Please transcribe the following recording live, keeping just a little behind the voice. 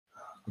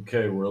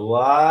Okay, we're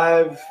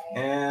live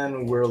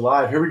and we're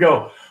live. Here we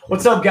go.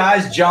 What's up,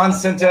 guys? John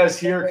Sentes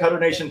here, Cutter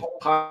Nation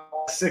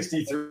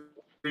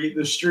 63.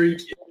 The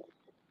streak is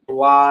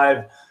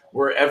live.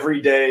 We're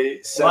every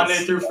day since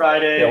Monday through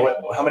Friday. Yeah,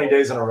 how many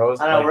days in a row?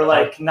 I don't know. We're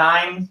like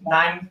nine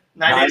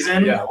days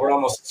in. Yeah, we're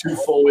almost two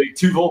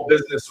full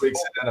business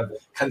weeks of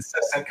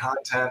consistent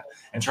content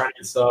and trying to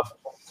get stuff.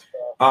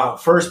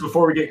 First,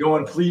 before we get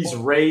going, please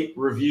rate,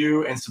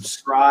 review, and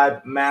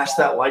subscribe. Mash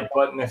that like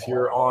button if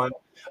you're on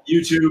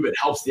YouTube. It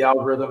helps the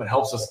algorithm. It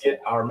helps us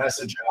get our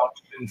message out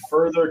even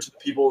further to the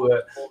people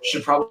that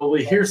should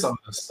probably hear some of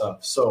this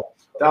stuff. So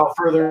without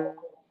further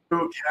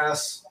ado,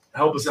 Cass,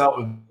 help us out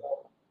with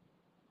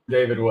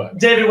David Weck.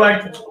 David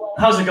Weck,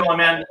 how's it going,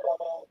 man?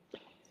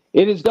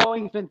 It is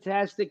going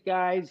fantastic,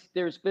 guys.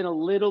 There's been a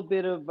little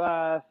bit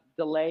of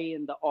delay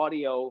in the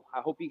audio.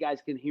 I hope you guys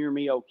can hear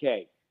me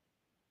okay.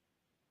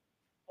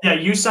 Yeah,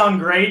 you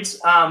sound great.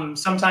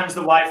 Sometimes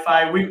the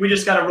Wi-Fi, we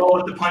just got to roll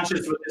with the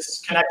punches with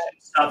this connection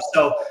stuff.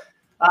 So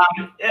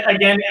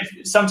again,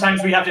 if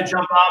sometimes we have to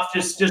jump off,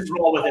 just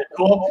roll with it.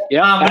 Cool.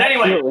 Yeah. But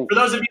anyway, for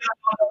those of you that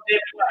don't know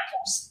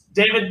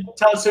David,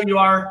 tell us who you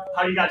are,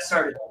 how you got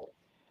started.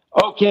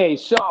 Okay,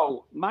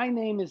 so my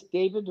name is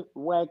David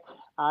Weck.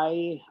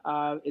 I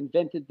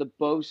invented the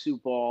Bosu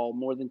ball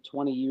more than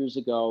 20 years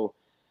ago,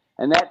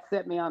 and that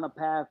set me on a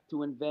path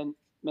to invent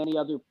many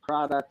other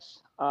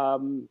products.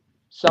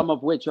 Some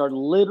of which are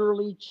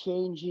literally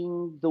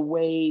changing the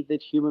way that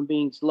human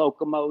beings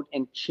locomote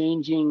and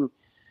changing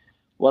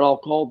what I'll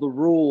call the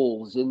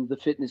rules in the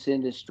fitness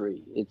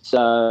industry. It's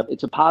a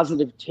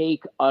positive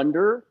take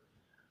under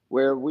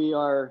where we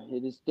are.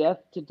 It is death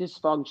to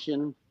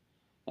dysfunction,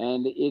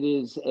 and it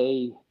is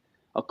a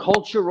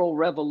cultural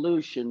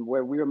revolution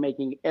where we are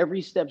making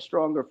every step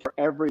stronger for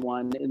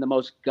everyone in the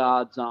most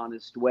God's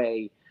honest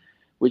way,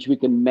 which we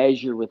can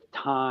measure with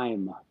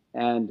time.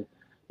 And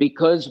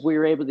because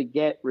we're able to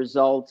get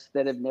results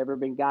that have never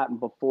been gotten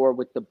before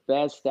with the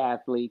best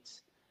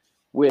athletes,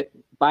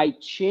 by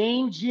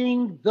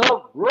changing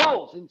the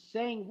rules and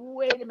saying,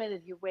 wait a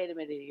minute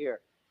here.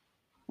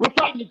 We're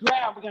fighting the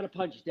ground, we got to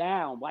punch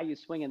down. Why are you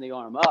swinging the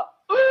arm up?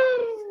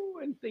 Ooh,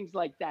 and things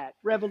like that.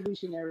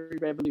 Revolutionary.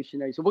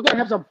 So we're going to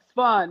have some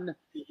fun.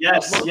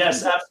 Yes,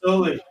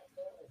 absolutely.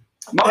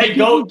 Hey,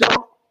 go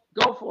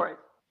for it.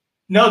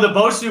 No, the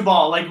Bosu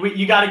ball. Like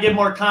you got to give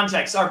more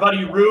context. Our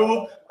buddy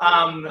Rue,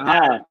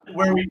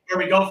 where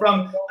we go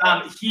from,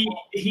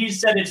 he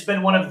said it's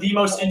been one of the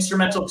most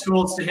instrumental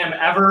tools to him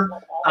ever.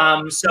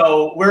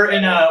 So we're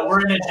in a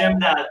gym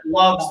that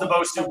loves the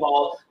Bosu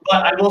ball.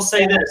 But I will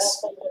say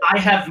this: I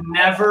have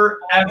never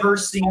ever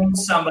seen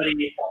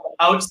somebody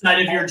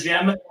outside of your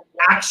gym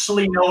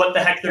actually know what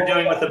the heck they're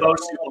doing with the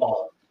Bosu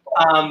ball.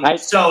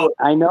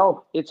 I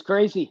know it's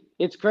crazy.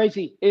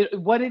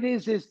 What it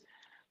is.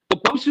 The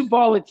Bosu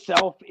ball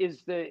itself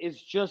is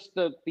just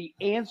the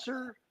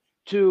answer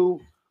to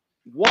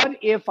what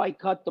if I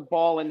cut the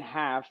ball in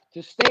half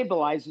to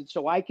stabilize it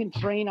so I can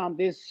train on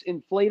this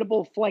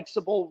inflatable,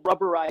 flexible,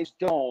 rubberized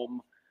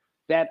dome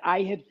that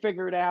I had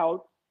figured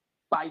out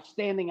by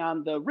standing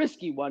on the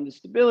risky one, the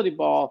stability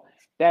ball,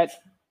 that,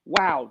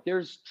 wow,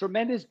 there's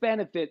tremendous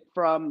benefit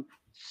from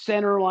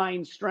center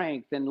line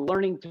strength and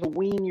learning to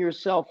wean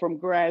yourself from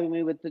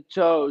grabbing with the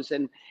toes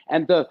and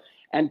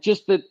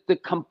just the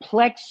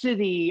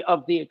complexity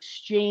of the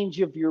exchange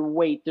of your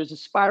weight. There's a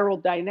spiral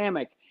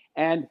dynamic,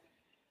 and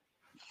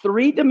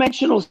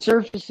three-dimensional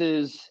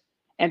surfaces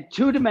and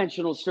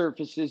two-dimensional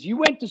surfaces. You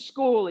went to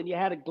school and you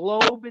had a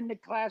globe in the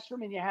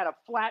classroom and you had a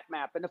flat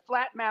map, and the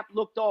flat map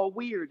looked all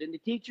weird. And the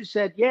teacher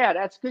said, yeah,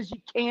 that's because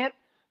you can't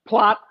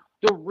plot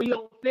the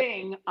real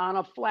thing on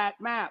a flat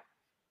map.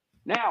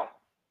 Now,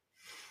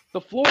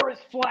 the floor is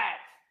flat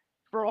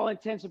for all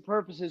intents and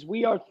purposes.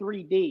 We are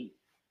 3D.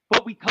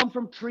 But we come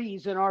from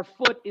trees, and our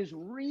foot is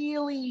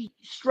really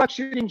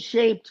structured and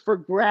shaped for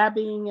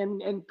grabbing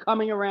and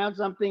coming around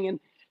something. And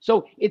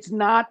so it's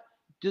not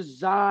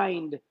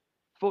designed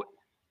for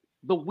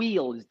the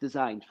wheel is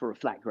designed for a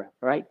flat ground,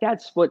 right?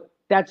 That's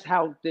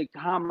how the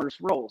commerce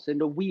rolls in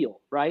the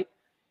wheel, right?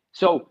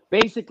 So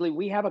basically,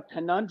 we have a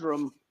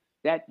conundrum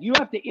that you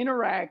have to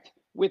interact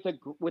with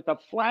a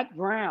flat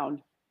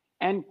ground,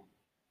 and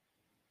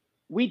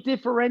we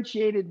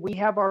differentiated. We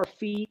have our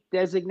feet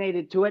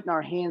designated to it and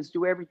our hands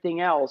do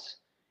everything else.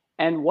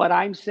 And what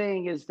I'm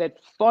saying is that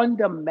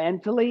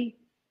fundamentally,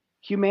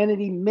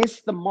 humanity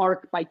missed the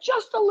mark by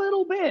just a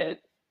little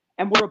bit,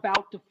 and we're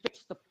about to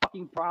fix the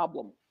fucking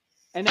problem.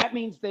 And that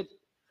means that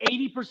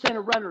 80%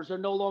 of runners are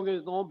no longer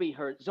going to be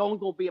hurt. It's only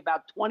going to be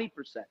about 20%.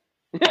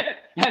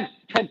 and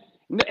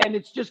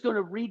it's just going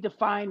to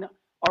redefine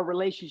our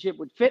relationship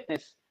with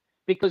fitness,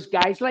 because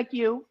guys like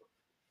you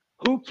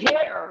who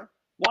care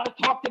want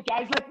to talk to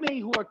guys like me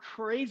who are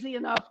crazy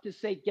enough to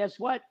say, guess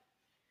what?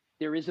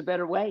 There is a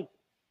better way.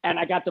 And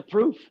I got the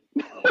proof.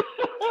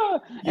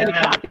 And the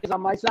clock is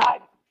on my side.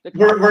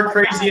 We're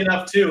crazy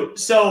enough too.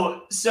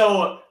 So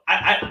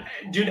I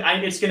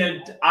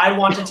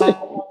want to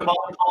talk about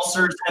the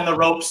pulsers and the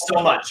ropes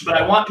so much, but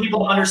I want people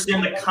to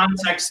understand the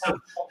context of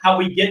how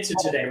we get to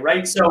today,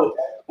 right? So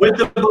with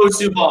the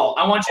Bosu ball,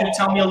 I want you to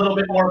tell me a little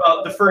bit more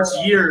about the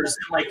first years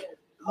and like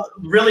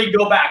really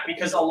go back,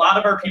 because a lot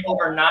of our people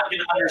are not going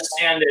to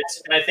understand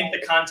it. And I think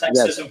the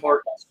context is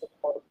important.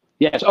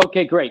 Yes.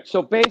 Okay, great.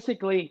 So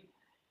basically,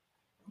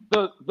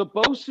 the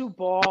Bosu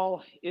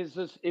ball is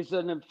an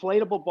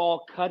inflatable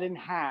ball cut in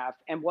half.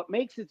 And what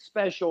makes it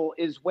special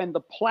is when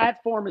the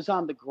platform is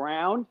on the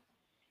ground,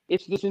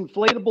 it's this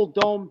inflatable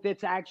dome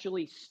that's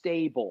actually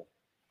stable.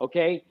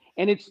 Okay.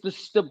 And it's the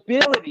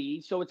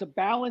stability. So it's a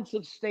balance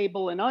of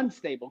stable and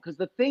unstable, because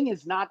the thing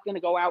is not going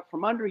to go out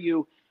from under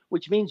you,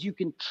 which means you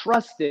can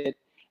trust it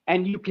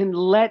and you can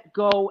let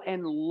go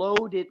and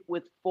load it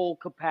with full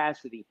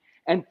capacity.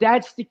 And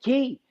that's the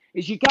key,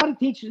 is you got to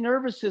teach the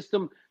nervous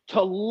system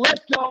to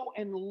let go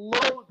and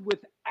load with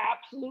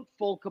absolute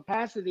full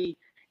capacity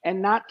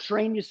and not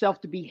train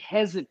yourself to be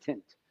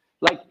hesitant.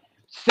 Like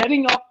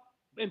setting up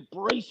and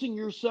bracing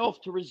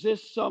yourself to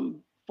resist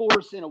some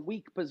force in a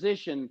weak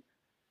position,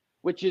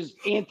 which is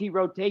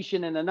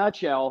anti-rotation in a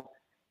nutshell,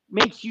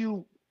 makes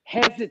you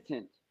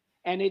hesitant.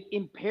 And it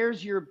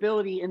impairs your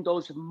ability in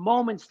those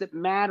moments that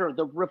matter,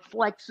 the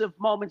reflexive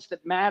moments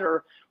that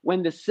matter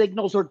when the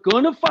signals are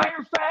going to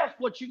fire fast.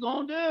 What you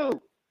going to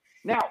do?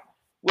 Now,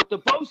 with the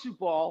Bosu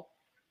ball,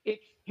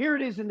 here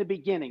it is in the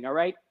beginning, all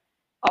right?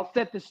 I'll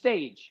set the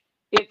stage.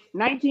 It's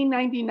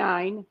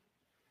 1999.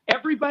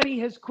 Everybody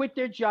has quit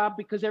their job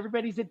because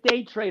everybody's a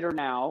day trader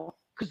now,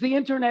 because the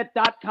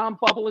internet.com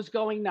bubble is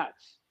going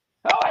nuts.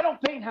 Oh, I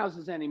don't paint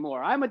houses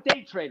anymore. I'm a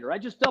day trader. I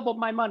just doubled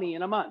my money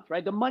in a month,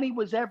 right? The money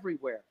was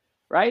everywhere,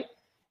 right?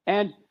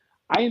 And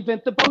I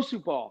invent the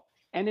Bosu ball.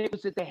 And it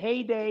was at the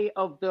heyday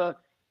of the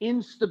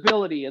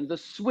instability and the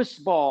Swiss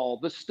ball,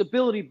 the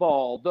stability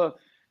ball, the,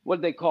 what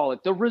do they call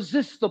it? The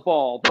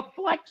resistable, the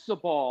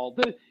flexible,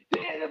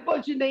 a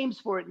bunch of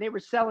names for it. And they were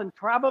selling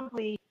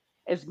probably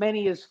as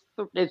many as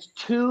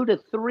 2 to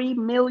 3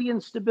 million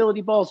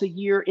stability balls a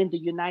year in the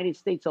United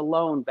States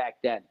alone back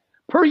then,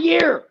 per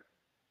year.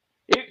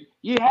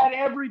 You had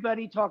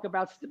everybody talk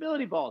about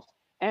stability balls.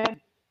 And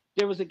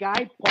there was a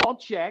guy, Paul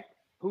Chek,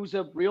 who's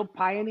a real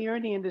pioneer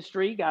in the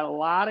industry, got a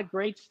lot of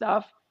great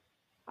stuff.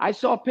 I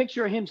saw a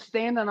picture of him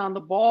standing on the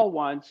ball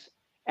once,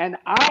 and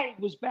I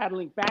was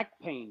battling back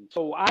pain.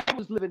 So I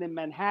was living in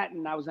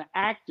Manhattan. I was an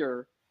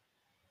actor,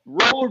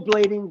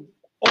 rollerblading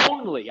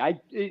only.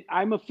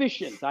 I'm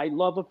efficient. I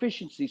love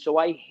efficiency. So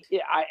and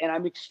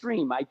I'm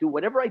extreme. I do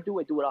whatever I do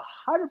it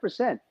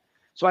 100%.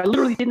 So I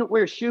literally didn't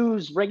wear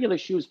shoes, regular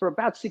shoes, for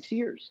about 6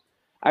 years.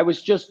 I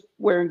was just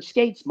wearing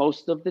skates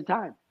most of the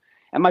time.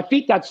 And my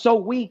feet got so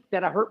weak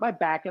that I hurt my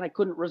back and I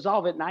couldn't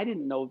resolve it. And I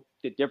didn't know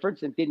the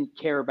difference and didn't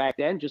care back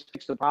then. Just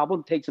fix the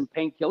problem, take some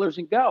painkillers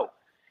and go.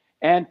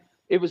 And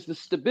it was the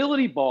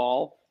stability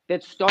ball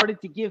that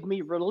started to give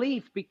me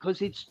relief,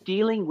 because it's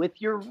dealing with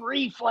your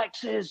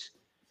reflexes.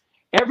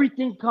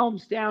 Everything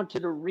comes down to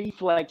the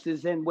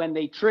reflexes. And when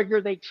they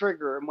trigger, they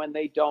trigger. And when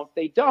they don't,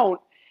 they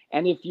don't.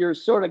 And if you're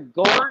sort of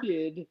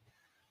guarded,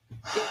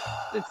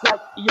 it's like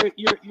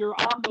you're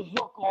on the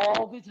hook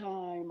all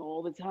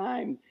the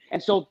time.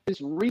 And so this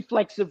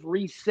reflexive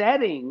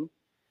resetting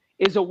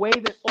is a way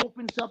that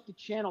opens up the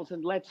channels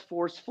and lets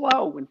force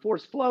flow. When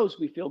force flows,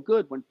 we feel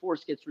good. When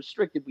force gets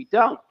restricted, we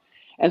don't.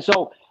 And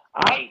so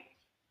I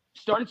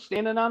started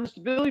standing on the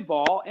stability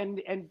ball,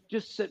 and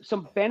just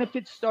some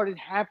benefits started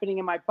happening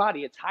in my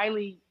body. It's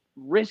highly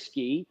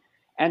risky.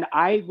 And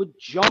I would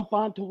jump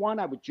onto one.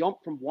 I would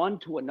jump from one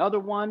to another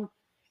one.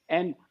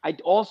 And I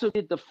also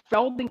did the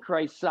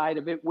Feldenkrais side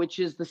of it, which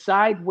is the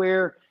side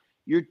where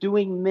you're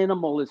doing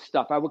minimalist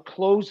stuff. I would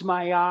close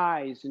my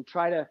eyes and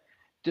try to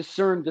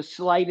discern the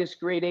slightest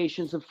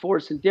gradations of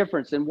force and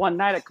difference. And one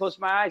night I closed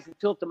my eyes and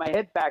tilted my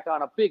head back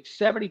on a big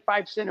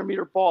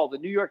 75-centimeter ball. The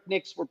New York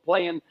Knicks were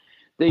playing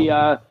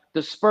the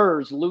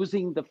Spurs,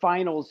 losing the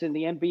finals in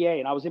the NBA.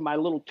 And I was in my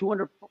little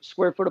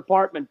 200-square-foot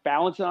apartment,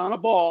 balancing on a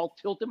ball,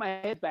 tilting my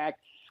head back.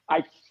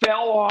 I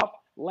fell off,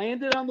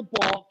 landed on the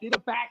ball, did a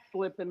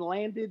backflip, and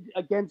landed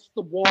against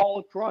the wall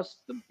across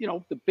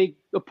the big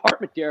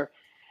apartment there.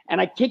 And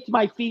I kicked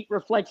my feet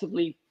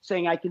reflexively,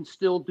 saying, I can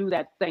still do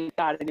that. Thank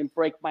God I didn't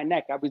break my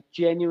neck. I was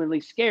genuinely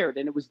scared.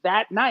 And it was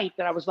that night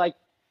that I was like,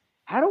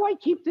 how do I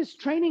keep this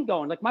training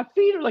going? Like, my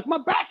feet are like, my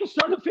back is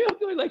starting to feel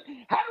good. Like,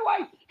 how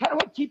do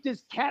I keep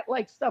this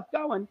cat-like stuff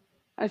going?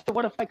 I said,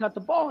 what if I cut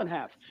the ball in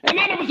half? And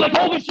then it was like,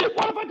 holy shit,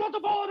 what if I cut the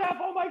ball in half?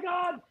 Oh my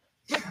God.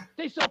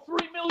 They sell 3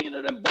 million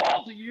of them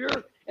balls a year,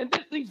 and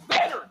this thing's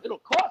better. It'll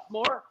cost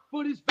more,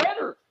 but it's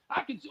better.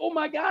 Oh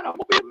my God, I'm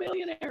gonna be a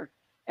millionaire.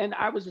 And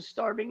I was a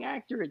starving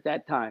actor at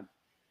that time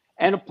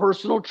and a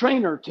personal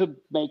trainer to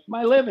make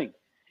my living.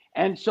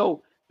 And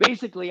so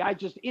basically,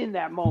 in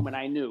that moment,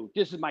 I knew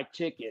this is my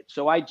ticket.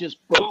 So I just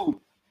boom.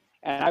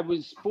 And I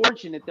was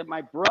fortunate that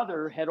my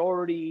brother had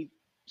already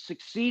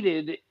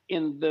succeeded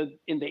in the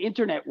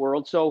internet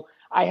world. So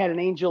I had an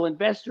angel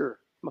investor,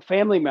 a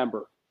family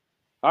member.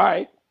 All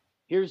right,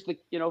 here's the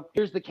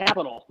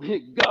capital.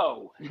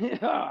 Go.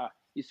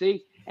 You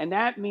see? And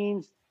that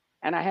means,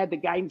 and I had the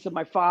guidance of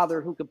my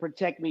father, who could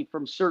protect me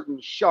from certain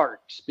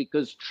sharks,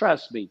 because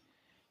trust me,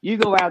 You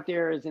go out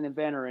there as an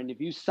inventor, and if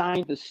you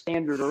sign the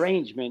standard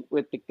arrangement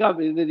with the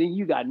company, then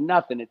you got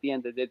nothing at the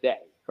end of the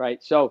day,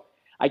 right? So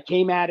I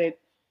came at it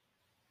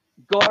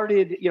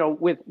guarded,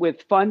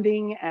 with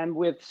funding and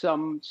with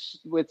some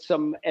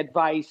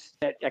advice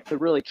that I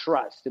could really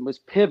trust, and was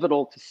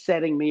pivotal to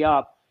setting me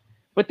up.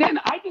 But then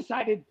I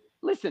decided,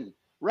 listen,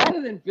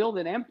 rather than build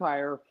an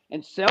empire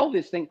and sell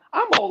this thing,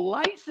 I'm gonna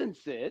license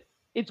it.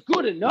 It's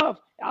good enough.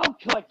 I'll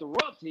collect the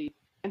royalty,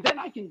 and then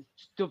I can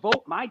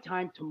devote my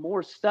time to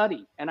more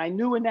study. And I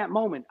knew in that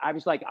moment, I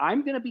was like,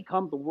 I'm going to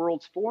become the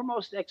world's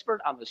foremost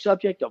expert on the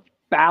subject of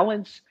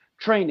balance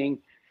training.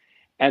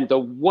 And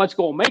what's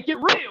going to make it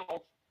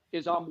real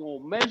is I'm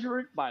going to measure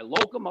it by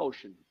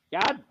locomotion.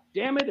 God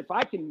damn it, if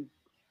I can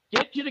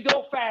get you to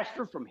go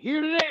faster from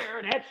here to there,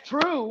 and that's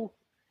true,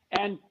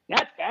 and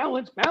that's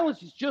balance.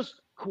 Balance is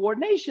just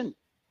coordination.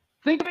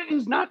 Think of it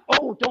as not,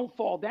 don't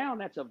fall down.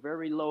 That's a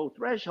very low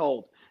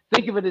threshold.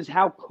 Think of it as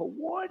how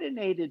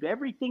coordinated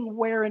everything,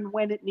 where and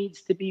when it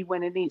needs to be,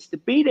 when it needs to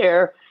be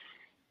there.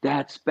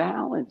 That's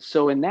balance.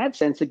 So in that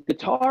sense, a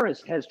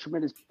guitarist has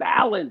tremendous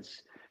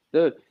balance.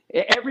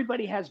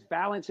 Everybody has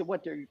balance at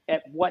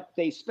what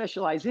they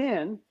specialize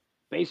in.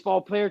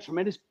 Baseball player,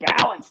 tremendous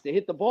balance to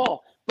hit the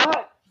ball.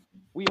 But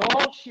we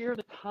all share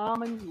the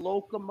common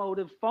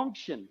locomotive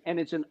function, and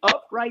it's an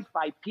upright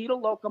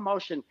bipedal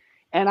locomotion.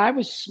 And I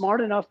was smart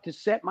enough to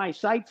set my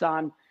sights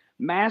on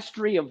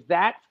mastery of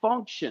that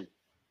function.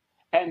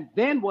 And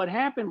then what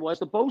happened was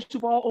the Bosu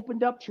ball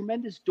opened up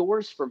tremendous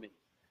doors for me.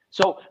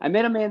 So I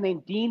met a man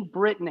named Dean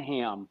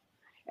Brittingham,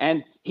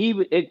 and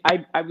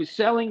I was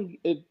selling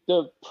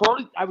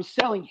I was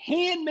selling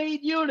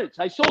handmade units.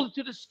 I sold it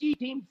to the ski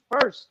team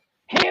first,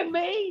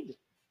 handmade,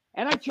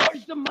 and I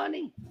charged them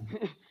money.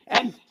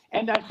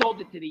 and I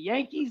sold it to the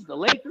Yankees, the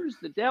Lakers,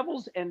 the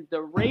Devils, and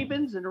the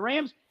Ravens and the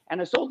Rams,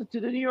 and I sold it to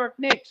the New York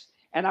Knicks.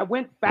 And I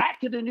went back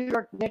to the New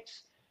York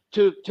Knicks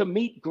to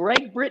meet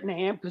Greg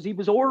Brittingham because he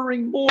was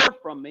ordering more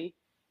from me.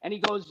 And he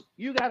goes,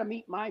 you got to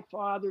meet my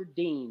father,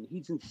 Dean.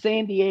 He's in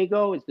San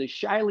Diego. It's the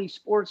Shiley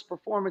Sports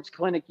Performance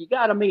Clinic. You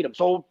got to meet him.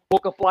 So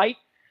book a flight.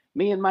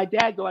 Me and my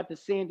dad go out to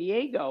San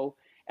Diego,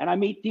 and I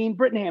meet Dean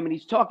Brittingham, and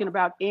he's talking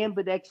about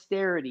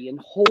ambidexterity and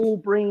whole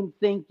brain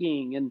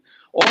thinking and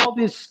all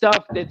this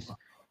stuff that's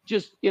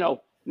just,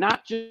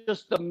 not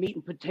just the meat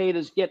and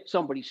potatoes get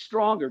somebody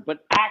stronger,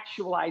 but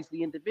actualize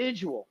the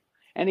individual.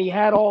 And he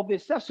had all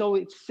this stuff. So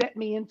it set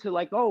me into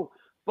like,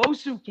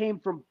 Bosu came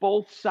from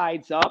both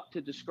sides up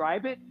to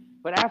describe it.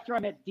 But after I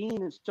met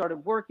Dean and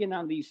started working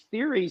on these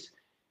theories,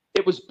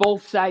 it was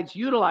both sides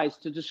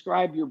utilized to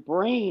describe your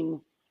brain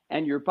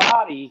and your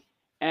body.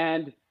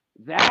 And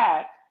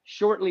that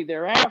shortly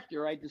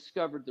thereafter, I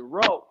discovered the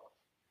rope.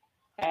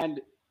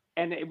 And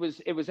it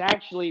was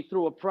actually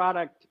through a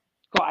product.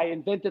 I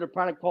invented a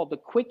product called the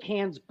Quick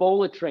Hands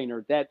Bola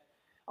Trainer that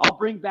I'll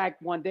bring back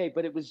one day.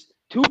 But it was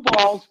 2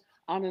 balls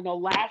on an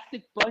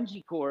elastic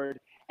bungee cord,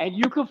 and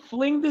you could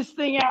fling this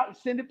thing out and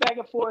send it back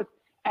and forth.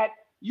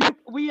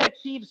 We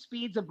achieved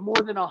speeds of more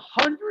than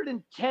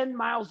 110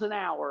 miles an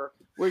hour,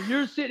 where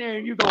you're sitting there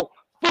and you go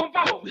boom,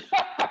 boom,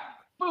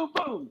 boom,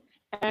 boom,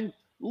 and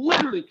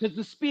literally, because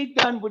the speed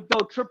gun would go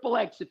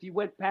XXX if you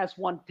went past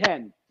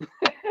 110.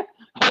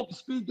 Hold the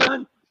speed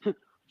gun,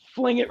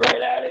 fling it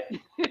right at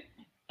it,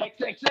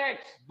 XXX,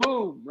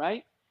 boom,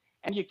 right,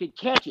 and you could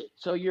catch it.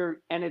 So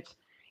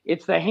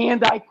it's the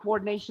hand-eye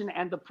coordination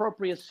and the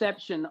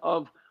proprioception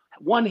of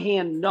one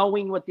hand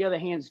knowing what the other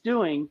hand's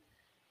doing.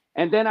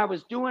 And then I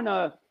was doing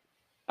a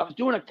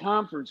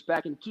conference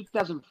back in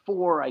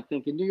 2004, I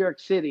think, in New York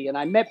City, and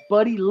I met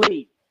Buddy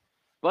Lee.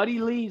 Buddy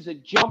Lee's a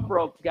jump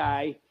rope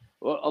guy,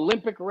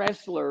 Olympic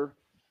wrestler,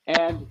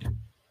 and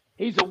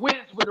he's a whiz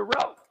with a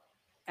rope.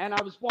 And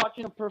I was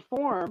watching him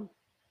perform,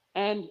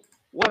 and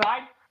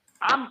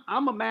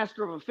I'm a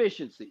master of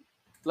efficiency.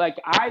 Like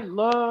I'm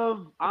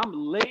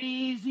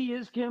lazy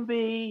as can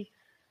be,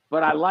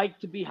 but I like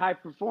to be high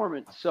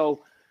performance.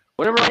 So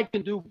whatever I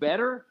can do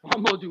better,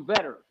 I'm going to do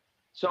better.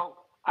 So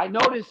I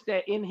noticed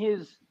that in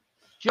his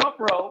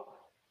jump rope,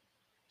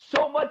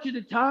 so much of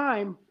the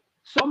time,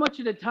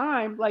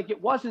 like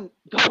it wasn't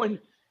going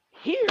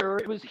here,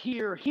 it was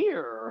here,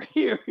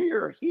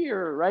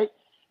 right?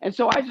 And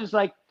so I just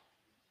like,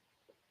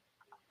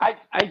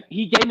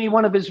 he gave me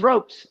one of his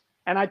ropes,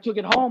 and I took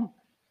it home,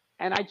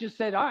 and I just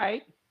said, all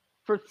right.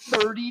 For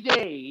 30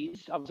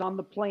 days, I was on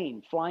the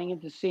plane flying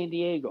into San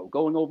Diego,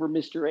 going over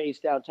Mr. A's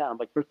downtown. I'm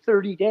like, for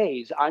 30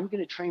 days, I'm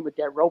going to train with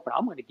that rope, and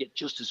I'm going to get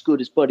just as good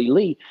as Buddy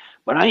Lee,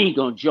 but I ain't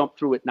going to jump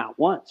through it not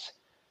once,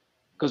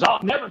 because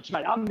I'll never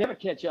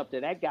catch up to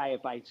that guy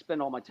if I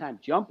spend all my time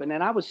jumping.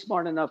 And I was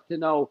smart enough to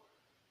know,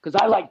 because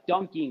I like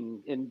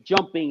dunking and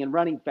jumping and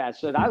running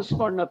fast, so I was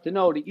smart enough to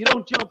know that you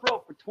don't jump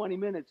rope for 20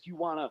 minutes. You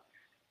want to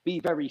be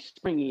very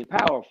springy and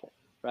powerful.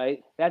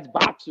 Right? That's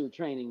boxer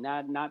training,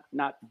 not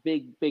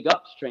big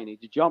ups training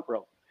to jump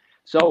rope.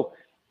 So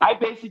I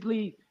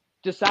basically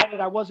decided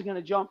I wasn't going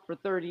to jump for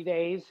 30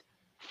 days.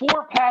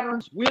 4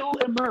 patterns will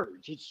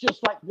emerge. It's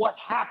just like what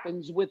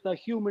happens with a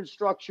human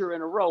structure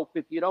in a rope.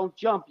 If you don't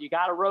jump, you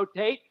got to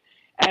rotate,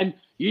 and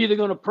you're either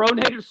going to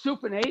pronate or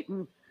supinate.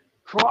 And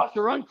cross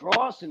or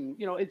uncross. And,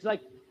 it's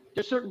like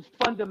there's certain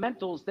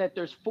fundamentals that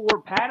there's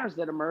 4 patterns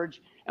that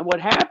emerge. And what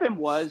happened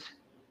was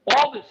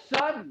all of a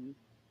sudden,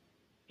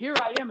 here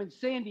I am in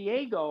San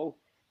Diego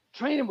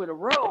training with a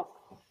rope.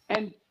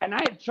 And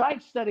I had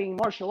tried studying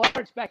martial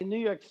arts back in New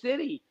York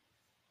City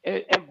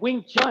at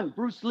Wing Chun,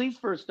 Bruce Lee's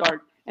first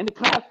start. And the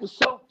class was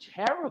so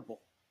terrible.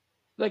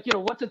 Like,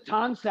 what's a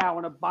Tan Sao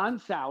and a Ban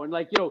Sao? And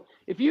like,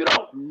 if you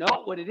don't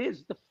know what it is,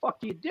 what the fuck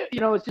do you do?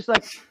 It's just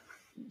like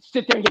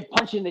sit there and get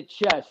punched in the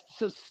chest.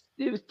 So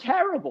it was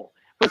terrible.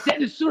 But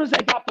then as soon as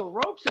I got the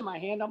ropes in my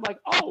hand, I'm like,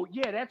 oh,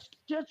 yeah, that's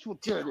what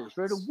that is,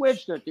 right? A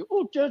wedge that do.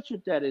 Oh, that's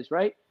what that is,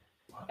 right?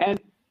 And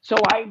so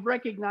I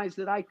recognized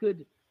that I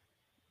could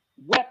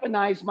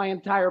weaponize my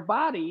entire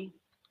body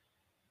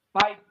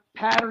by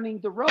patterning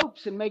the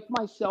ropes and make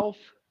myself.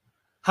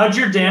 How'd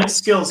your dance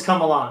skills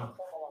come along?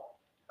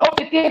 Oh,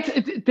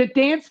 the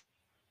dance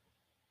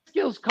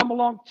skills come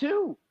along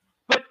too.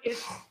 But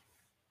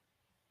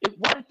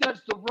what it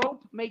does, the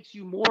rope makes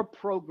you more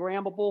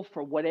programmable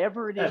for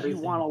whatever it is you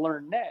want to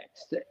learn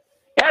next.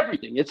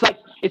 Everything. It's like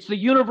it's the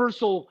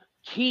universal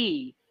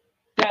key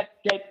that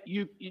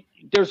you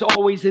there's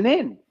always an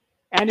in.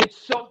 And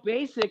it's so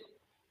basic,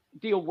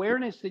 the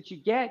awareness that you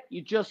get,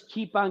 you just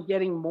keep on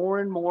getting more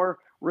and more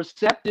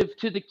receptive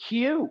to the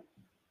cue.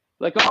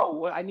 Like,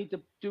 oh, I need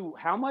to do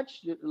how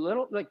much?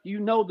 Little, like,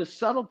 the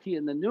subtlety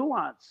and the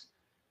nuance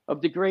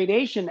of the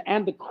gradation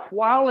and the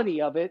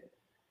quality of it.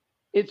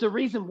 It's a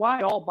reason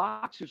why all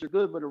boxers are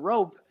good with a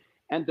rope.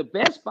 And the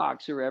best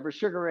boxer ever,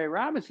 Sugar Ray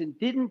Robinson,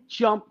 didn't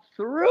jump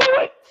through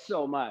it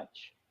so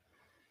much.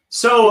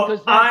 So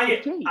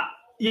I've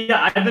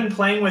been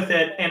playing with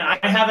it, and I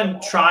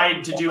haven't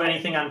tried to do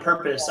anything on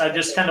purpose. I've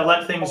just kind of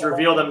let things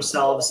reveal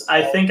themselves.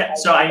 I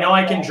know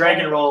I can drag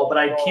and roll, but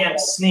I can't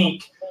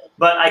sneak.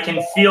 But I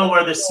can feel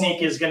where the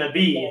sneak is going to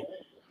be.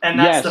 And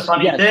that's the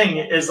funny thing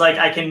is like,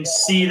 I can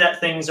see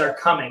that things are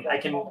coming.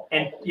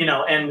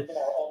 And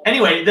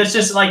anyway, that's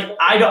just like,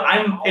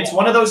 it's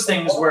one of those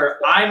things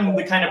where I'm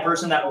the kind of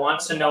person that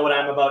wants to know what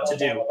I'm about to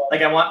do.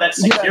 Like I want that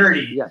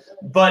security,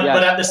 but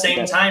at the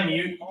same time,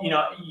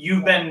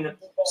 you've been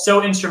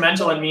so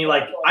instrumental in me.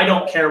 Like, I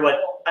don't care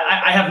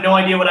I have no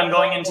idea what I'm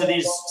going into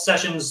these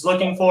sessions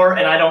looking for,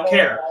 and I don't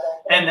care.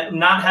 And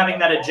not having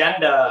that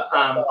agenda,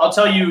 I'll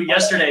tell you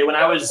yesterday when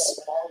I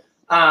was,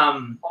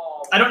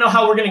 I don't know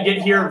how we're going to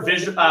get here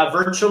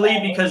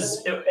virtually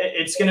because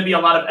it's going to be a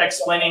lot of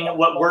explaining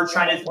what we're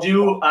trying to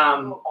do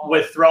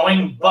with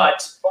throwing,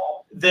 but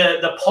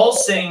the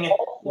pulsing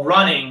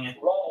running,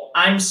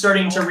 I'm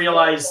starting to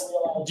realize,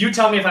 you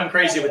tell me if I'm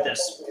crazy with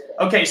this.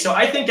 Okay, so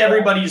I think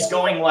everybody's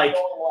going like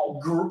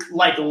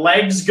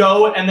legs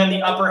go, and then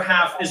the upper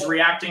half is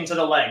reacting to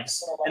the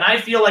legs. And I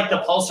feel like the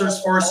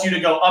pulsars force you to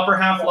go upper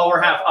half,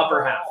 lower half,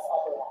 upper half.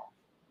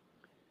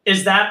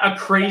 Is that a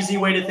crazy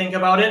way to think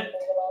about it?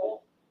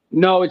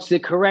 No, it's the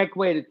correct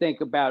way to think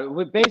about it.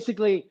 But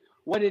basically,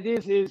 what it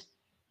is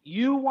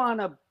you want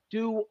to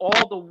do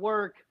all the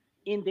work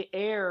in the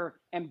air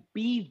and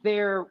be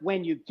there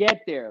when you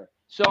get there.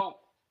 So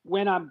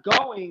when I'm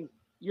going,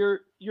 you're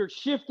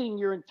shifting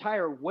your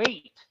entire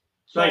weight.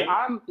 So right.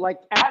 I'm like,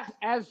 as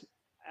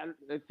I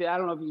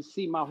don't know if you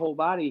see my whole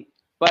body,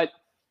 but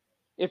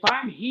if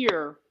I'm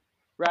here,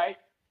 right?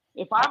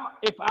 If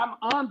I'm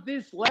on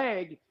this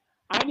leg,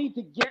 I need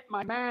to get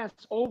my mass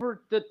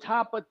over the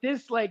top of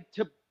this leg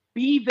to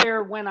be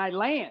there when I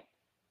land.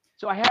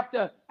 So I have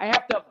to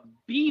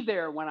be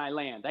there when I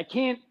land. I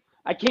can't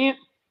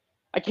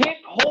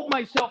hold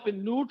myself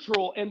in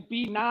neutral and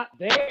be not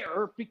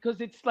there because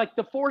it's like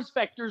the force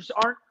vectors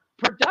aren't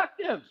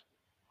productive.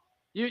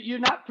 You're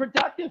not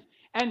productive.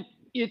 And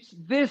it's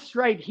this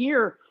right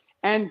here.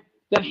 And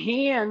the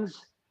hands,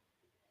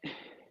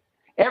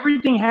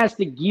 everything has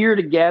to gear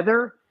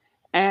together.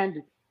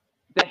 And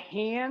the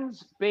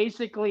hands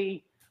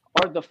basically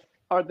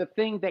are the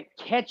thing that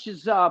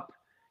catches up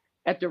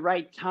at the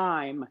right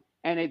time.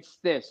 And it's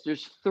this.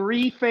 There's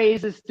 3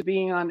 phases to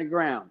being on the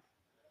ground.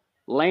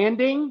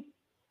 Landing,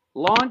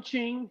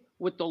 launching,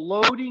 with the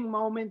loading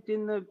moment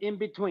in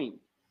between.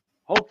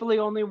 Hopefully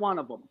only one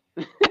of them.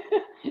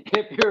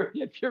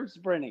 if you're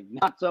sprinting,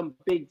 not some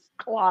big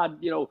clod,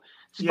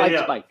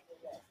 spike.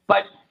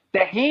 But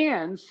the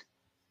hands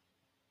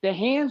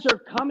are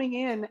coming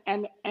in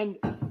and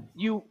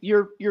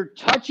you're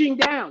touching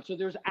down. So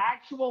there's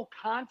actual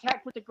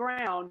contact with the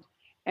ground,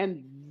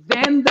 and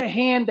then the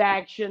hand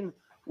action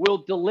will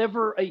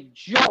deliver a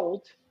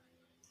jolt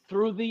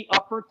through the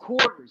upper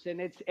quarters. And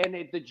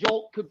the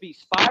jolt could be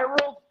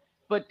spiraled,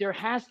 but there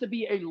has to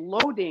be a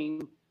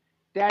loading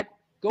that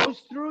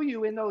goes through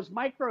you in those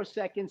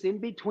microseconds in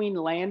between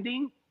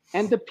landing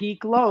and the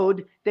peak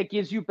load that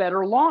gives you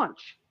better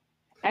launch.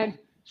 And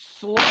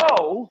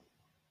slow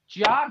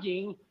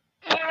jogging,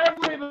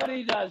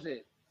 everybody does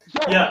it.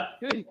 So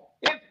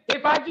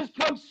if I just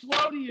come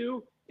slow to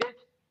you,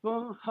 it's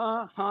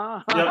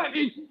I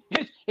mean,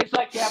 it's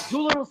like you have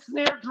 2 little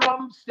snare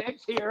drum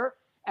sticks here,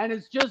 and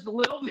it's just a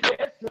little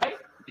this, right?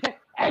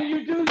 And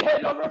you do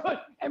that over.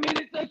 I mean,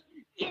 it's like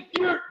if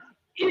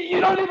you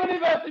don't even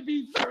have to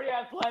be very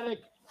athletic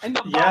And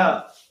the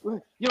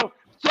bottom,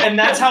 and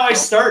that's how I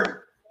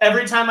start.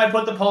 Every time I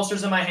put the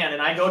pulsers in my hand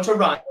and I go to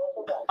run,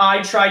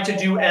 I try to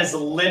do as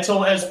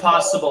little as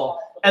possible.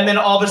 And then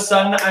all of a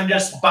sudden I'm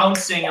just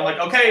bouncing. I'm like,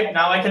 okay,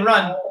 now I can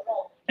run.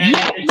 And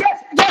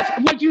yes.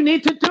 What you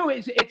need to do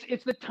is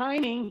it's the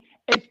timing.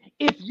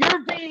 If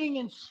you're being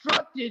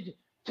instructed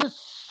to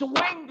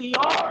swing the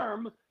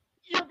arm,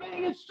 you're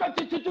being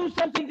instructed to do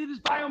something that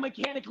is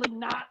biomechanically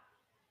not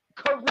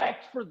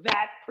correct for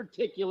that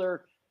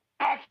particular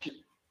action.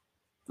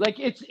 Like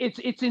it's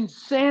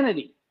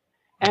insanity.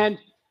 And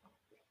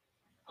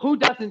who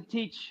doesn't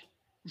teach?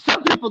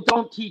 Some people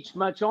don't teach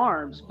much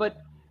arms,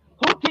 but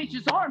who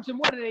teaches arms and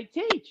what do they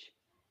teach?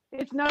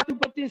 It's nothing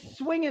but this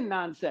swinging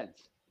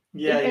nonsense.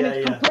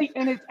 Complete,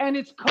 and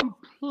it's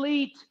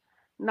complete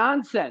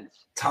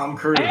nonsense. Tom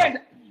Cruise. And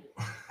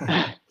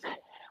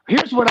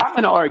here's what I'm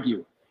going to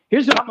argue.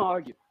 If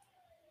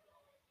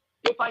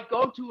I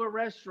go to a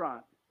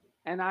restaurant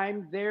and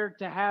I'm there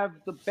to have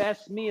the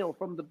best meal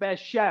from the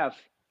best chef,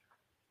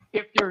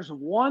 if there's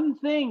one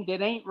thing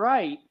that ain't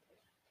right,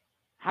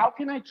 how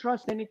can I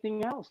trust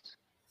anything else?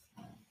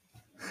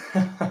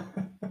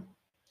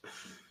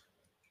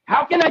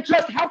 How can I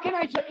trust?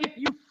 If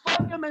you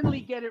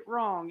fundamentally get it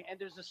wrong and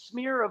there's a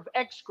smear of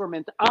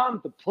excrement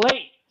on the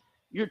plate,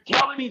 you're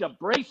telling me to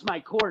brace my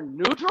core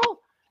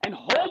neutral and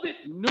hold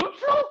it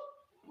neutral?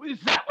 Is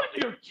that what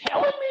you're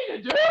telling me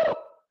to do?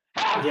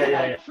 How can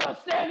I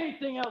trust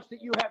anything else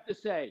that you have to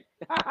say?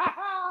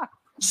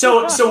 This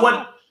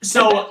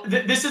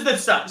is the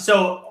stuff.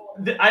 So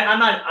I'm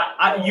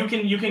not.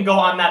 You can go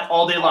on that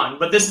all day long.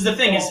 But this is the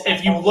thing: is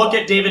if you look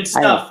at David's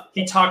stuff,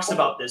 he talks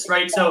about this,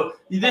 right? So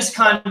this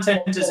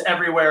content is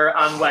everywhere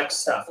on WEX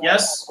stuff.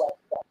 Yes.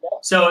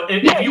 So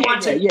if you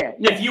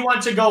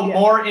want to go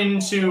more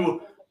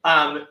into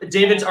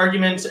David's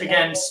argument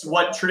against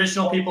what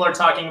traditional people are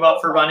talking about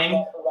for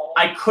running,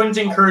 I couldn't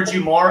encourage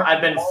you more.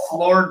 I've been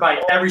floored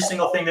by every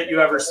single thing that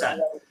you ever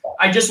said.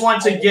 I just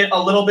want to get a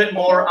little bit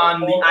more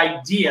on the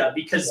idea,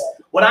 because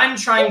what I'm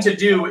trying to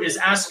do is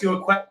ask you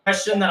a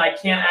question that I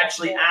can't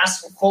actually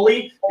ask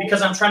fully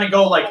because I'm trying to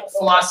go like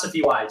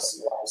philosophy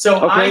wise.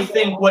 So I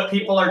think what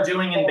people are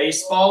doing in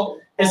baseball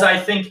is I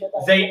think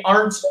they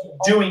aren't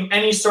doing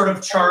any sort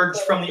of charge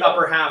from the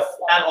upper half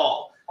at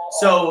all.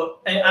 So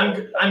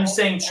I'm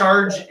saying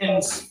charge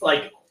in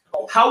like,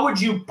 how would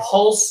you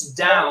pulse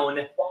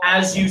down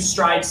as you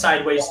stride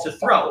sideways to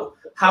throw?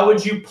 How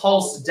would you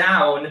pulse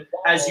down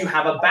as you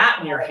have a bat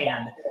in your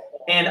hand?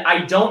 And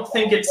I don't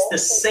think it's the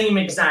same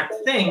exact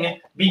thing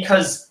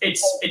because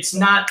it's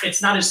not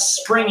as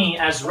springy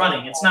as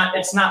running. It's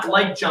not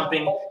like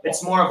jumping.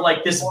 It's more of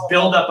like this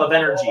buildup of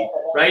energy,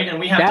 right? And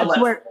we have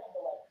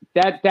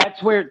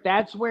that's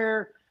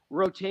where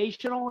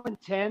rotational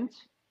intent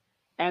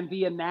and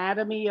the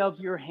anatomy of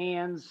your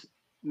hands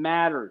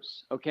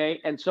matters. Okay,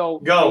 and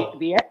so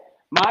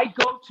my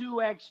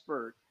go-to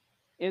expert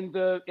in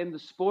the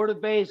sport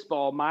of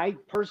baseball, my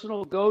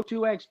personal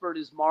go-to expert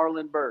is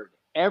Marlon Byrd.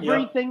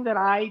 Everything that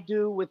I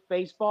do with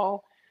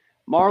baseball,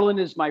 Marlon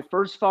is my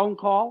first phone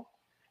call,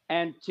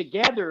 and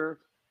together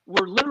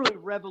we're literally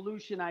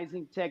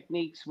revolutionizing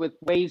techniques with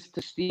ways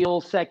to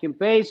steal second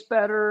base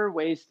better,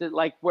 ways to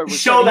like where we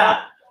show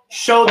that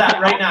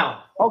right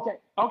now. Okay,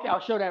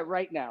 I'll show that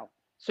right now.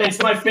 So it's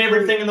my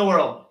favorite thing in the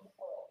world.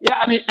 Yeah,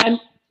 I mean,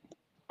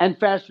 and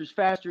faster's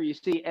faster. You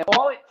see, and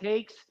all it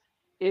takes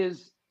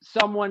is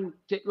someone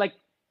to like.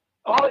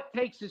 All it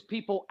takes is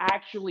people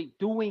actually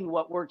doing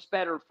what works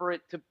better for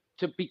it to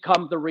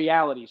become the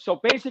reality. So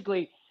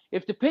basically,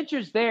 if the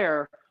pitcher's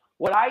there,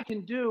 what I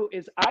can do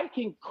is I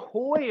can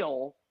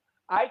coil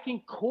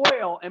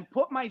and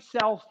put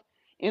myself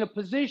in a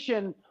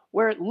position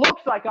where it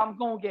looks like I'm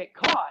going to get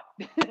caught,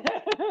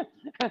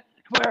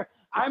 where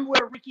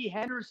Ricky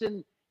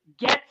Henderson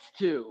gets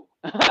to.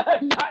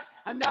 I'm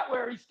not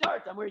where he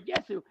starts. I'm where he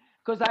gets to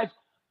because I've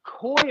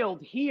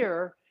coiled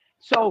here.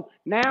 So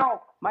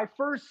now my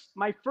first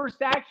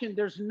action,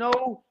 there's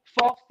no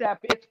false step.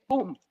 It's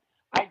boom.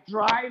 I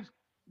drive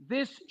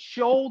this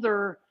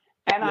shoulder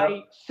and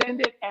I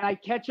send it and I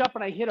catch up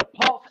and I hit a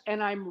pulse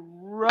and I'm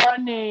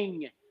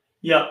running.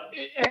 Yeah.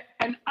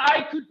 And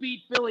I could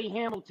beat Billy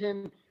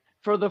Hamilton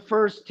for the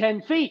first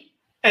 10 feet.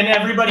 And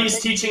everybody's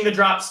teaching the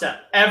drop step.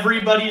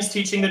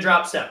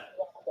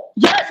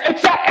 Yes,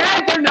 exactly.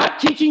 And they're not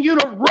teaching you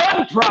to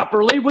run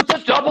properly with the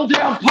double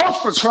down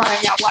pulse for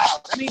crying out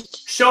loud. I mean,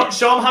 show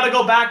them how to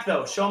go back,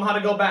 though. Show them how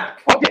to go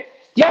back. Okay.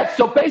 Yes.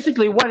 So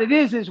basically, what it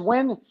is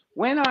when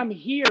I'm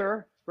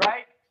here,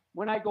 right?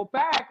 When I go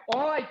back,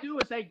 all I do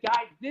is I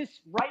guide this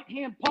right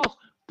hand pulse.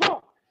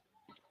 Boom.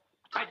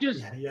 I'm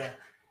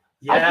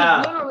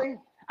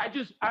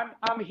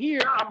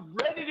here. I'm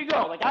ready to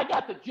go. Like I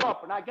got the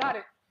jump and I got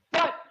it,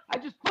 but I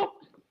just boom,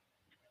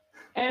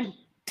 and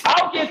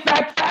I'll get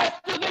back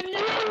faster than you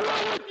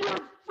with your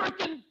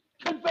freaking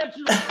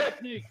conventional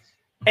techniques.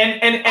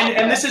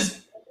 And this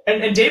is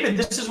and David,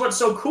 this is what's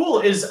so cool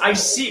is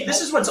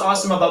this is what's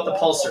awesome about the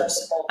pulsers.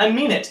 I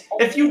mean it.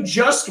 If you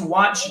just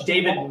watch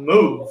David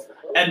move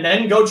and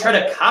then go try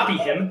to copy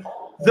him,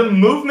 the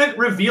movement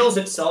reveals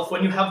itself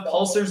when you have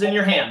pulsers in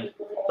your hand.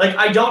 Like,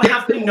 I don't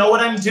have to know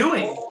what I'm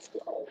doing.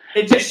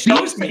 It just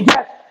shows me.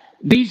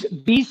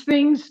 These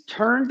things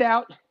turned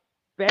out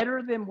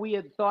better than we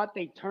had thought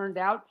they turned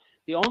out.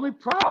 The only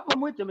problem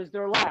with them is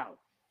they're loud.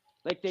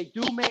 Like, they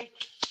do make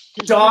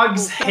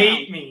dogs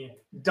hate me.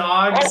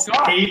 Dogs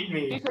hate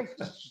me.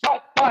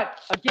 But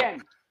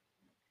again,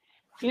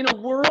 in a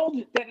world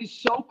that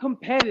is so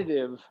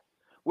competitive,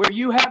 where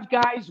you have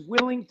guys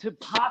willing to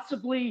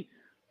possibly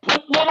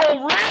put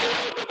little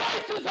radio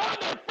devices on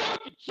their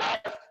fucking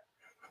chest.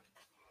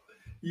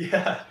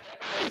 Yeah.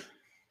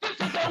 This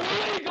is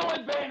a legal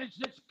advantage.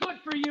 It's good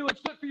for you.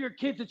 It's good for your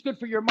kids. It's good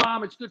for your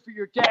mom. It's good for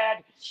your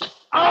dad.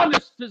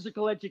 Honest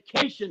physical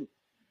education.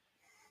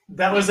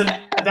 That was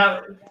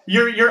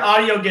your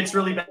audio gets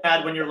really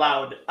bad when you're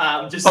loud.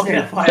 Just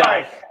okay.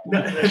 Sorry.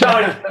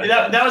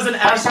 That was an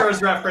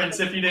Astros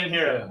reference. If you didn't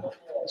hear it.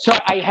 So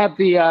I have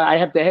the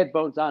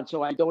headphones on,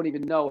 so I don't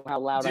even know how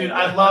loud. Dude,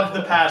 I love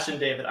the passion,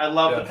 David. I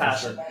love the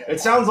passion. Sure. It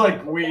sounds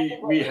like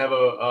we have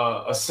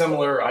a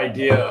similar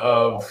idea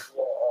of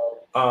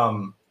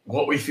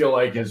what we feel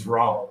like is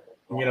wrong.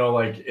 You know,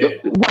 like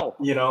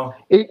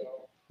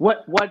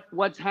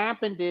what's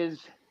happened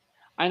is.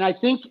 And I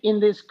think in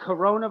this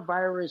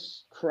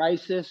coronavirus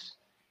crisis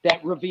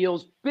that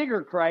reveals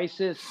bigger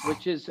crisis,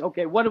 which is,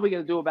 okay, what are we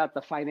going to do about the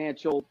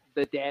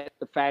debt,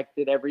 the fact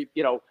that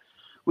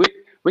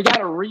we got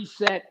to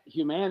reset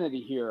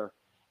humanity here.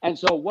 And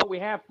so what we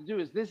have to do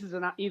is this is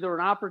either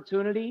an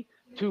opportunity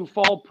to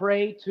fall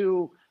prey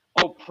to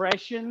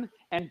oppression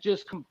and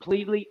just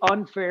completely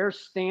unfair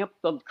stamp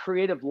the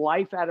creative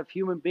life out of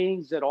human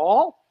beings at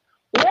all,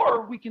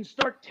 or we can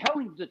start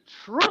telling the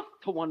truth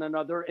to one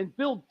another and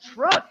build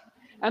trust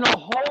and a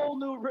whole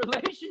new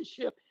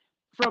relationship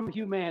from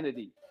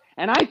humanity.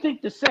 And I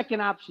think the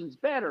second option's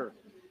better.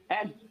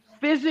 And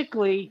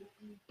physically,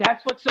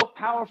 that's what's so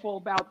powerful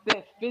about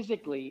this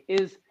physically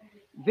is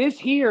this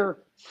here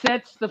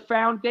sets the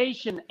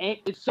foundation.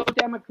 It's so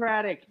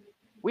democratic.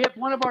 We have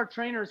one of our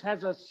trainers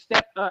has a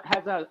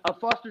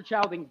foster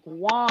child in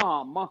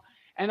Guam.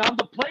 And on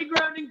the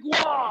playground in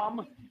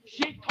Guam,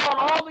 she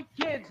taught all the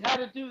kids how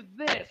to do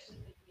this,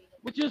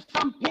 which is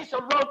some piece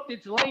of rope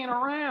that's laying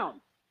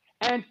around.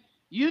 And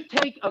you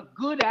take a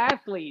good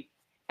athlete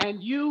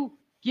and you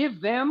give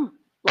them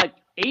like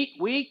 8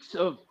 weeks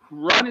of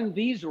running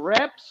these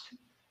reps.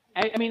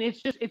 I mean,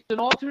 it's an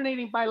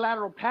alternating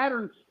bilateral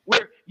pattern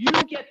where you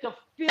get to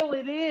fill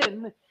it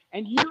in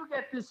and you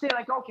get to say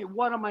like, okay,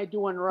 what am I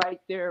doing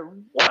right there?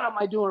 What am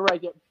I doing right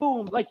there?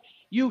 Boom. Like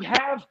you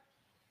have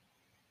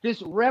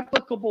this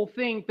replicable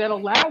thing that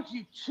allows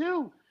you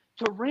to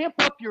ramp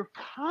up your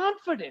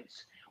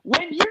confidence.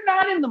 When you're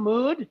not in the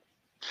mood,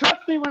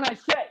 trust me when I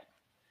say,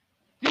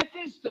 this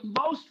is the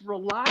most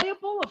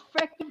reliable,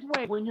 effective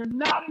way when you're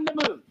not in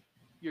the mood.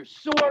 You're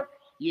sore,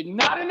 you're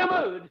not in the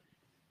mood.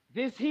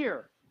 This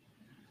here,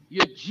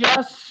 you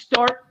just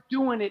start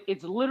doing it.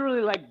 It's literally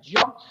like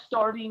jump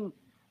starting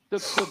the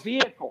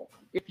vehicle.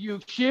 If you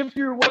shift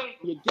your weight,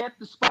 you get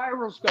the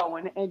spirals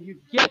going and you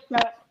get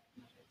that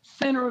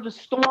center of the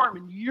storm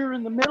and you're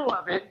in the middle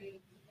of it,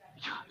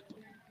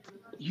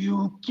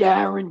 you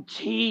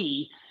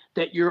guarantee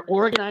that you're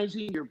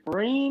organizing your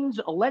brain's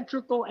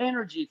electrical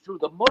energy through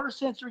the motor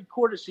sensory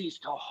cortices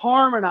to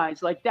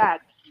harmonize like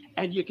that.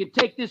 And you can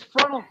take this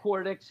frontal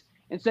cortex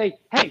and say,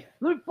 hey,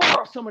 let me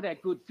borrow some of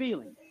that good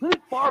feeling. Let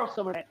me borrow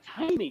some of that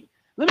timing.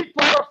 Let me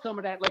borrow some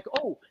of that, like,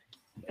 oh,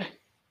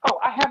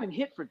 I haven't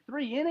hit for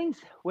 3 innings.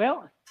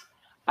 Well,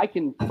 I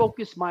can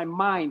focus my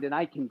mind and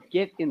I can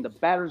get in the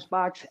batter's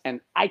box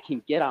and I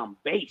can get on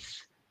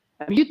base.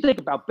 I mean, you think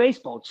about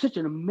baseball, it's such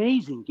an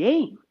amazing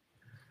game.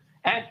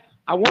 And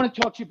I want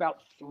to talk to you about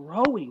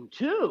throwing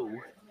too,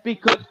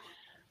 because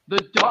the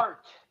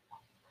dart,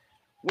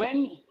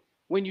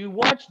 when you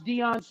watch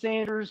Deion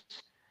Sanders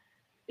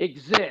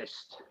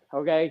exist,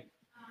 okay,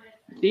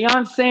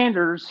 Deion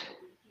Sanders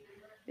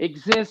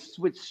exists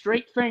with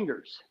straight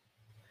fingers.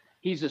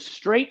 He's a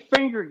straight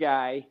finger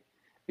guy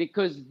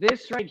because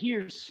this right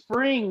here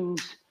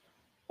springs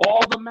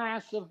all the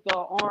mass of the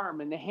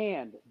arm and the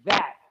hand,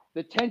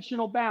 the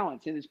tensional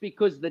balance. And it's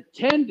because the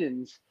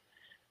tendons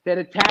that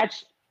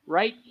attach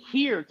right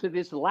here to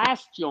this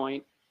last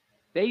joint,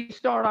 they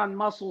start on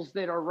muscles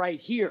that are right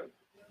here.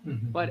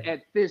 Mm-hmm. But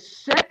at this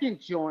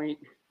second joint,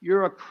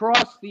 you're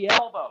across the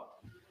elbow.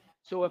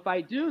 So if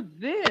I do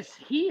this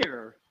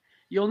here,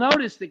 you'll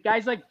notice that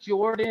guys like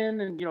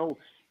Jordan and,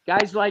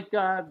 guys like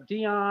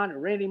Deion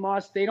and Randy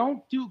Moss, they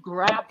don't do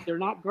grab. They're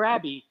not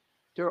grabby.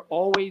 They're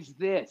always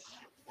this.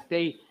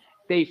 They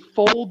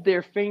fold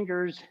their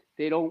fingers.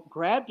 They don't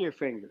grab their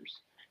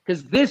fingers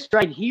because this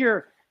right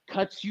here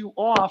cuts you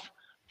off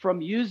from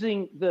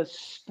using the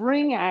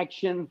spring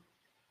action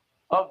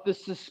of the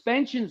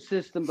suspension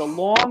system, the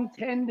long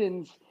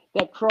tendons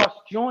that cross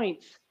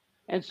joints.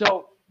 And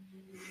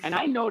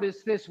I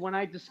noticed this when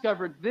I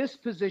discovered this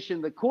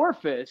position, the core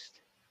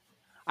fist.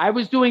 I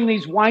was doing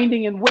these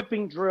winding and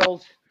whipping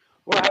drills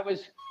where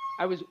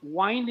I was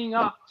winding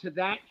up to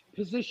that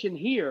position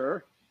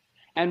here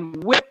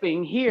and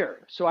whipping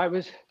here. So I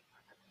was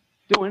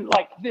doing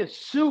like this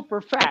super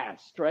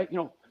fast, right?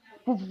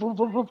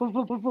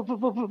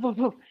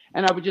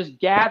 and I would just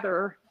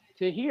gather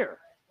to here,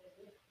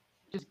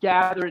 just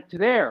gather it to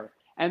there.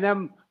 And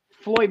then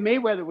Floyd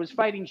Mayweather was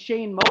fighting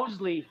Shane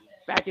Mosley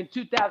back in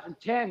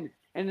 2010,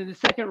 and in the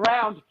second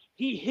round,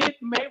 he hit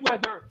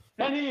Mayweather,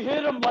 and he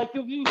hit him like,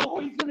 he's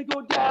going to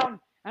go down.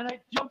 And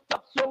I jumped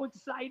up so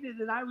excited,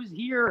 and I was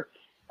here,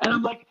 and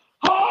I'm like,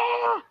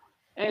 ah!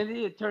 And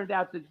it turned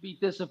out to be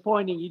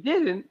disappointing. He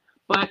didn't,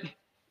 but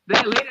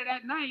then later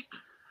that night,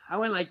 I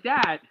went like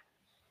that.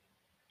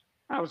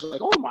 I was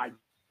like, oh my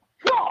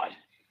God,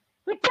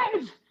 like that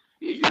is,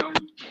 you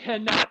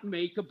cannot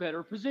make a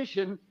better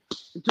position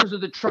in terms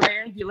of the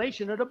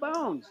triangulation of the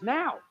bones.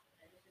 Now,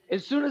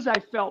 as soon as I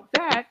felt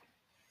that,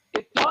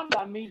 it dawned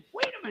on me,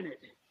 wait a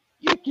minute,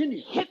 you can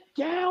hit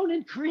down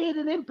and create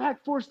an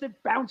impact force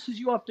that bounces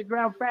you off the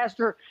ground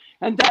faster.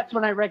 And that's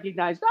when I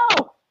recognized,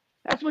 oh,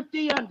 that's what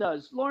Dion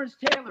does. Lawrence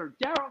Taylor,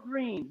 Darryl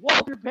Green,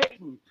 Walter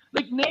Payton,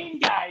 like name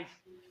guys,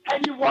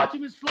 and you watch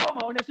them in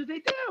slow-mo, and that's what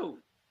they do.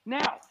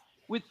 Now,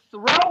 with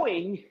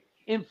throwing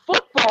in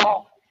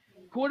football,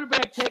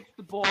 quarterback takes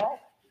the ball,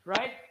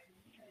 right?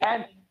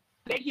 And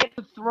they get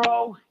to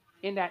throw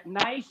in that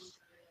nice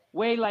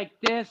way like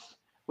this,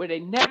 where they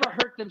never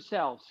hurt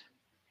themselves.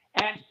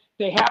 And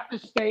they have to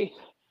stay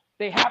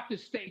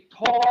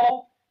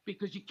tall,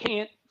 because you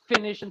can't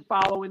finish and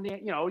follow in there.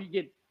 You know, you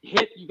get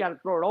hit, you got to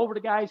throw it over the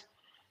guys.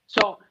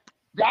 So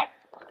that,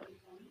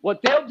 what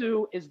they'll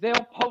do is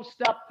they'll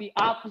post up the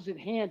opposite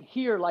hand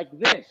here like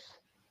this,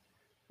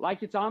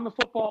 like it's on the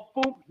football.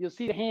 Boom, you'll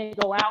see the hand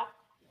go out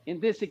in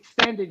this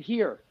extended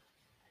here.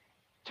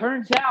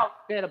 Turns out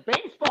that a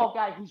baseball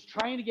guy who's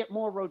trying to get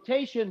more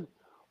rotation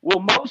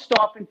will most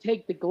often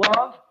take the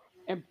glove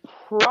and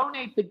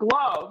pronate the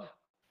glove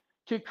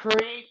to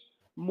create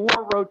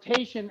more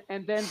rotation,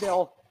 and then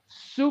they'll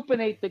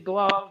supinate the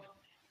glove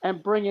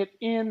and bring it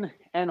in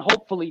and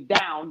hopefully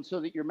down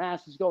so that your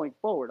mass is going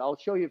forward. I'll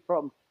show you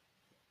from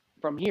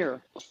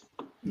here.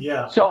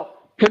 Yeah. So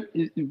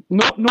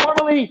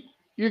normally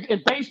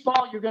in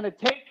baseball, you're going to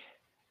take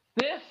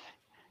this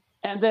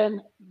and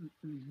then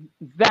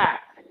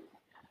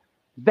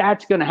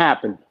that's going to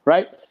happen,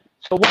 right?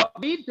 So what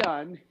we've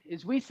done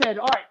is we said,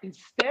 all right,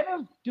 instead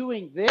of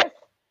doing this,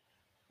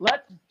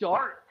 let's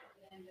dart.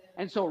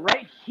 And so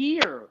right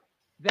here,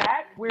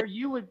 that where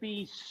you would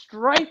be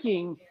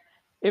striking,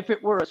 if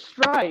it were a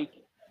strike,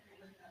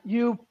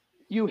 you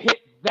hit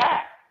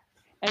that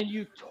and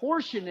you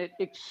torsion it,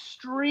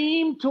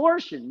 extreme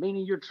torsion,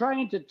 meaning you're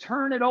trying to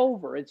turn it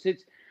over.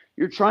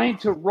 You're trying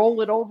to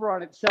roll it over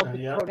on itself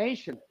with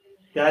pronation.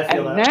 Yeah, I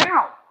feel and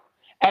that.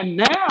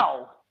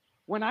 Now,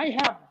 when I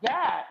have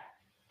that,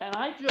 and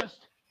I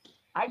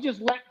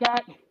just let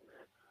that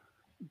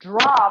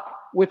drop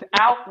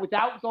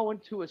without going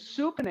to a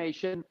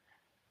supination,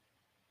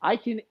 I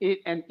can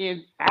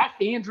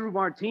ask Andrew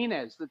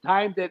Martinez the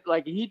time that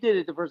like he did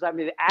it the first time.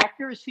 The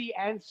accuracy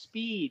and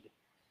speed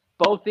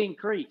both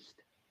increased,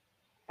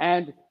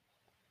 and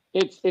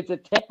it's a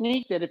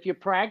technique that if you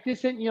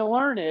practice it and you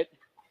learn it,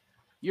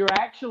 you're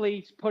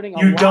actually putting.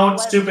 You don't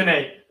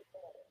supinate.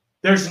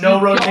 There's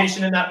no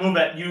rotation in that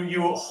movement.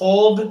 You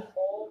hold.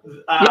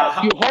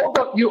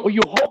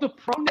 You hold the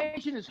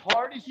pronation as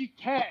hard as you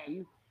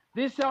can.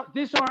 This arm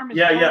is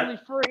totally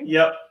free.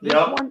 Yep.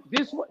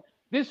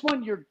 This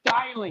one you're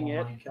dialing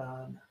it. Oh my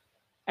God.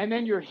 And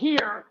then you're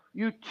here.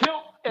 You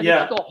tilt. And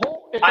Yeah. it's the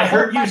whole. I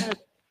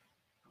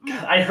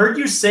heard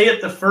you say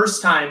it the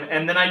first time,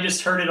 and then I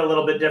just heard it a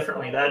little bit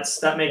differently.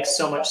 That makes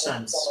so much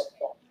sense.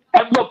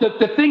 And look,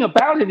 the thing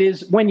about it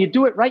is when you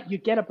do it right, you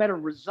get a better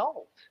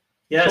result.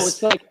 Yes. So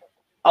it's like.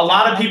 A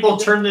lot of people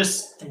turn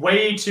this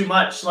way too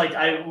much. Like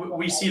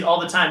we see it all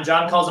the time.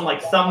 John calls them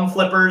like thumb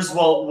flippers.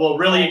 Will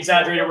really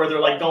exaggerate it where they're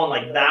like going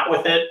like that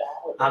with it.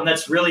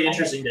 That's really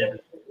interesting,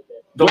 David.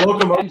 The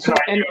locomotion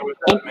idea with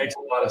that makes a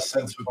lot of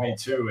sense with me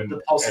too. And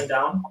the pulsing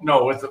down.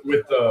 No, with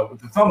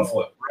the thumb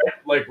flip, right?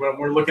 Like when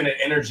we're looking at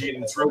energy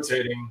and it's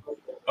rotating,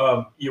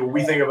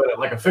 we think of it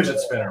like a fidget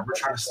spinner. We're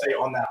trying to stay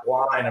on that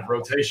line of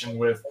rotation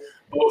with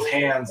both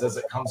hands as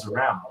it comes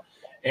around.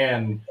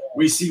 And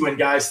we see when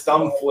guys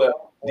thumb flip,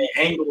 the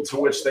angle to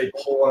which they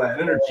pull on that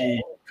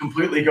energy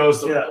completely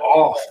goes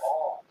off.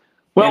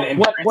 Well,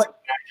 and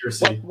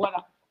accuracy.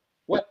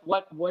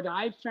 What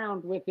I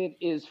found with it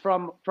is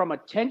from a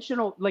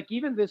tensional, like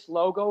even this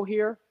logo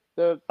here,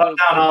 the up,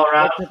 down, all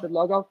around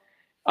logo,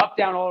 up,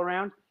 down, all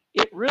around.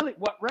 It really,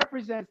 what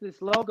represents this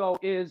logo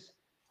is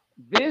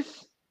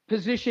this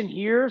position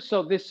here.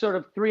 So this sort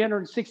of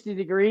 360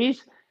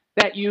 degrees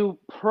that you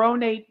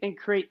pronate and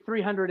create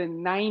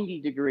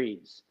 390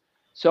 degrees.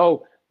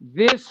 So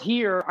this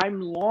here,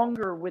 I'm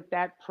longer with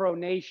that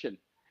pronation.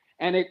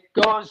 And it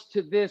goes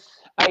to this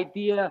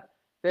idea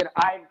that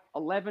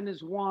 11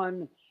 is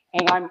 1,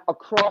 and I'm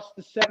across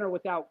the center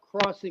without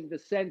crossing the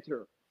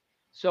center.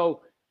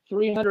 So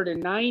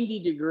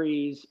 390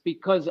 degrees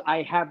because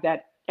I have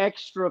that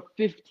extra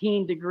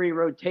 15-degree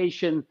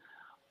rotation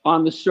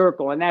on the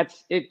circle. And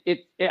that's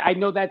it. I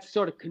know that's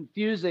sort of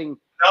confusing.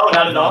 No,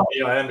 not at all.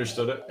 Yeah, I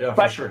understood it. Yeah,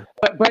 for sure.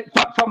 But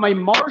from a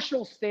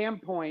martial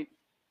standpoint,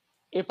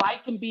 if I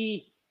can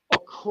be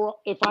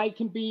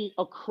be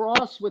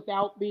across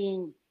without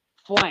being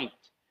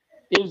flanked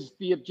is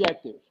the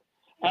objective.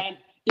 And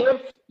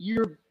if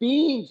you're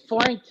being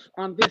flanked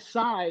on this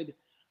side,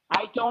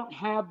 I don't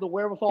have the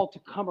wherewithal to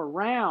come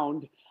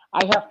around.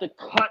 I have to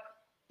cut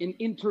and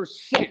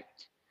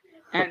intersect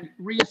and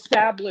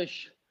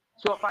reestablish.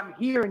 So if I'm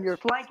here and you're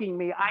flanking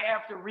me, I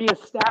have to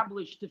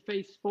reestablish to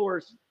face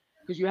force,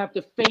 because you have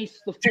to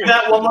face the force. Do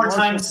that one more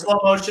time, slow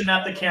motion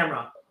at the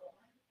camera.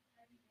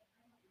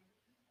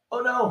 Oh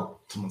no.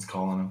 Someone's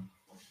calling him.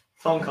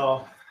 Phone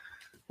call.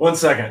 1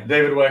 second.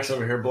 David Wex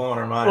over here blowing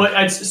our mind.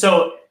 Well,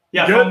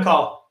 phone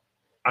call.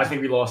 I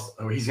think we lost.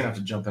 Oh, he's gonna have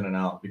to jump in and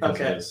out because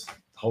okay. of this.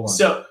 Hold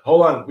on.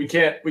 Hold on. We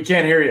can't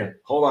hear you.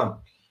 Hold on.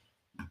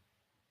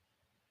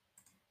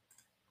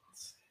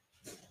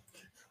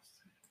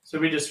 So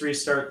we just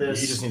restart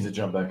this. He just needs to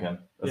jump back in.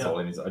 That's all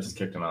he needs. I just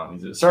kicked him out.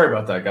 Sorry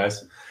about that,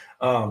 guys.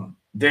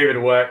 David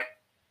Weck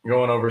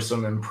going over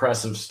some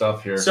impressive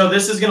stuff here. So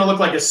this is going to look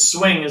like a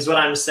swing is what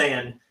I'm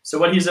saying. So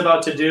what he's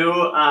about to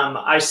do,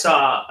 I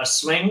saw a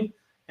swing,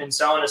 and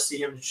so I want to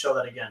see him show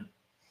that again.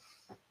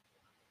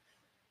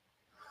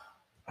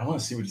 I want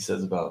to see what he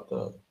says about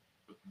the –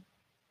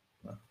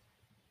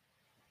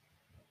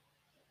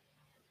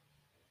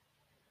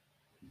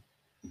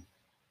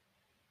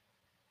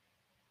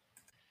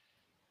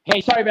 Hey,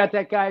 sorry about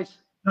that, guys.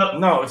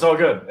 No, it's all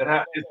good.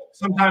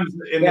 Sometimes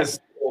in this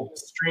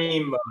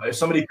stream, if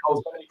somebody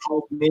calls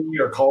me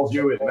or calls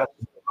you, it messes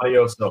with the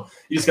audio. So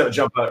you just got to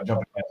jump out and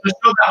jump in. Just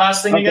show that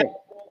last thing again.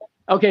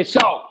 Okay,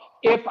 so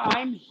if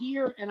I'm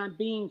here and I'm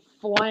being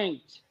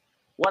flanked,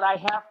 what I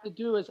have to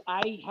do is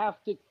I have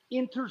to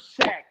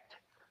intersect.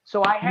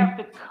 So I have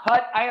to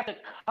cut. I have to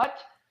cut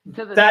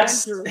to the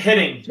center.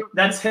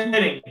 That's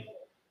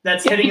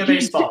hitting a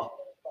baseball.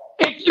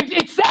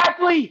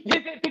 Exactly,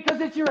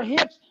 because it's your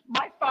hips.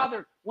 My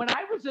father, when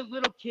I was a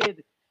little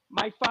kid,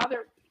 I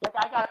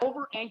got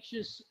over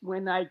anxious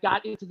when I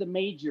got into the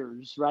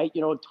majors, right?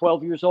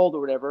 12 years old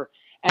or whatever.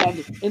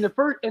 And in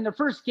the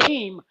first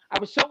game, I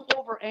was so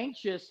over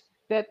anxious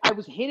that I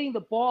was hitting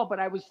the ball, but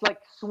I was like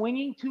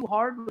swinging too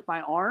hard with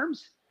my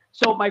arms.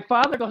 So my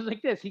father goes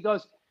like this. He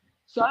goes,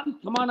 "Son,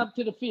 come on up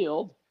to the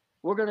field.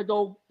 We're gonna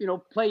go,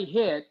 play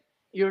hit.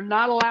 You're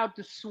not allowed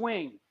to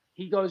swing."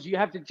 He goes, "You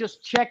have to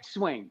just check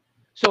swing."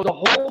 So the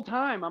whole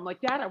time I'm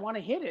like, "Dad, I want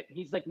to hit it."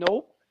 He's like,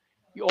 "Nope.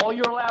 All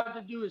you're allowed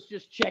to do is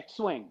just check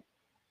swing."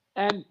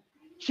 And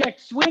check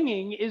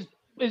swinging is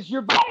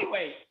your body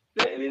weight.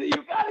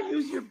 You got to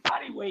use your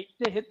body weight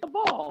to hit the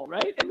ball,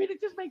 right? I mean, it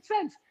just makes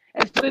sense.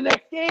 And so the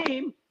next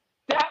game,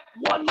 that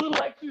one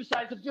little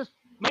exercise of just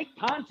make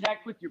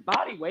contact with your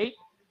body weight.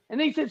 And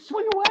they said,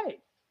 "Swing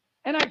away."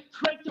 And I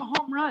cranked a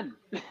home run.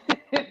 The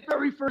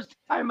very first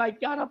time I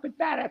got up at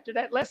bat after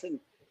that lesson,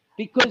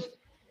 because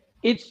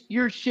it's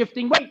your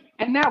shifting weight.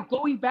 And now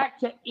going back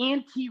to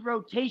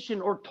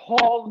anti-rotation or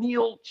tall,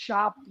 kneel,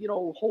 chop,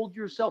 hold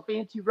yourself,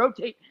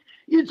 anti-rotate.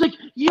 It's like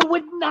you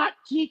would not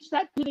teach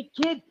that to the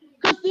kid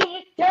because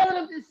they tell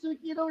them this,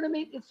 you know what I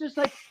mean? It's just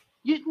like,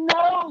 it's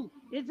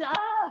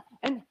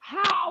and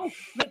how,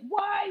 like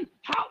why,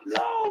 how,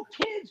 no,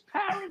 kids,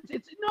 parents,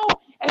 it's no,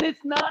 and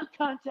it's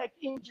non-contact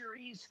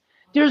injuries.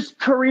 There's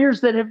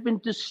careers that have been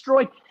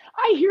destroyed.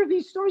 I hear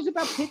these stories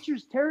about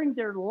pitchers tearing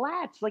their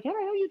lats. Like, how the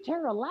hell you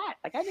tear a lat?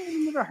 Like, I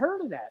never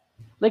heard of that.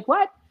 Like,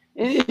 what?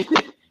 When you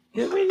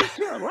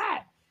tear a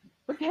lat,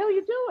 what the hell are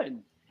you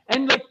doing?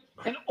 And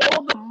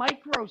all the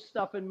micro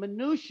stuff and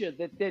minutia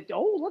that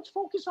let's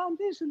focus on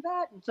this and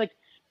that. And it's like,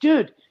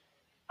 dude,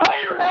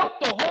 iron out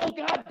the whole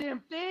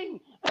goddamn thing,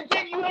 and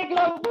then you ain't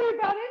gonna worry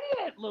about any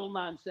of that little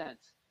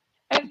nonsense.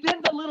 And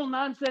then the little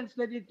nonsense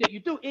that you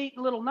do, ain't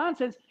little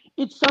nonsense.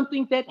 It's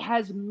something that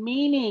has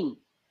meaning.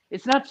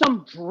 It's not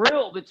some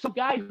drill that some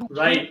guy who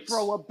can't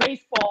throw a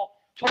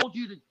baseball told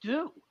you to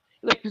do.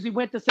 Like, because he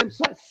went to some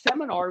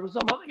seminar, it was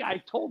some other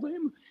guy told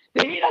him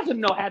that he doesn't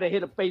know how to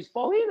hit a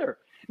baseball either.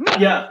 None of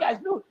these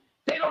guys know.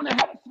 They don't know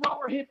how to throw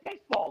or hit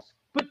baseballs,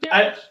 but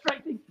they're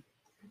striking.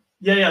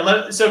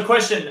 So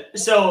question.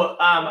 So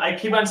I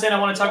keep on saying I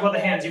want to talk about the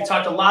hands. You've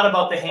talked a lot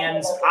about the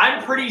hands.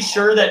 I'm pretty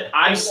sure that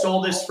I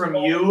stole this from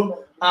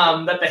you,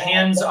 that the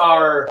hands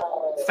are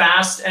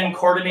fast and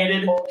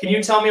coordinated. Can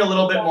you tell me a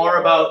little bit more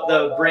about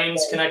the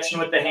brain's connection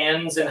with the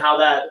hands and how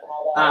that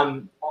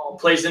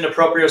plays into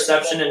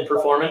proprioception and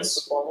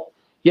performance?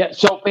 Yeah.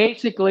 So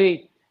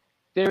basically,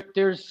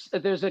 there's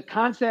a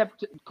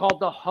concept called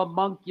the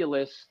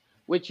homunculus,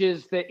 which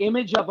is the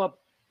image of a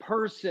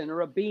person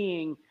or a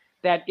being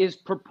that is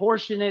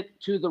proportionate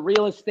to the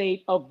real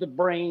estate of the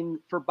brain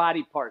for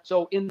body parts.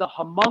 So in the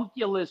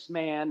homunculus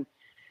man,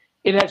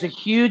 it has a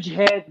huge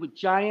head with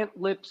giant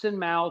lips and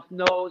mouth,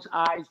 nose,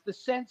 eyes, the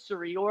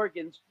sensory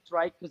organs,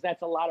 right? Because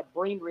that's a lot of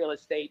brain real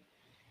estate.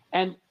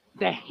 And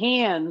the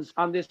hands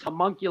on this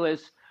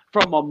homunculus,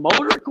 from a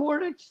motor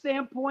cortex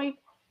standpoint,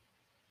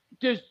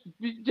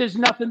 there's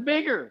nothing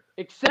bigger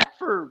except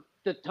for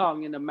the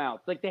tongue and the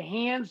mouth. Like, the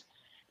hands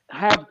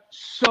have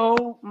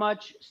so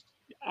much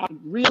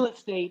real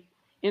estate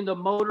in the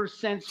motor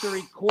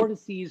sensory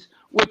cortices,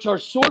 which are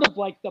sort of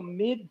like the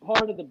mid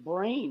part of the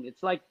brain.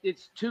 It's like,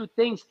 it's two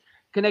things.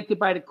 connected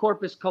by the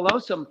corpus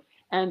callosum,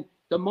 and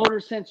the motor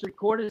sensory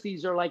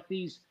cortices are like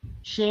these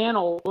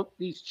channels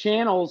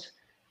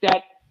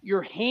that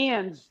your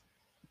hands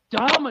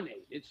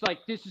dominate. It's like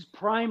this is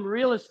prime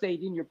real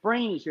estate in your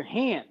brain is your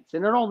hands,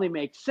 and it only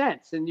makes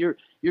sense. And your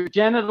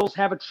genitals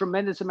have a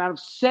tremendous amount of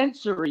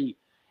sensory,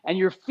 and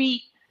your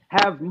feet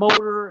have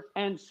motor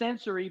and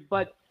sensory.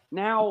 But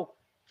now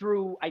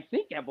through, I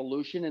think,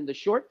 evolution in the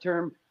short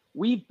term,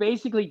 we've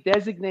basically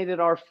designated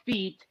our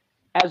feet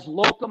as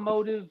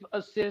locomotive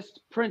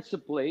assist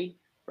principally,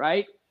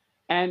 right?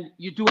 And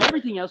you do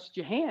everything else with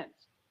your hands.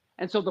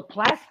 And so the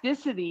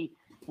plasticity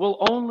will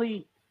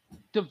only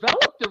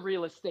develop the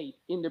real estate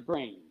in the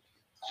brain.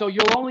 So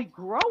you'll only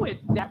grow it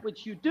that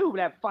which you do,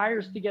 that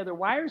fires together,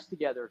 wires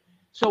together.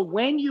 So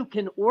when you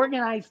can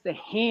organize the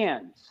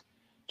hands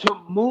to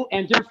move,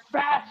 and they're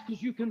fast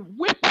because you can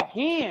whip a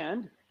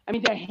hand. I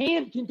mean, the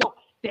hand can go,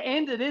 the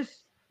end of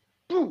this,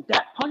 boom,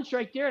 that punch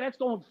right there, that's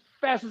going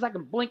fast as I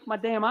can blink my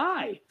damn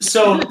eye.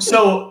 So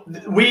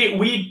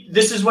we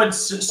this is what's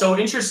so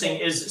interesting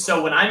is,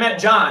 so when I met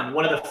John,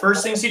 one of the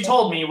first things he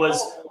told me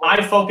was,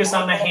 I focus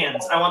on the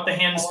hands. I want the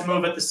hands to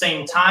move at the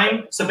same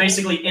time. So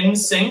basically in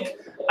sync.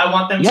 I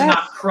want them to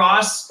not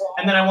cross,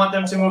 and then I want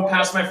them to move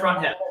past my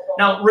front hip.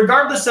 Now,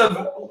 regardless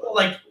of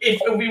like if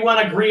we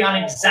want to agree on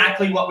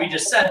exactly what we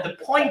just said, the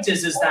point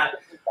is that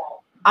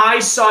I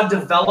saw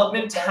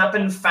development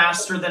happen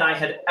faster than I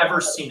had ever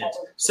seen it.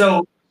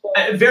 So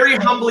very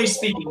humbly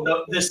speaking,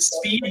 the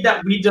speed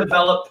that we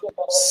develop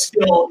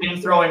skill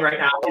in throwing right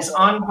now is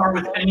on par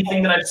with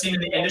anything that I've seen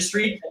in the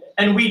industry.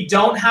 And we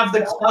don't have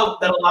the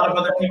clout that a lot of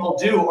other people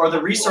do, or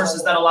the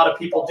resources that a lot of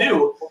people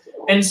do.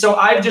 And so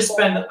I've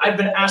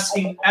been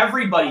asking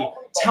everybody,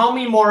 tell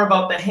me more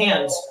about the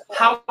hands.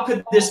 How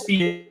could this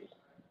be,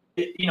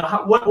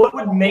 what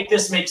would make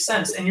this make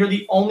sense? And you're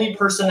the only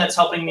person that's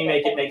helping me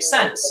make it make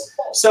sense.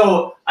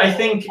 So I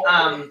think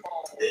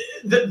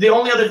the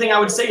only other thing I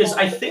would say is,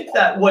 I think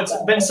that what's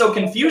been so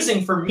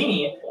confusing for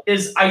me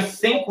is, I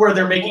think where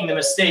they're making the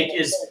mistake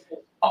is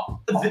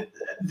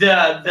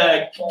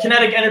the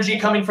kinetic energy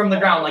coming from the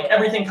ground, like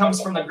everything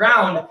comes from the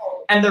ground,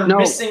 and they're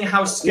missing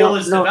how skill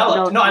is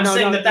developed. I'm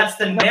saying that's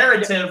the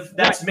narrative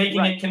that's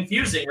making it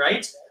confusing,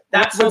 right?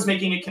 That's what's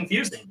making it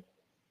confusing.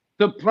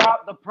 The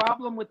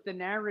problem with the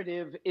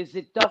narrative is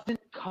it doesn't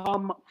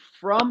come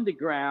from the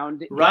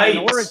ground in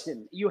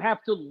origin. You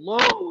have to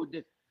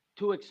load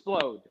to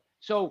explode.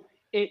 So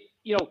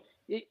you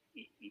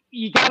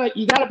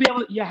gotta be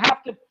able. You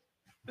have to.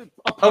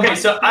 Okay,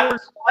 so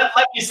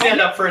let me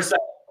stand up for a second.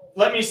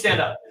 Let me stand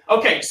up.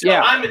 Okay, so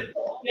I'm going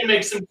to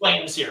make some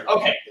claims here.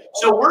 Okay,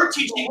 so we're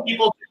teaching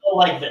people to go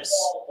like this.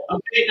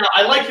 Okay, now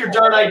I like your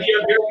dart idea,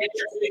 very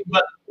interesting,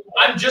 but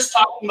I'm just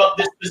talking about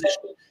this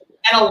position.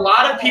 And a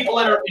lot of people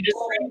in our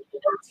industry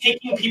are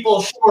taking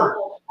people short,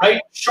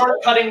 right?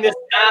 Shortcutting this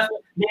path,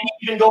 maybe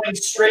even going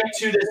straight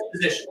to this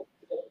position.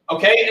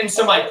 Okay, and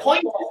so my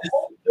point is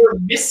they're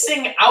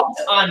missing out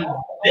on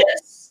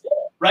this,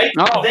 right?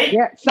 Oh,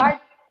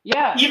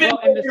 even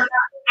if you're not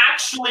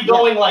actually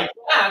going like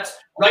that,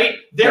 right?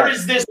 There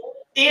is this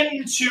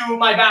into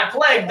my back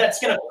leg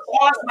that's going to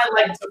cause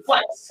my leg to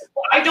flex.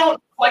 I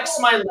don't flex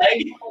my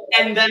leg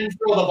and then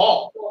throw the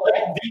ball. Like,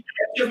 the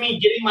act of me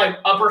getting my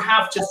upper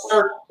half to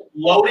start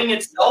loading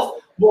itself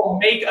will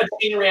make a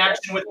chain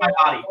reaction with my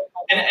body.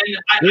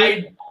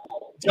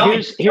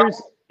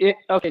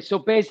 Okay, so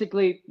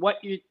basically what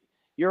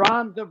you're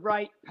on the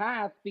right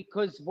path,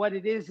 because what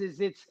it is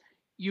it's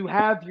you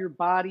have your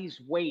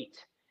body's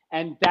weight,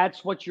 and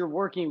that's what you're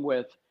working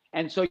with.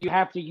 And so you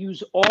have to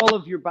use all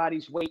of your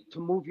body's weight to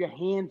move your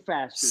hand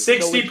faster.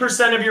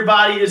 60% of your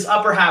body is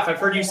upper half. I've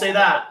heard you say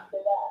that.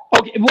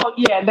 Okay, well,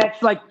 yeah,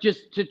 that's like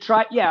just to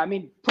try. Yeah, I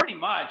mean, pretty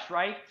much,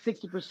 right?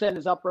 60%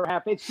 is upper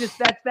half. It's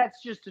just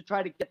that's just to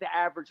try to get the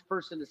average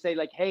person to say,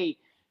 like, hey,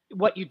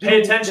 what you do.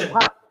 Pay attention.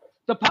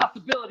 The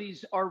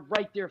possibilities are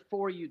right there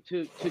for you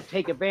to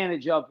take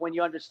advantage of when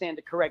you understand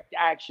the correct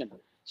action.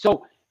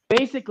 So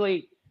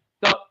basically,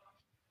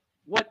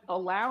 what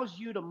allows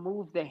you to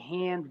move the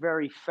hand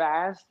very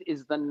fast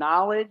is the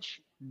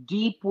knowledge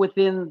deep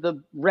within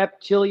the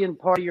reptilian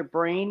part of your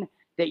brain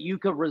that you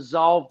can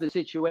resolve the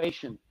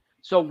situation.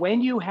 So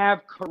when you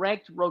have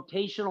correct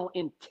rotational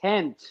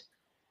intent,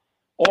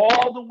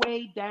 all the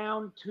way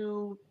down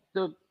to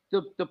the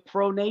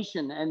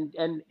pronation,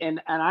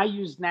 and I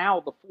use now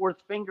the fourth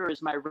finger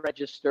as my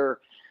register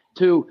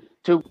to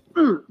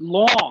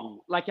long.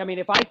 Like, I mean,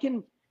 if I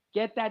can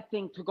get that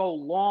thing to go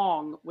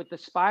long with the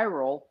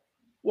spiral,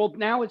 well,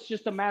 now it's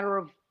just a matter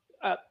of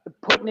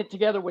putting it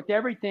together with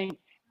everything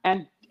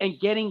and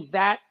getting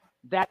that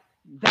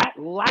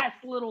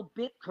last little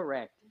bit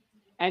correct.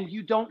 And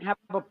you don't have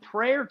a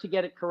prayer to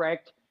get it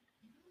correct.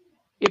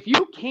 If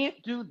you can't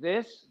do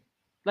this,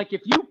 like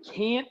if you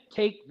can't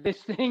take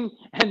this thing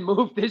and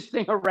move this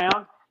thing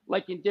around,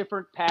 like in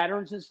different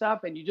patterns and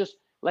stuff, and you just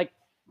like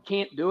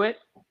can't do it,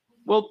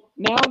 well,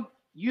 now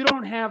you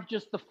don't have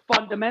just the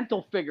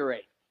fundamental figure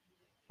eight.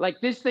 Like,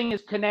 this thing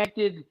is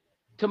connected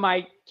to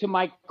my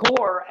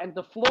core and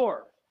the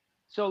floor.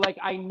 So like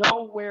I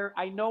know where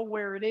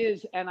it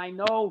is, and I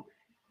know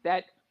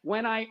that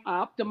when I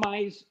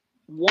optimize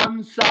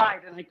one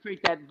side and I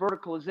create that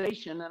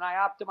verticalization and I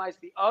optimize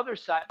the other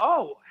side,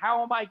 oh,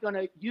 how am I going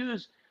to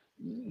use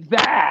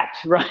that,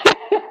 right?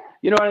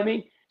 You know what I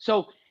mean?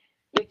 So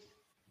it's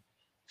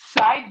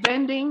side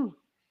bending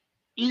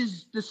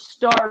is the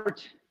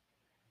start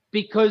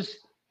because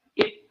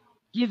it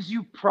gives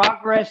you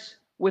progress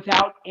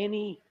without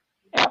any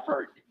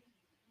effort.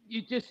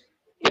 You just,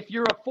 if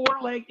you're a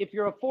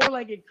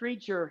four-legged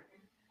creature,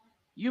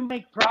 you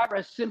make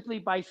progress simply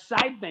by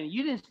side bending.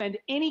 You didn't spend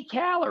any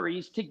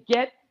calories to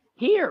get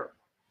here.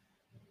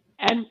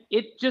 And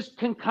it just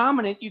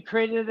concomitant, you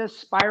created a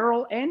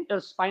spinal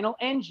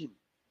engine.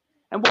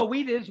 And what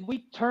we did is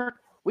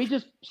we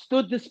just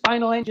stood the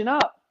spinal engine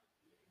up.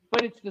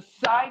 But it's the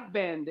side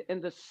bend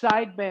and the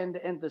side bend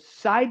and the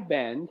side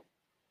bend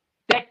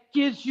that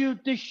gives you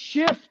the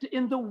shift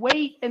in the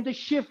weight. And the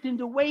shift in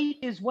the weight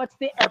is what's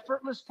the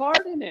effortless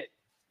part in it.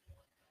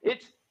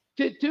 It's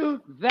to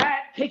do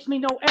that takes me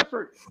no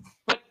effort.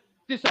 But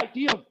this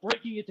idea of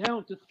breaking it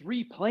down to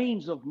 3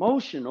 planes of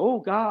motion, oh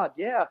God,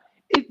 yeah.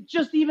 It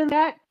just even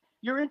that,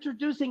 you're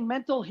introducing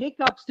mental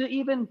hiccups to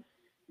even,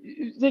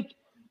 like,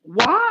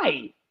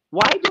 why?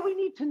 Why do we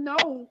need to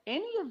know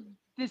any of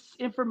this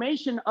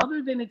information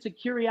other than it's a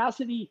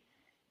curiosity?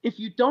 If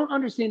you don't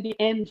understand the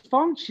end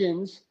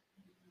functions,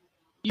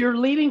 you're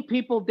leading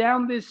people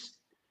down this,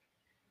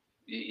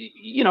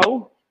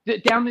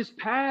 down this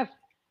path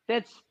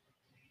that's,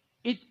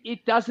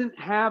 it doesn't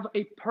have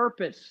a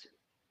purpose.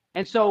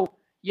 And so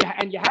you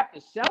have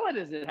to sell it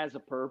as it has a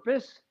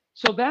purpose.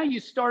 So now you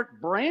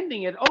start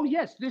branding it. Oh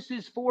yes, this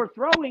is for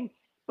throwing,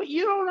 but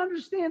you don't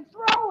understand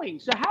throwing.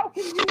 So how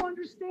can you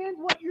understand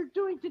what you're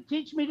doing to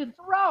teach me to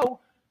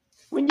throw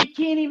when you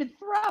can't even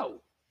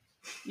throw?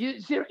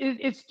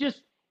 It's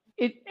just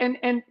it,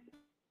 and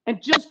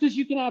just because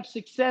you can have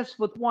success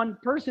with one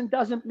person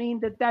doesn't mean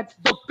that that's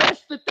the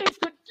best that they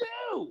could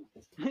do.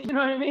 You know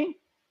what I mean?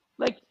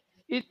 Like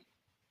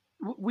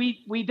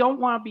we don't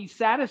want to be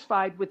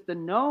satisfied with the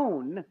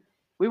known.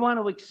 We want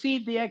to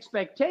exceed the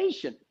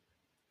expectation.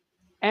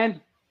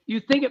 And you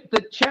think of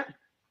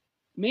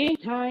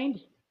mankind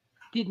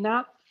did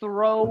not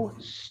throw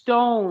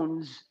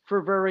stones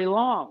for very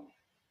long.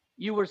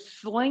 You were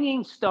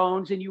slinging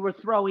stones and you were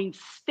throwing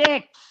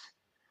sticks.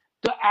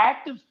 The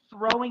act of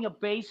throwing a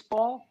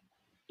baseball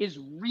is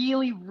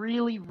really,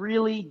 really,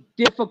 really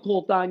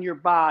difficult on your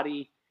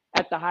body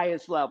at the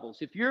highest levels.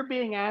 If you're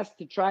being asked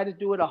to try to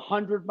do it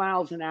 100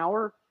 miles an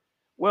hour,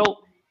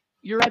 well,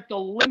 you're at the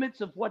limits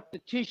of what the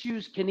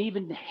tissues can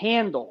even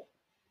handle.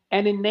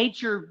 And in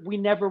nature, we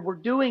never were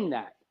doing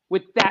that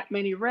with that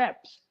many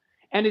reps.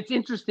 And it's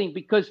interesting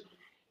because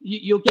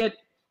you'll get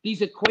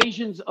these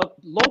equations of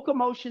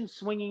locomotion,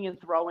 swinging,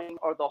 and throwing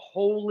are the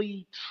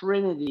holy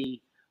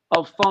trinity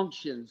of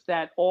functions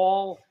that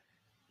all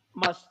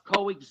must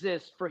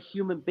coexist for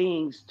human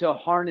beings to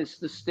harness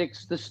the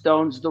sticks, the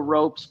stones, the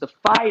ropes, the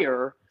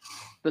fire,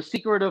 the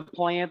secret of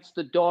plants,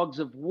 the dogs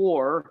of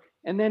war,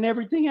 and then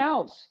everything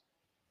else.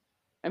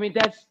 I mean,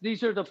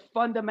 these are the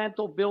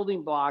fundamental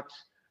building blocks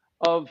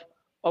of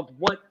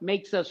what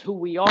makes us who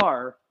we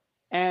are.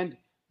 And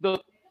the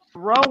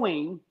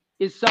throwing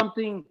is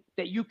something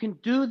that you can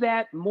do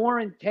that more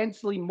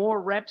intensely, more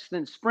reps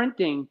than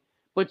sprinting,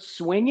 but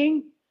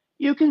swinging,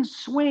 you can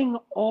swing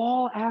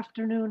all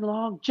afternoon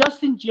long.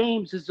 Justin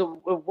James is a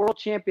world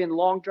champion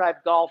long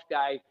drive golf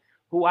guy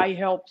who I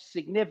helped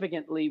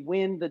significantly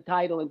win the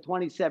title in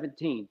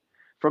 2017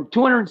 from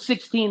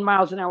 216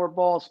 miles an hour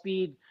ball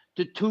speed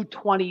to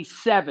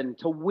 227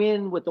 to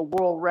win with the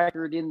world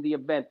record in the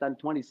event on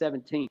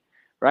 2017,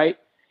 right?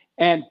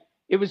 And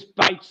it was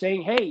by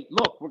saying, hey,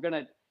 look, we're going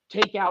to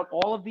take out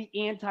all of the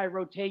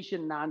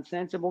anti-rotation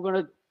nonsense and we're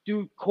going to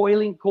do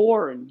coiling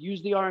core and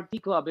use the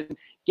RMT club and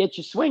get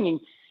you swinging.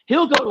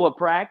 He'll go to a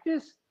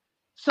practice.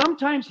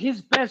 Sometimes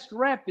his best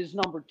rep is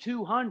number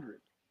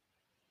 200.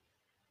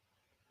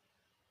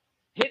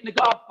 Hitting the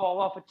golf ball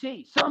off a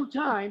tee.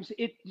 Sometimes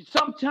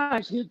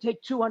he'll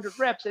take 200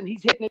 reps and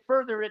he's hitting it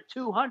further at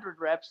 200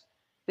 reps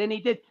than he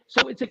did.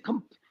 So it's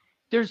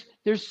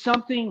there's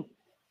something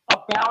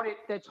about it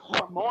that's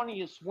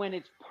harmonious when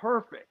it's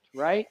perfect,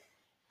 right?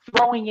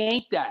 Throwing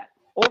ain't that.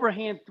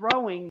 Overhand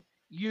throwing,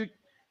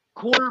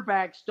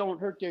 quarterbacks don't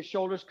hurt their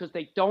shoulders because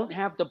they don't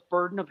have the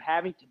burden of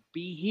having to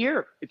be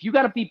here. If you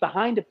got to be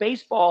behind a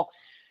baseball,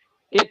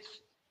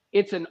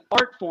 it's an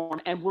art form,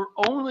 and we're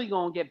only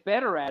going to get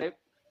better at it.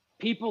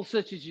 People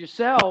such as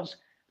yourselves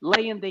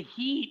laying the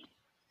heat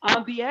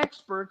on the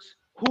experts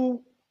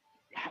who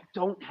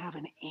don't have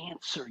an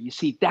answer. You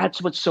see,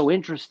 that's what's so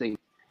interesting,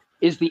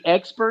 is the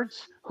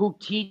experts who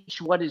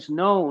teach what is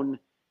known.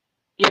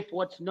 If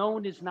what's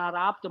known is not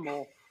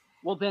optimal,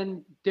 well,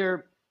 then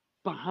they're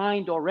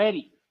behind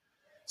already.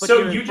 But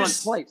so you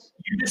just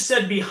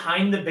said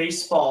behind the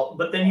baseball,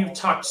 but then you've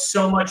talked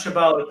so much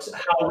about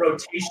how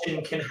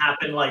rotation can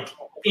happen like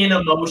in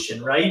a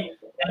motion, right?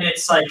 And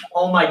it's like,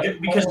 oh my god,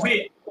 because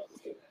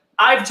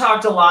I've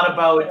talked a lot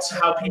about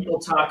how people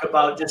talk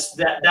about just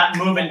that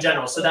move in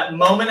general. So that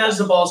moment as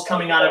the ball's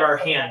coming out of our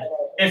hand,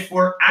 if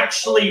we're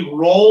actually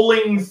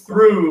rolling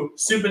through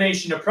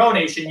supination to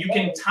pronation, you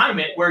can time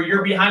it where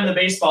you're behind the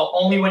baseball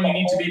only when you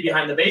need to be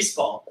behind the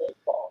baseball.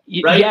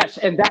 Right? Yes,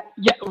 and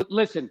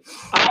listen,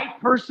 I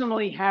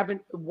personally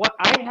haven't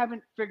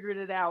figured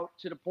it out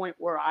to the point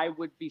where I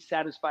would be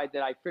satisfied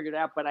that I figured it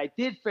out, but I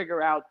did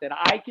figure out that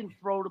I can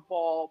throw the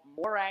ball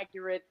more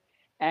accurate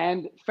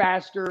and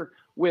faster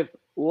with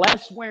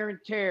less wear and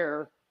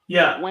tear.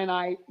 Yeah. When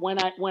I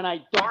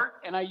dart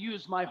and I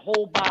use my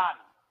whole body.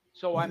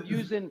 So I'm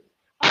using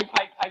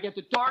I get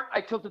the dart, I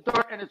tilt the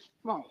dart, and it's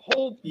my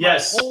whole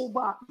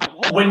body.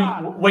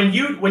 When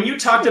you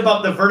talked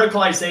about the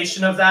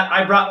verticalization of that,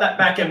 I brought that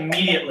back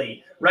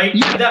immediately, right?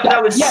 Yes,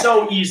 that was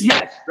so easy,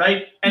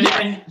 right? And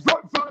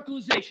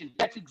verticalization.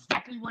 That's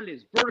exactly what it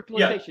is.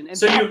 Verticalization. Yeah. And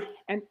so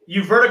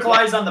you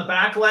verticalize on the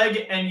back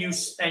leg, and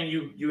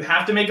you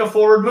have to make a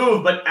forward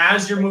move, but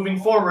as you're moving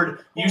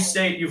forward, you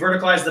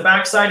verticalize the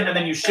backside, and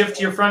then you shift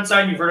to your front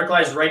side, and you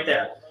verticalize right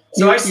there.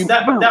 So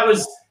that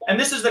was. And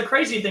this is the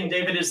crazy thing,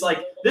 David, is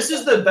like, this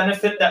is the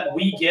benefit that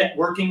we get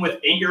working with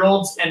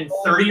 8-year-olds and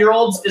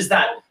 30-year-olds is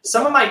that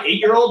some of my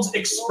 8-year-olds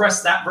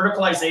express that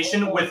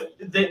verticalization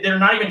they're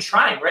not even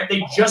trying, right?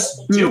 They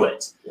just do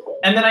it.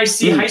 And then I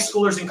see high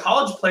schoolers and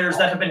college players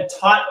that have been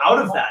taught out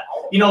of that,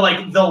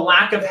 like the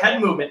lack of head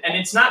movement. And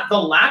it's not the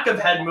lack of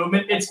head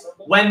movement. It's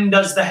when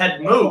does the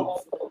head move,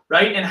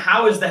 right? And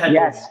how is the head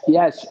moving?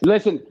 Yes.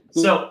 Listen,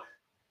 so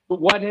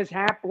what has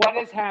happened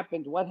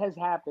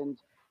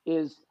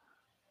is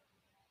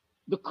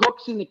the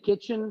cooks in the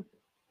kitchen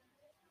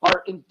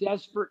are in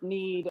desperate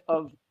need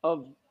of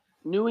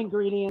new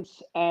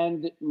ingredients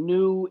and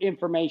new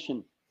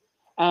information.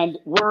 And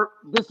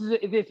this is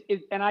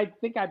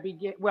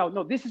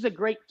a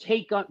great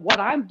take on what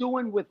I'm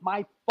doing with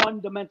my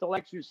fundamental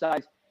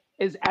exercise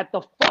is at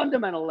the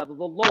fundamental level,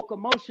 the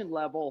locomotion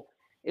level,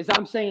 is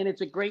I'm saying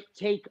it's a great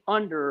take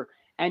under,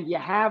 and you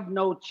have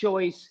no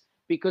choice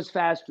because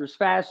faster is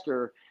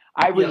faster.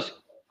 I put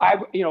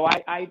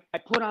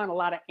on a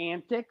lot of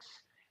antics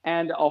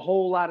and a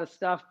whole lot of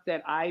stuff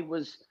that I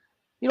was,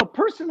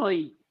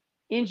 personally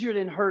injured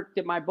and hurt,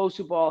 that my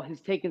Bosu ball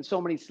has taken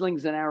so many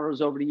slings and arrows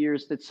over the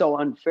years that's so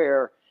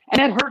unfair.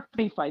 And it hurts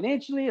me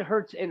financially. It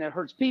hurts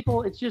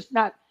people. It's just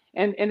not,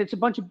 and it's a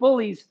bunch of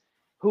bullies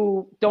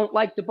who don't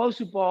like the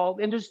Bosu ball.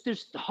 And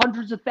there's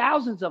hundreds of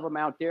thousands of them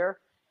out there.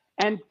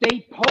 And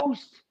they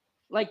post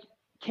like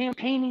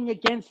campaigning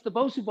against the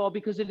Bosu ball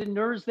because it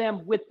inures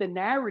them with the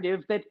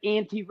narrative that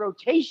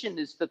anti-rotation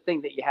is the thing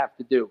that you have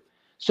to do.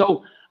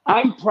 So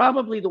I'm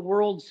probably the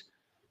world's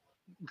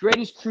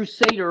greatest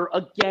crusader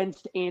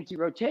against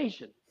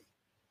anti-rotation.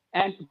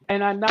 And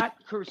I'm not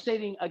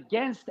crusading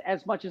against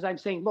as much as I'm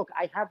saying, look,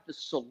 I have the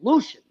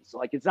solutions.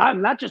 Like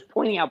I'm not just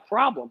pointing out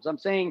problems. I'm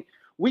saying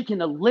we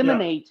can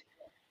eliminate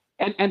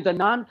and the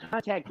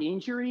non-contact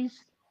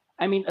injuries.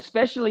 I mean,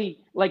 especially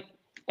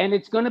and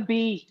it's going to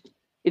be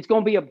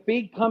a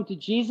big come to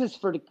Jesus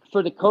for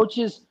the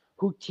coaches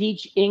who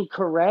teach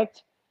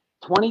incorrect.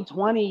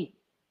 2020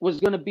 was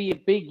going to be a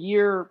big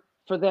year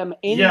for them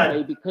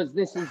anyway, because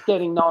this is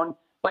getting known.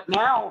 But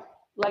now,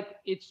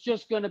 it's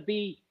just going to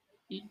be,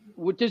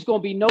 there's going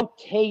to be no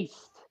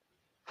taste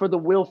for the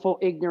willful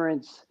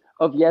ignorance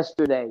of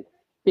yesterday,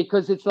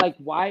 because it's like,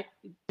 why,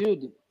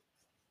 dude?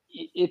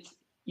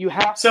 You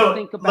have to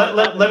think about.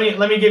 Let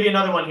me give you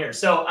another one here.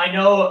 So I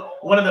know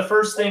one of the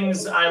first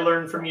things I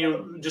learned from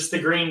you, just the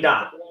green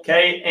dot.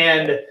 Okay.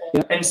 And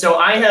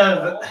so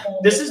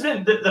this has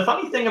been the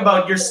funny thing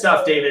about your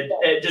stuff, David,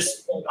 it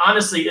just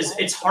honestly is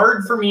it's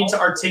hard for me to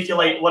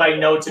articulate what I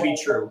know to be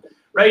true.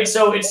 Right.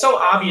 So it's so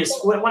obvious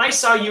when I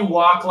saw you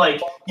walk,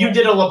 like you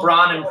did a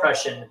LeBron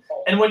impression.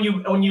 And when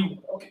you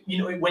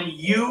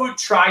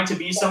try to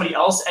be somebody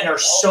else and are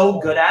so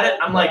good at it,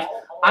 I'm like,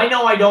 I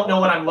know I don't know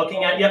what I'm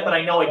looking at yet, but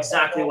I know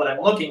exactly what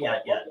I'm looking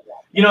at yet.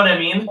 You know what I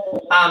mean?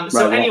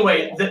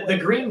 Anyway, the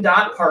green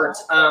dot part,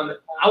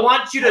 I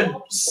want you to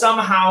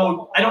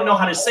somehow, I don't know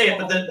how to say it,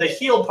 but the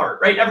heel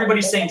part, right?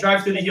 Everybody's saying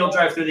drive through the heel,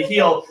 drive through the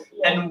heel.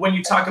 And when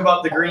you talk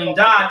about the green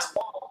dot,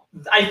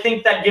 I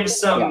think that gives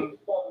some,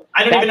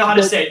 I don't even know how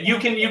to say it. You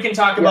can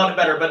talk about it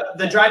better, but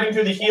the driving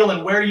through the heel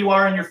and where you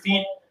are on your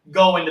feet,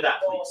 go into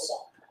that, please.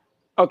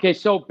 Okay,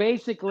 so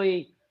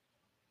basically,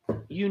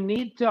 you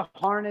need to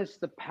harness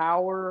the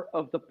power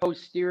of the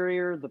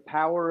posterior, the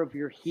power of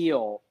your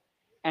heel,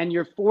 and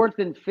your fourth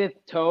and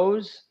fifth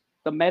toes,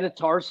 the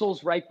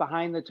metatarsals right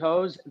behind the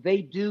toes,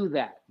 they do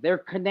that. They're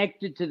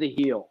connected to the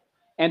heel,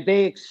 and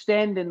they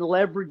extend and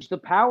leverage the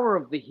power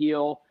of the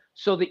heel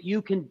so that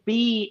you can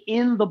be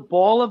in the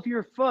ball of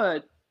your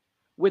foot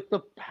with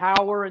the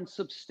power and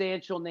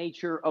substantial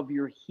nature of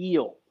your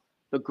heel,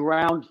 the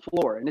ground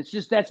floor. And it's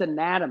just, that's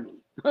anatomy.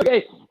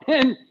 Okay.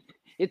 And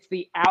it's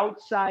the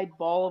outside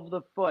ball of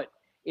the foot.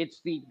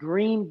 It's the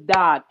green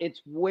dot.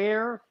 It's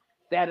where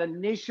that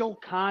initial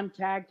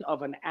contact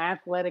of an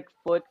athletic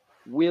foot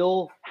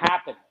will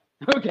happen.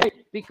 Okay.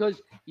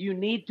 Because you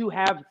need to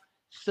have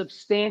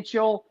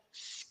substantial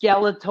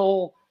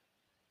skeletal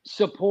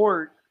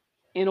support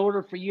in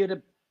order for you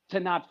to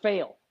not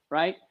fail.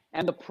 Right.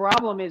 And the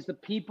problem is the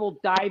people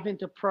dive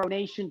into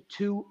pronation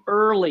too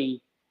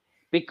early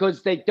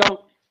because they don't.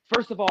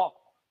 First of all,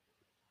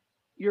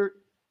 your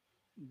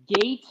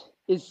gait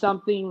is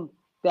something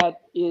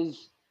that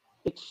is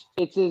it's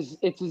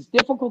as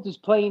difficult as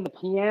playing the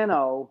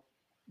piano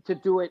to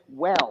do it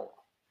well,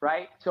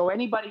 right? So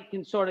anybody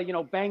can sort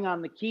of, bang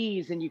on the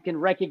keys and you can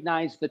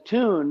recognize the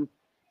tune,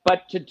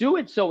 but to do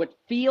it so it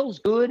feels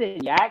good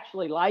and you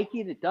actually like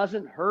it, it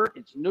doesn't hurt,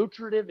 it's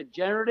nutritive and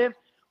generative.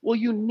 Well,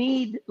 you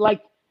need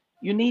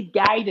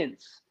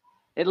guidance.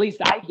 At least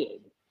I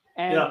did.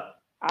 And yeah.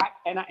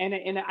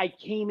 I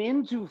came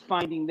into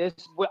finding this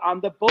on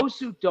the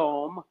Bosu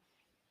Dome.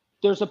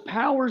 There's a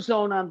power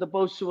zone on the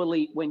Bosu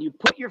Elite when you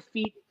put your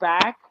feet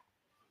back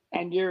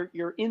and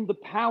you're in the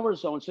power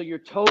zone. So your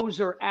toes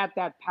are at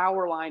that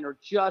power line or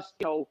just,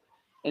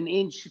 an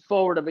inch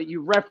forward of it.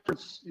 You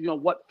reference,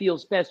 what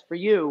feels best for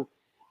you,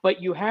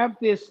 but you have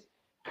this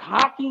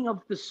cocking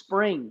of the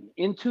spring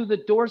into the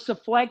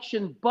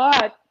dorsiflexion,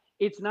 but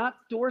it's not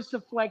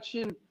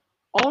dorsiflexion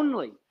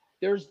only.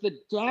 There's the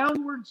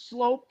downward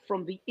slope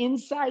from the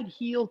inside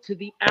heel to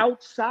the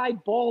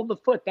outside ball of the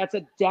foot. That's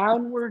a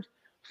downward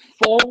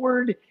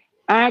forward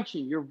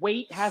action. Your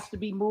weight has to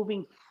be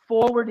moving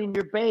forward in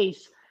your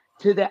base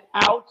to the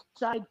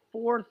outside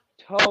fourth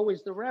toe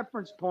is the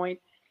reference point.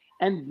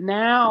 And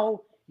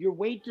now your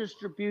weight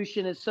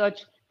distribution is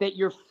such that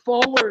you're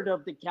forward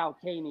of the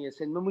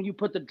calcaneus. And when you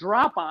put the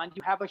drop on,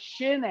 you have a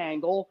shin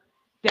angle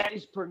that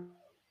is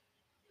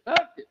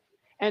productive.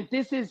 And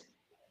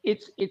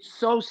it's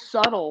so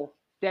subtle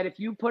that if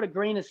you put a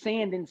grain of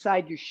sand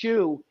inside your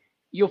shoe,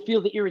 you'll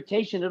feel the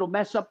irritation. It'll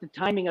mess up the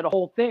timing of the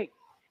whole thing.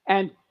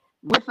 And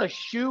with a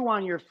shoe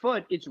on your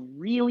foot, it's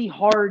really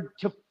hard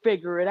to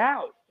figure it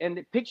out. And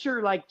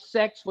picture like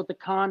sex with a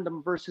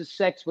condom versus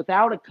sex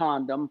without a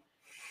condom.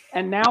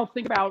 And now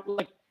think about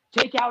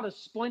take out a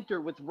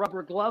splinter with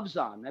rubber gloves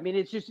on. I mean,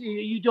 it's just,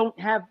 you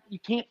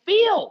can't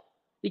feel,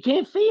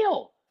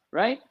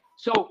 right?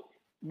 So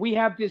we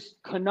have this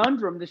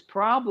conundrum, this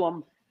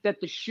problem that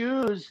the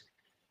shoes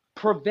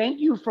prevent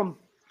you from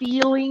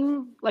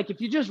feeling like if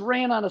you just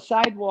ran on a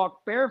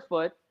sidewalk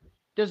barefoot,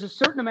 there's a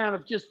certain amount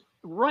of just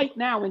right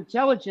now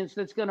intelligence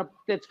that's gonna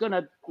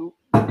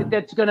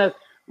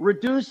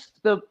reduce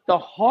the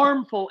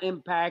harmful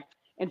impact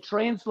and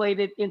translate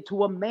it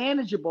into a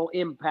manageable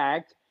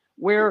impact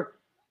where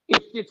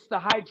if it's the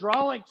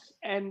hydraulics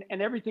and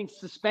everything's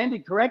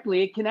suspended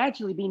correctly, it can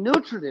actually be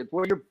nutritive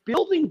where you're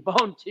building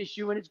bone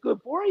tissue and it's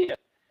good for you.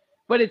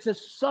 But it's a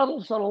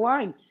subtle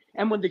line.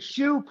 And when the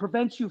shoe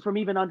prevents you from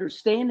even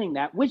understanding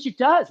that, which it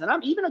does, and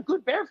I'm even a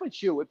good barefoot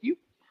shoe, if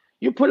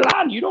you put it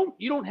on, you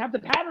don't have the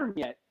pattern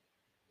yet.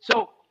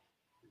 So,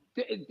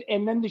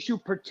 and then the shoe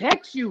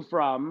protects you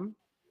from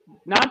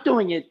not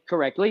doing it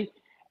correctly.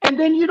 And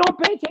then you don't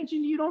pay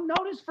attention. You don't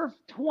notice for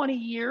 20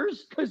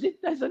 years because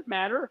it doesn't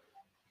matter.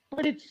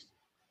 But it's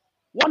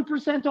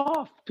 1%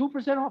 off,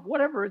 2% off,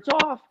 whatever. It's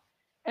off.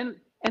 And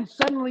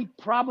suddenly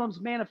problems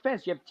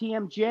manifest. You have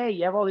TMJ,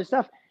 you have all this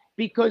stuff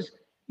because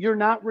you're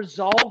not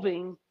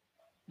resolving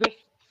the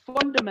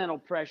fundamental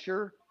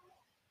pressure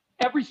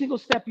every single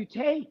step you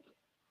take.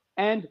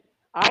 And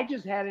I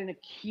just had an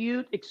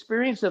acute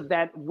experience of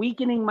that,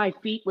 weakening my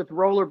feet with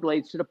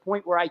rollerblades to the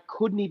point where I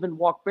couldn't even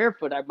walk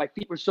barefoot. My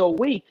feet were so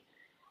weak.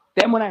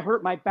 Then when I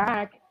hurt my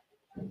back,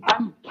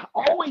 I'm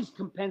always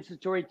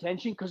compensatory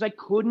tension because I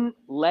couldn't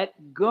let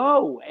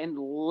go and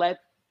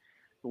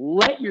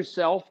let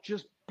yourself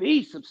just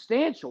be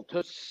substantial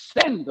to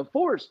send the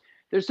force.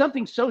 There's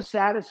something so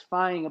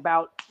satisfying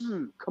about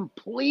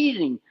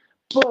completing,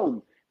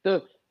 boom,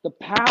 the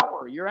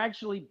power. You're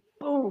actually,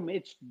 boom,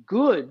 it's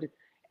good.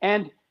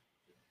 And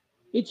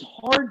it's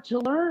hard to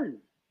learn.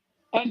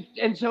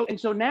 And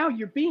so now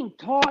you're being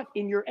taught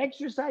in your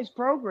exercise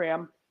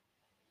program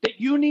that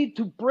you need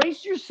to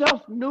brace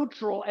yourself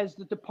neutral as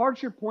the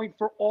departure point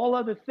for all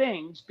other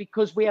things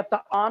because we have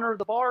to honor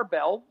the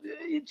barbell.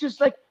 It's just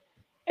like,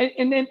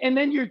 and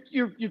then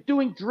you're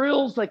doing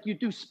drills like you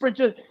do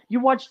sprinter. You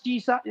watch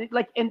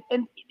and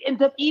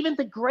even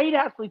the great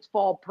athletes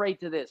fall prey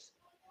to this.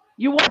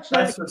 You watch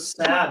that's so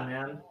sad,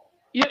 man.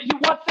 You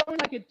watch someone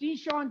like a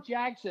Deshaun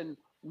Jackson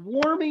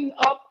warming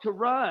up to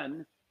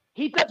run.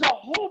 He does a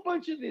whole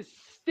bunch of this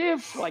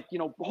stiff,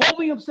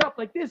 holding himself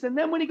like this. And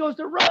then when he goes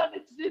to run,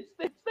 it's this.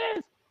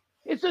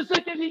 It's just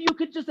like you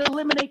could just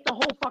eliminate the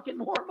whole fucking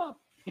warm-up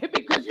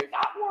because you're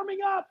not warming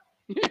up.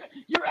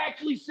 You're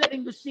actually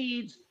setting the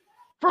seeds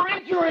for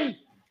injury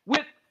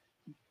with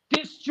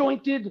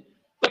disjointed,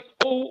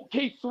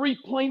 3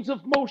 planes of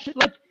motion.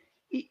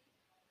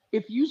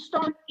 If you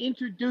start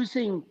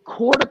introducing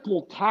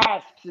cortical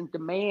tasks and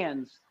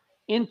demands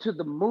into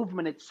the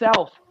movement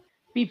itself,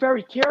 be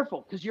very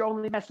careful because you're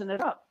only messing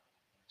it up.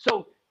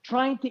 So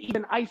trying to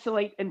even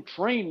isolate and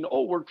train,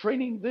 we're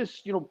training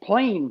this,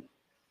 plane.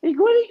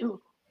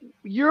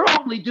 You're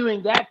only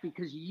doing that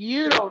because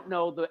you don't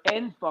know the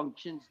end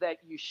functions that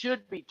you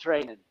should be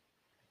training.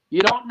 You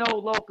don't know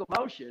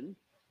locomotion.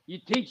 You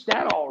teach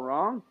that all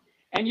wrong.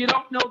 And you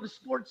don't know the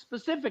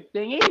sport-specific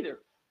thing either.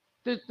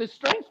 the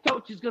strength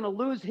coach is going to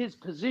lose his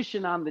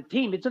position on the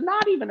team. It's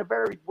not even a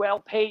very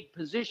well-paid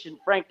position,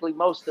 frankly,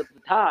 most of the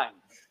time,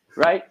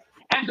 right?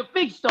 And the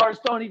big stars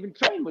don't even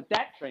train with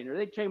that trainer.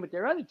 They train with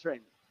their other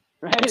trainer,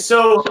 right?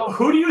 So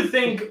who do you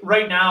think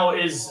right now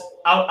is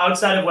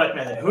outside of Weck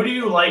Method? Who do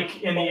you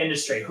like in the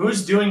industry?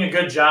 Who's doing a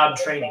good job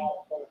training?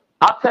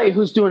 I'll tell you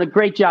who's doing a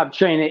great job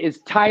training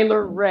is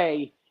Tyler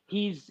Ray.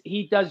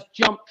 He does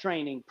jump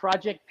training,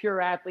 Project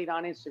Pure Athlete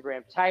on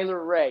Instagram.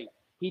 Tyler Ray.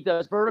 He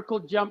does vertical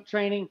jump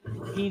training.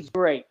 He's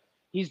great.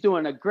 He's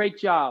doing a great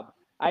job.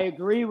 I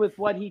agree with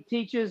what he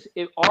teaches.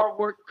 If our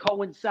work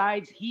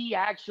coincides, he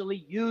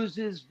actually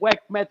uses Weck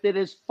Method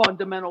as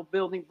fundamental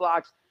building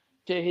blocks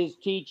to his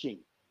teaching.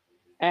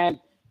 And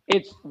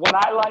it's what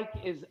I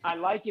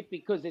like it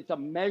because it's a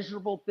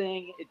measurable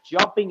thing.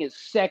 Jumping is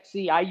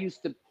sexy. I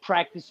used to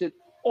practice it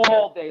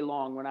all day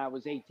long when I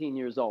was 18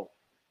 years old.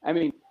 I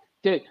mean,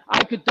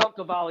 I could dunk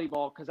a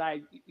volleyball because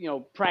I,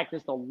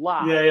 practiced a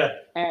lot. Yeah.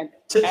 And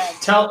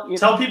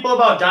tell people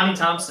about Donnie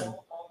Thompson.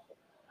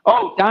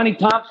 Oh, Donnie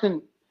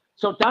Thompson.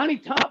 So Donnie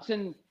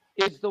Thompson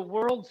is the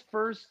world's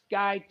first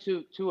guy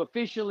to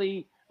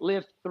officially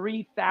lift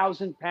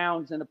 3,000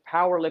 pounds in a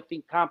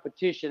powerlifting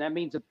competition. That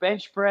means a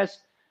bench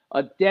press,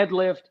 a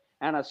deadlift,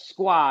 and a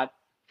squat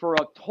for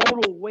a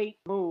total weight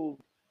move,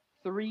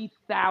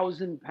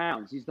 3,000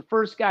 pounds. He's the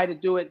first guy to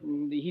do it,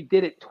 and he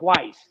did it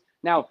twice.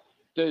 Now,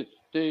 the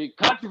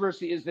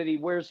controversy is that he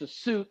wears a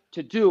suit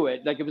to do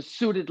it, like it was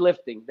suited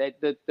lifting. That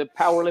the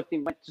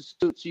powerlifting went to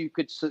suits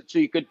so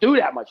you could do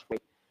that much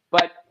weight.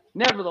 But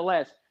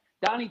nevertheless,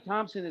 Donnie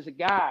Thompson is a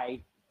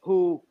guy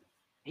who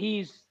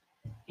he's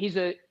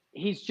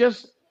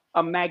just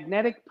a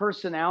magnetic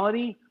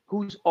personality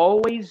who's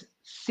always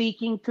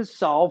seeking to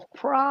solve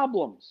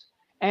problems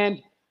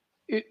and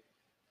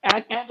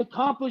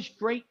accomplish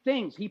great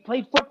things. He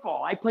played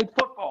football. I played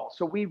football.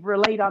 So we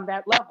relate on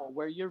that level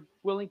where you're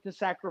willing to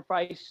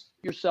sacrifice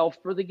yourself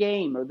for the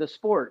game or the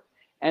sport.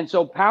 And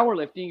so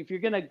powerlifting, if you're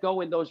going to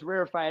go in those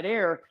rarefied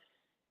air,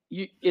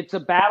 it's a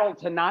battle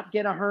to not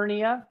get a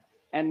hernia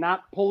and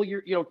not pull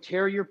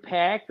tear your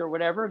pec or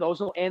whatever.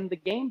 Those will end the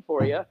game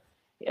for you.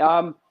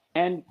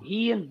 And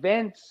he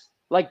invents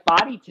like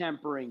body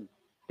tempering.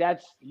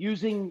 That's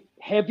using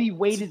heavy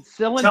weighted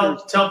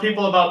cylinders. Tell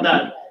people about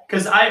that.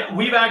 Because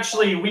we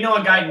know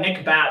a guy,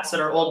 Nick Batts, at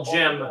our old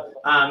gym.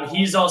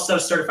 He's also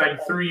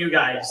certified through you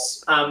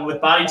guys with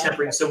body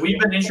tempering. So we've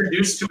been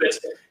introduced to it.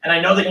 And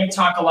I know that you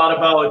talk a lot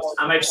about,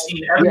 I've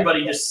seen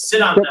everybody just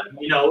sit on them,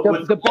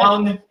 with the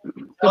lung.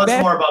 Tell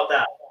us more about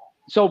that.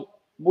 So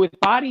with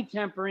body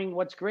tempering,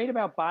 what's great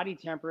about body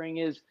tempering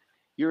is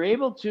you're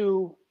able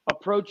to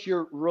approach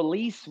your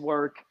release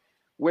work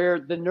where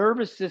the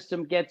nervous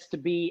system gets to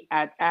be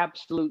at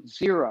absolute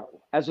zero,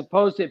 as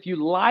opposed to if you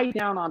lie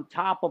down on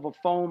top of a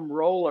foam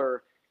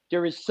roller,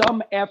 there is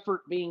some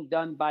effort being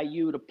done by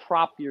you to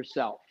prop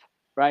yourself,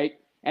 right?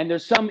 And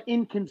there's some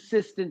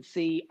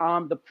inconsistency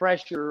on the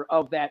pressure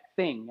of that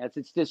thing. As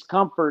it's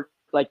discomfort,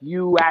 like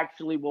you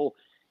actually will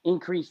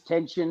increase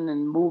tension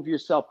and move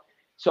yourself.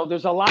 So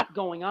there's a lot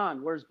going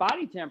on. Whereas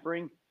body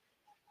tempering,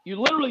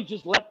 you literally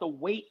just let the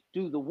weight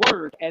do the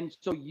work. And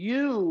so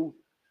you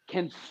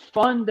can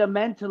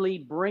fundamentally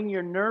bring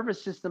your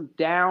nervous system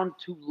down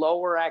to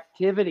lower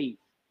activity.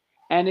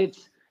 And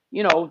it's,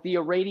 the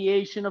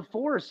irradiation of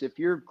force. If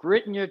you're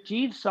gritting your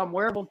teeth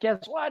somewhere, well,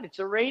 guess what? It's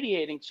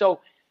irradiating. So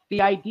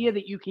the idea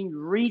that you can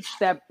reach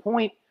that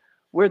point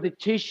where the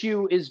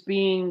tissue is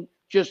being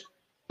just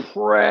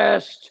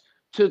pressed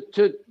to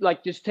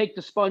like just take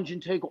the sponge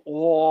and take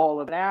all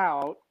of it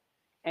out,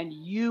 and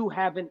you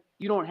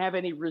don't have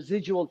any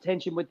residual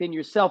tension within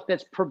yourself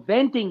that's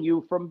preventing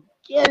you from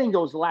getting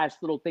those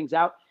last little things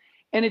out.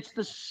 And it's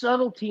the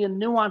subtlety and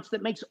nuance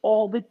that makes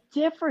all the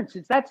difference.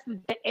 That's the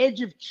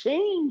edge of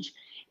change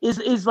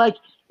is like,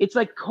 it's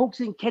like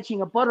coaxing,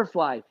 catching a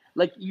butterfly.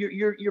 Like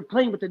you're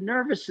playing with the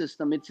nervous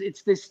system.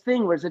 It's this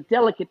thing where it's a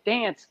delicate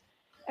dance.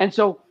 And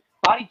so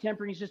body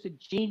tempering is just a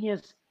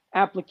genius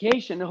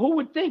application. Who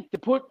would think to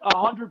put a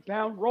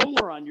 100-pound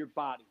roller on your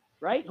body,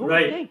 right? Who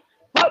would think?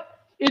 But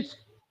it's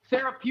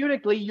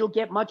therapeutically, you'll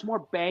get much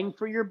more bang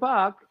for your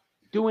buck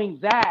doing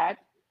that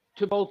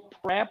to both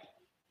prep,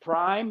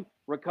 prime,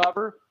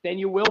 recover than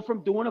you will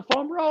from doing a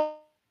foam roller.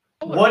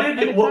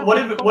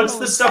 What's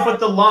the stuff with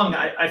the lung?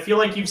 I feel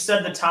like you've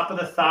said the top of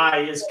the thigh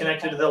is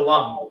connected to the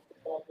lung.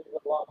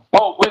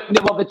 Oh,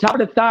 well, the top of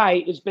the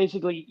thigh is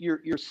basically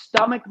your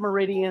stomach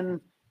meridian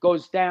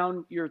goes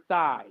down your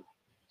thigh.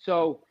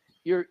 So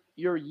your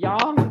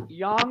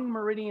yang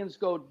meridians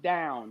go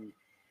down,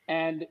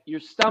 and your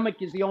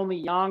stomach is the only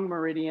yang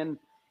meridian.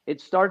 It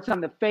starts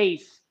on the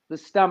face, the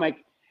stomach,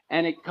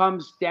 and it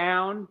comes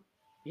down,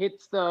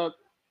 hits the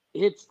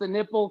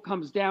nipple,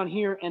 comes down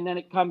here, and then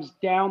it comes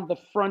down the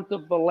front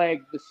of the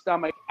leg, the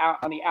stomach out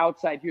on the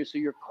outside here. So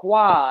your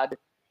quad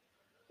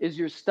is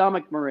your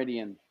stomach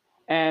meridian.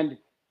 And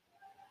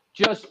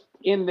just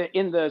in the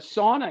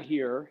sauna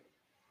here,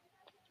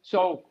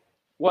 so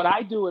what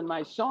I do in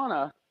my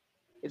sauna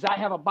is I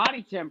have a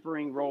body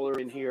tempering roller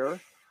in here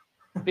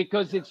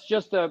because it's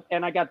just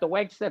and I got the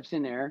Weck steps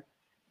in there.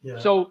 Yeah.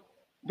 So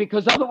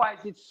because otherwise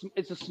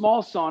it's a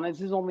small sauna.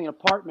 This is only an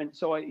apartment,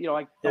 so I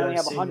only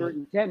have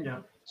 110. Yeah.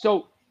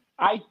 So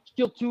I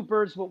kill two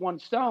birds with one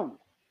stone,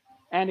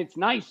 and it's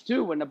nice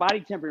too when the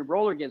body temperature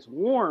roller gets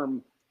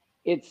warm.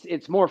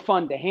 It's more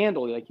fun to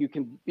handle. Like you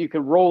can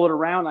roll it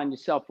around on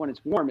yourself when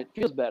it's warm. It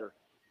feels better,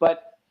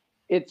 but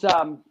it's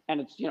and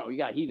it's you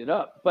got to heat it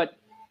up. But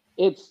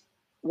it's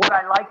what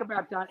I like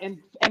about that and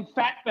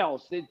fat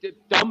bells, the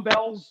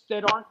dumbbells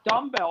that aren't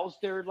dumbbells.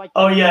 They're like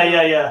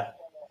yeah.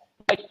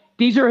 Like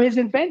these are his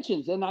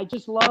inventions, and I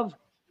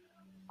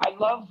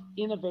love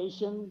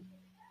innovation,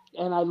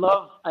 and I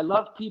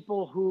love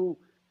people who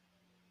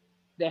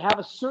they have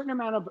a certain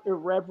amount of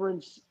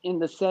irreverence in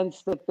the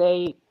sense that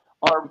they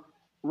are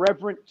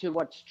reverent to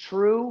what's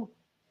true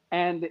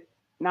and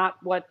not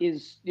what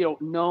is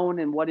known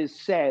and what is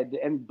said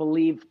and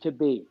believed to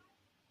be,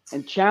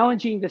 and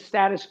challenging the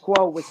status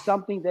quo with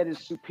something that is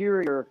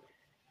superior.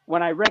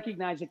 When I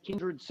recognize a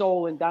kindred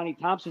soul in Donnie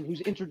Thompson,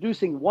 who's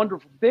introducing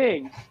wonderful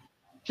things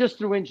just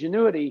through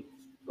ingenuity,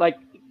 like,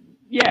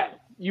 yeah,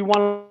 you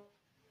want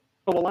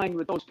to align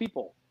with those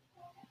people.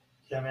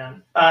 Yeah,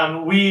 man. I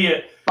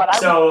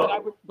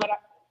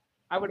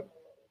would.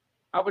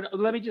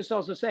 Let me just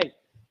also say,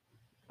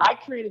 I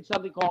created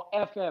something called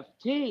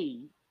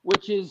FFT,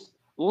 which is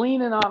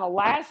leaning on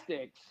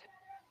elastics.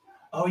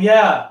 Oh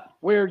yeah.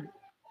 Where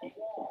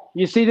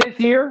you see this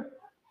here?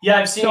 Yeah,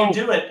 I've seen you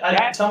do it.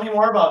 Tell me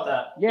more about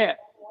that. Yeah.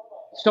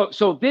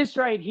 So this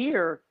right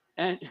here,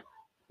 and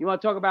you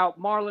want to talk about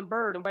Marlon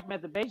Byrd and Wet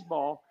Method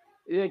Baseball,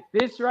 like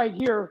this right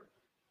here,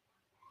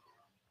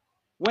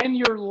 when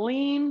you're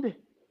leaned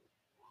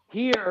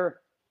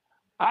here,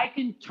 I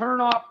can turn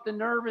off the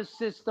nervous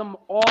system,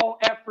 all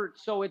effort,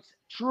 so it's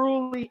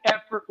truly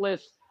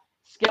effortless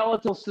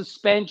skeletal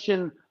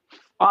suspension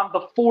on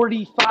the 4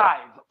 to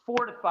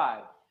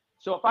 5.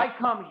 So if I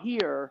come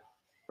here,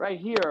 right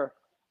here,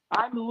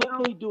 I'm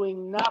literally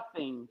doing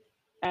nothing,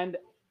 and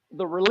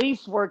the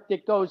release work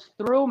that goes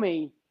through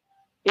me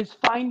is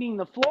finding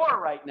the floor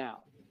right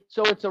now.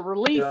 So it's a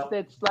release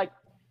that's like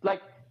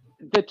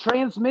the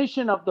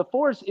transmission of the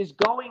force is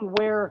going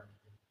where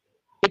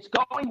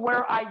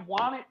I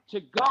want it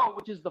to go,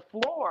 which is the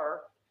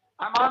floor.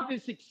 I'm on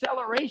this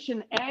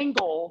acceleration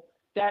angle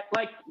that,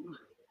 like,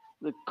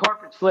 the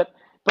carpet slip,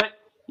 but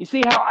you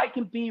see how I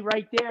can be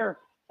right there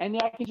and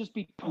I can just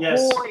be poised.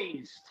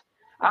 Yes.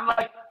 I'm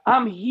like,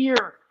 I'm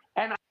here,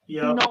 and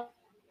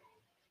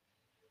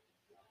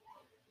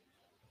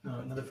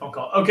another phone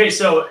call. Okay,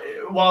 so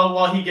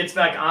while he gets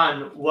back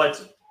on,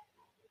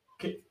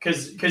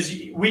 because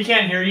we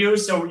can't hear you,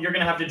 so you're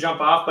gonna have to jump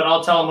off, but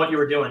I'll tell him what you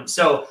were doing.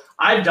 So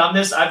I've done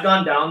this. I've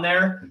gone down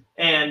there,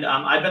 and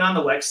I've been on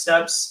the WEX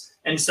steps,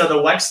 and so the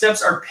WEX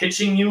steps are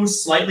pitching you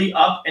slightly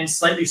up and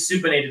slightly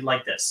supinated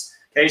like this.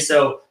 Okay,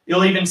 so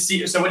you'll even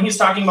see. So when he's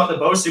talking about the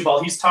Bosu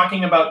ball, he's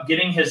talking about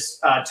getting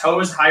his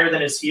toes higher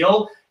than his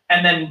heel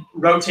and then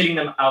rotating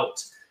them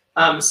out.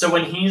 So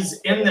when he's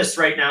in this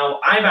right now,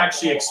 I've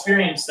actually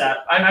experienced that.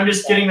 I'm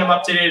just getting them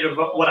up to date of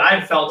what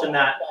I've felt in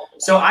that.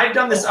 So I've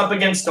done this up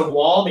against a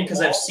wall because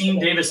I've seen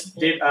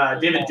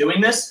David doing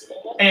this,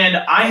 and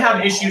I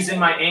have issues in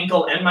my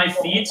ankle and my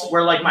feet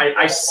where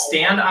I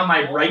stand on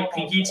my right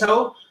pinky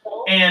toe,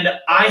 and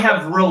I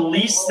have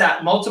released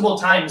that multiple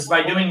times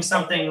by doing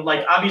something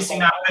like, obviously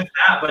not with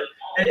that, but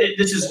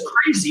this is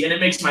crazy, and it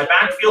makes my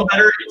back feel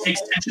better. It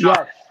takes tension off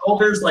my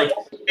shoulders. Like,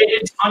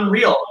 it's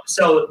unreal.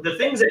 So the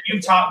things that you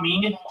taught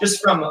me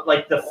just from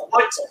like the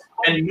foot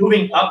and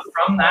moving up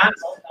from that,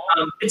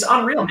 it's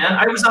unreal, man.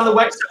 I was on the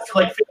WEX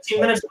for like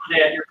 15 minutes one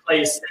day at your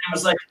place, and it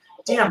was like,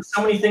 damn,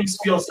 so many things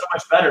feel so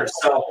much better.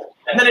 So,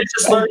 and then it's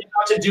just learning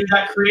how to do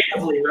that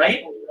creatively,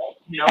 right?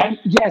 And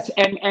yes,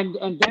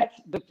 and that's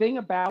the thing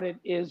about it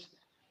is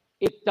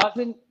it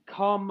doesn't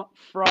come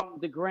from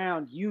the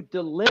ground. You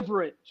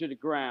deliver it to the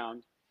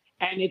ground,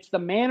 and it's the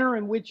manner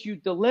in which you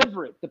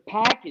deliver it, the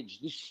package,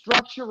 the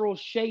structural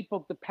shape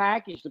of the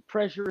package, the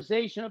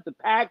pressurization of the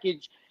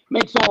package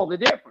makes all the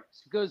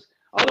difference, because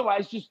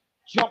otherwise just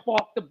jump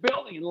off the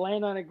building and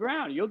land on the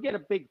ground. You'll get a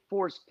big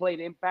force plate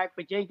impact,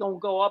 but you ain't going to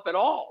go up at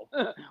all,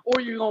 or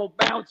you're going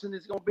to bounce and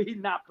it's going to be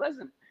not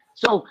pleasant.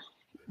 So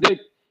the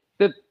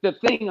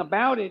thing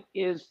about it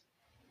is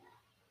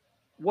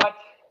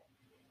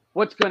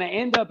what's going to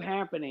end up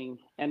happening,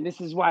 and this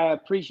is why I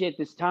appreciate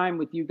this time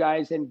with you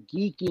guys and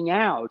geeking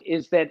out,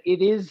 is that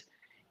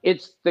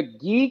it's the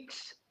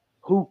geeks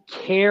who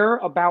care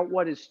about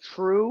what is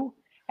true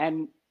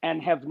and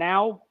have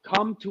now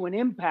come to an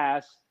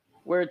impasse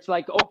where it's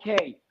like,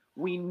 okay,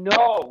 we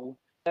know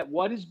that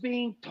what is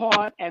being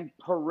taught and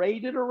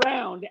paraded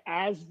around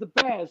as the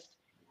best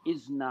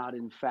is not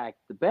in fact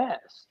the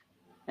best.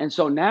 And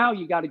so now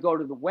you got to go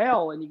to the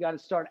well and you got to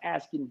start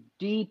asking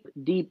deep,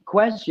 deep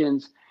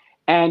questions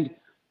and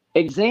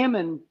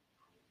examine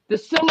the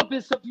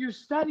syllabus of your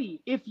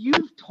study. If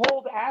you've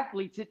told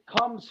athletes it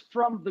comes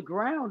from the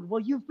ground,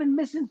 well, you've been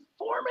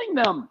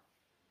misinforming them.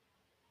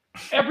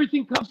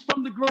 Everything comes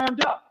from the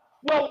ground up.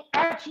 Well,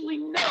 actually,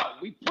 no.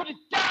 We put it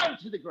down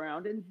to the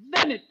ground and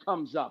then it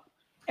comes up.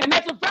 And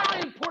that's a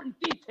very important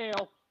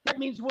detail. That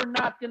means we're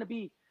not going to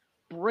be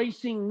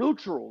bracing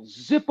neutrals,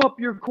 zip up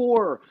your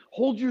core,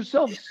 hold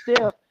yourself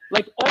stiff.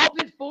 Like all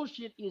this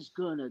bullshit is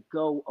going to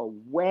go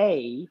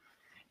away.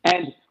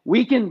 And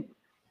we can,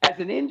 as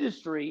an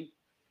industry,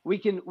 we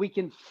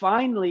can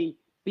finally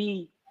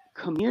be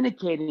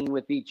communicating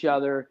with each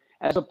other,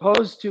 as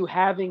opposed to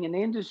having an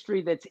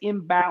industry that's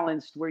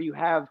imbalanced, where you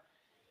have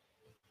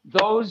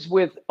those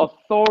with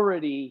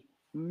authority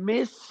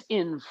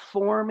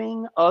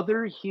misinforming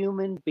other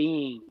human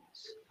beings.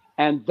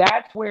 And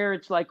that's where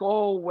it's like,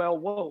 oh, well,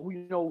 whoa,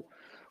 you know,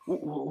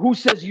 who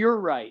says you're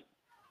right?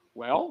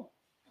 Well,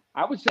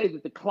 I would say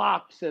that the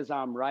clock says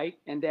I'm right,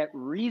 and that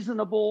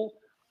reasonable,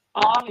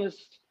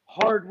 honest,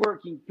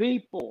 hardworking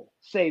people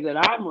say that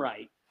I'm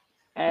right.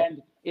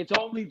 And it's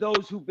only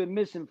those who've been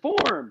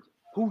misinformed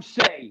who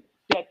say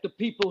that the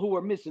people who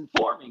are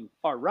misinforming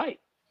are right.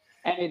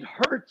 And it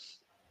hurts.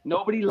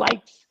 Nobody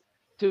likes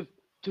to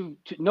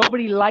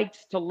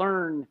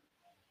learn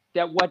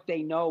that what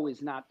they know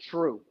is not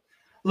true.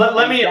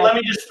 Let me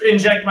just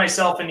inject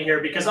myself in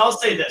here, because I'll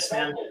say this,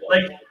 man.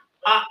 Like,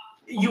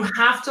 there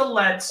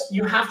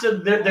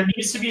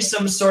needs to be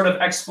some sort of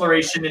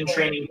exploration and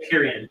training,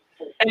 period.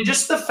 And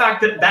just the fact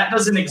that that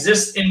doesn't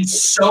exist in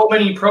so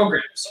many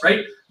programs,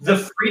 right?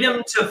 The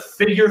freedom to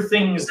figure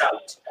things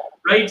out,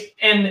 right?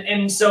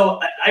 And so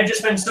I've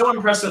just been so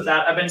impressed with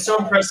that. I've been so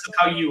impressed with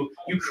how you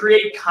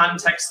create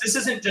context. This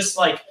isn't just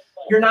like,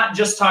 you're not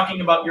just talking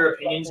about your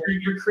opinions.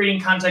 You're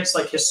creating context,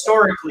 like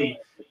historically.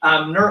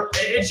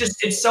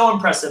 It's so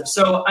impressive.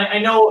 So I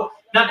know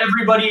not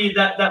everybody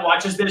that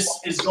watches this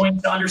is going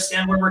to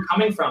understand where we're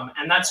coming from,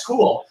 and that's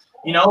cool,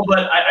 you know,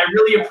 but I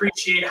really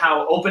appreciate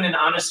how open and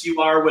honest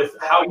you are with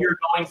how you're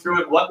going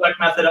through it, what WEC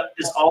Method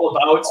is all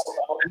about.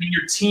 I mean,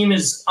 your team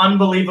is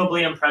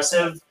unbelievably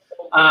impressive.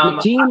 The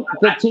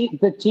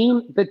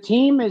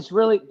team is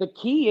really, the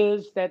key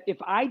is that if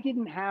I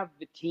didn't have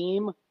the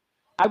team,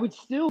 I would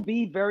still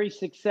be very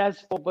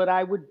successful, but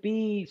I would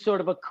be sort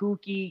of a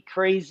kooky,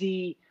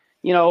 crazy,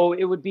 you know,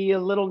 it would be a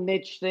little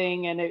niche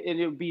thing, and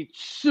it would be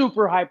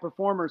super high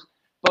performers.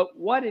 But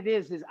what it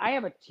is I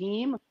have a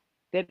team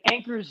that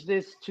anchors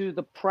this to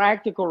the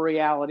practical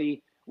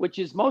reality, which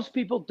is most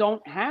people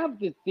don't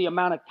have the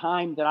amount of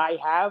time that I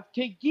have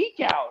to geek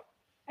out.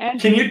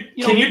 And can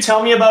you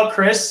tell me about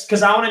Chris?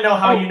 Because I want to know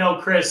how you know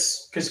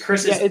Chris, because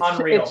Chris is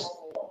unreal.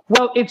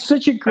 It's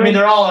such a great, I mean,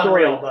 they're all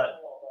story. Unreal,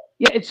 but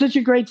yeah, it's such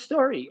a great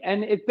story.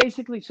 And it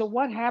basically, so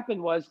what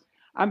happened was,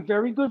 I'm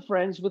very good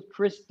friends with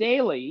Chris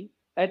Daly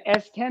at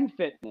S10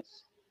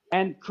 Fitness.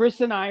 And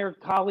Chris and I are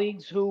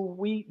colleagues who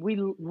we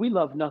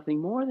love nothing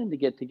more than to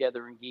get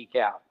together and geek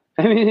out.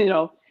 I mean, you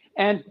know,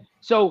 and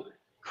so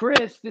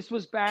Chris, this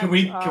was back. Can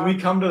we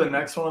come to the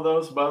next one of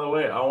those? By the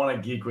way, I want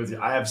to geek with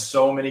you. I have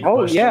so many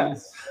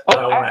questions that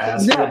I want to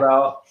ask you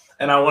about.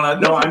 And I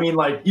want to know, I mean,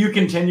 like, you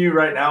continue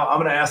right now. I'm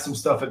going to ask some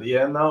stuff at the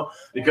end, though,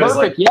 because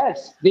perfect.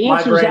 Yes, the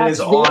my brain is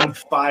on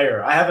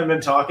fire. I haven't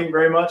been talking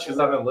very much because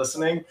I've been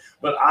listening,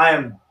 but I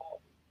am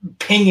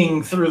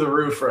pinging through the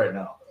roof right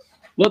now.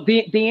 Well,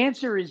 the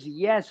answer is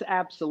yes,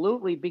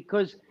 absolutely.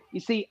 Because you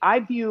see, I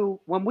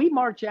view, when we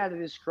march out of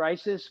this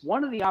crisis,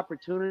 one of the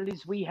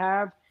opportunities we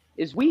have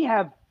is we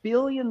have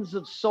billions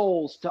of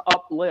souls to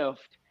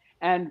uplift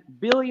and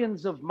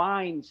billions of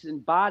minds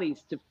and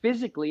bodies to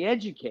physically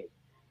educate.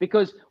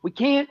 Because we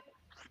can't,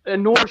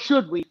 nor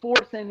should we,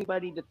 force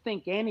anybody to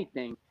think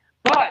anything,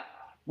 but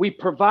we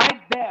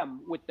provide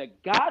them with the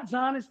God's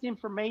honest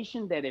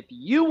information that if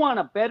you want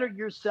to better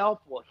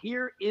yourself, well,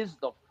 here is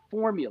the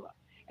formula.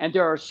 And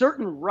there are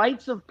certain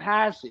rites of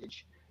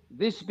passage,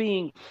 this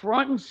being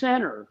front and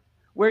center,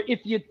 where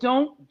if you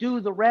don't do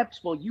the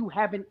reps, well, you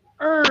haven't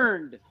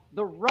earned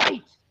the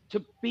right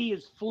to be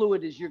as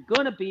fluid as you're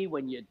going to be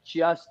when you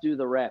just do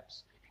the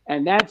reps.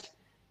 And that's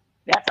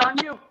on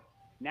you.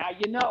 Now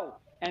you know.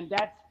 And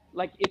that's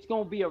like, it's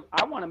going to be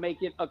I want to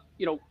make it I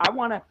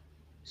want to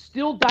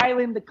still dial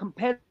in the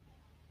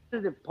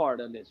competitive part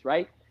of this,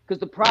 right? Because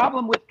the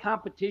problem with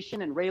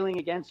competition and railing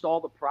against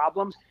all the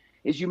problems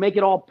is you make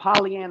it all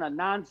Pollyanna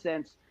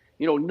nonsense,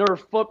 Nerf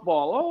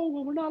football. Oh,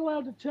 well, we're not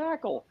allowed to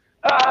tackle.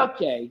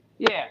 Okay,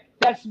 yeah,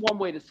 that's one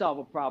way to solve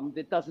a problem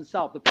that doesn't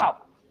solve the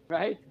problem,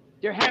 right?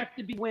 There have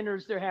to be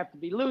winners, there have to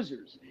be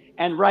losers.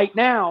 And right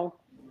now,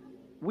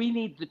 we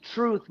need the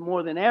truth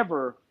more than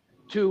ever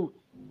to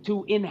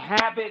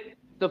inhabit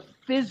the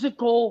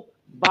physical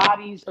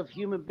bodies of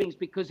human beings,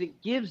 because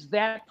it gives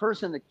that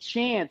person a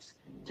chance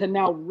to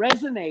now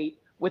resonate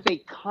with a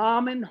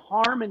common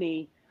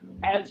harmony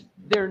as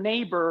their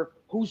neighbor,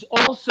 who's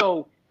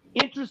also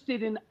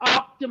interested in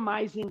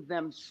optimizing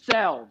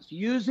themselves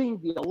using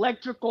the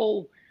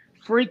electrical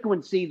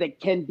frequency that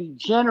can be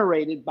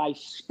generated by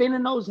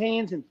spinning those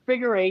hands in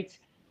figure eights,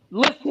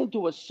 listening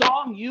to a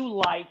song you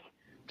like,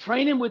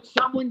 training with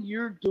someone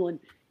you're doing,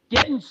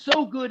 getting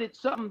so good at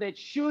something that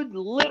should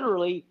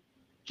literally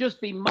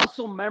just be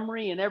muscle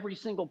memory in every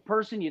single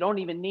person. You don't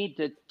even need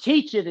to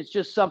teach it. It's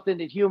just something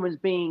that human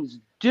beings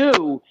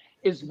do,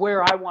 is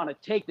where I want to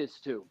take this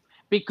to.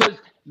 Because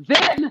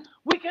then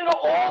we can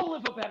all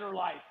live a better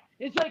life.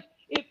 It's like,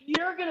 if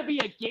you're going to be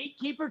a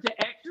gatekeeper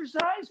to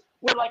exercise,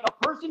 where like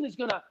a person is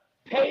going to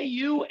pay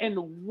you and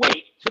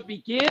wait to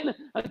begin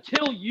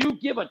until you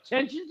give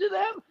attention to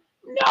them?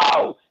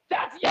 No,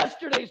 that's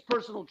yesterday's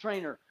personal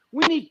trainer.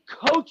 We need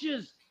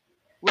coaches.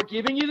 We're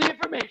giving you the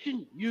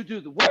information. You do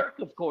the work,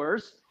 of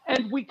course,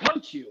 and we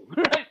coach you.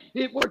 Right?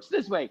 It works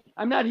this way.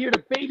 I'm not here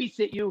to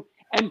babysit you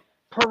and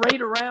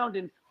parade around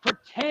and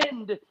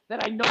pretend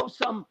that I know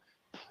some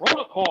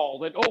protocol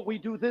that, oh, we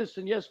do this,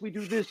 and yes, we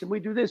do this, and we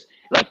do this.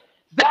 Like,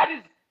 that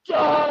is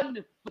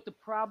done. But the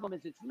problem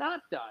is it's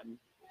not done.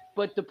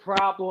 But the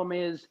problem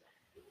is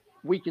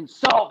we can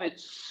solve it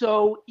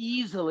so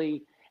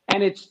easily,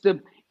 and it's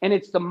the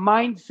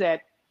mindset.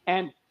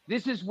 And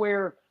this is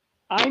where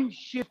I'm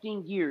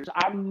shifting gears.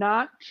 I'm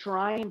not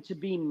trying to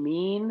be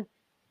mean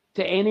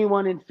to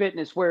anyone in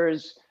fitness,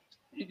 whereas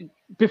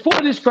before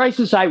this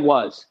crisis, I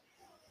was.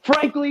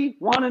 Frankly,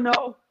 want to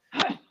know?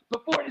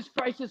 Before this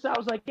crisis, I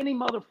was like, any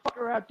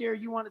motherfucker out there,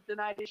 you want to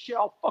deny this shit,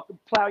 I'll fucking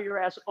plow your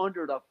ass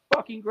under the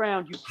fucking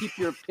ground. You keep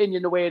your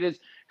opinion the way it is,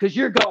 because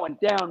you're going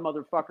down,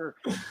 motherfucker.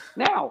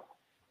 Now,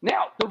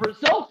 the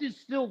result is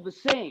still the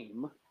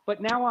same,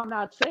 but now I'm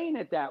not saying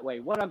it that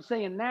way. What I'm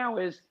saying now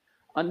is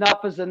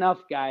enough is enough,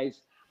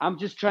 guys. I'm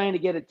just trying to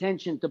get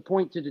attention to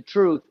point to the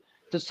truth,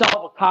 to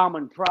solve a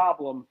common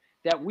problem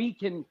that we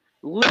can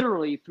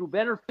literally, through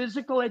better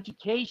physical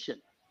education,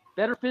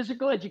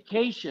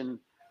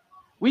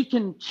 we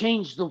can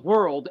change the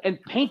world and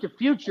paint a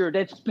future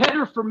that's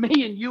better for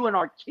me and you and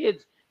our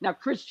kids. Now,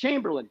 Chris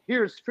Chamberlain,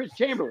 here's Chris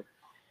Chamberlain,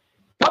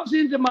 comes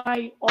into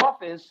my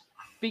office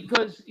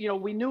because,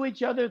 we knew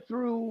each other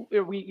through,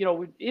 we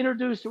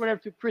introduced or whatever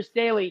to Chris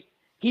Daly.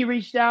 He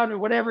reached out or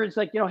whatever. It's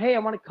like, hey, I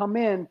want to come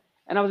in.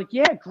 And I was like,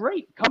 yeah,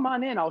 great. Come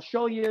on in. I'll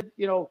show you,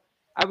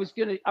 I was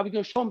going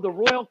to show him the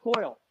Royal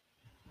Coil.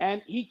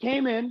 And he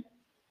came in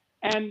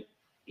and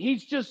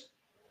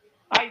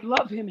I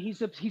love him.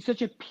 He's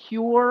such a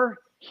pure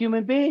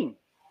human being.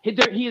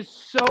 He is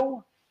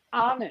so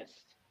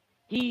honest.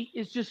 He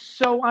is just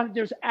so honest.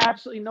 There's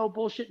absolutely no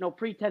bullshit, no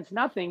pretense,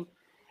 nothing.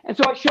 And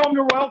so I show him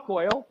the Royal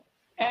Coil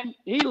and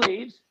he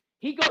leaves.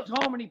 He goes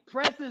home and he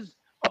presses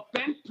a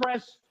bench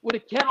press with a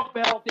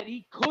kettlebell that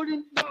he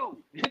couldn't do,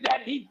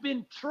 that he'd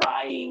been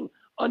trying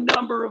a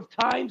number of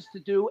times to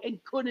do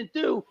and couldn't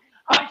do.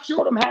 I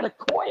showed him how to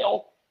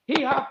coil.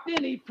 He hopped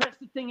in, he pressed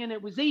the thing, and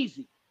it was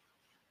easy.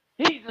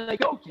 He's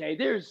like, okay,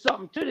 there's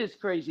something to this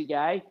crazy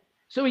guy.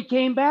 So he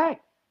came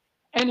back,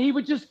 and he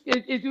would just,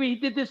 he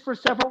did this for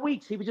several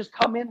weeks. He would just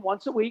come in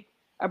once a week.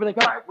 I'd be like,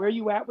 all right, where are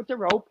you at with the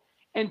rope?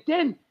 And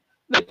then,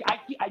 like,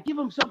 I give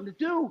him something to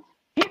do.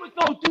 He would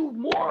go do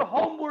more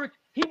homework.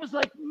 He was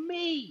like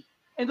me.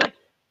 And like,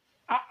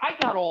 I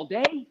got all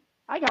day.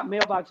 I got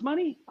mailbox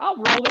money. I'll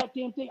roll that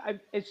damn thing.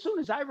 As soon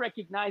as I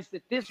recognized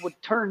that this would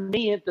turn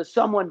me into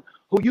someone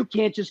who you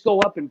can't just go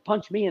up and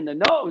punch me in the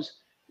nose,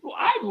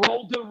 I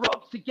rolled the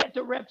ropes to get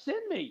the reps in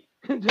me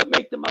to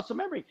make the muscle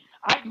memory.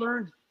 I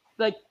learned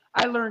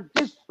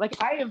this. Like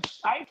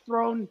I've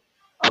thrown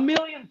a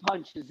million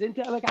punches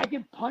into, like, I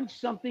can punch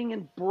something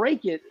and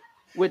break it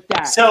with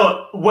that.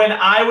 So when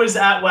I was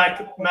at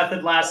WEC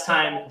Method last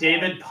time,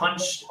 David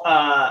punched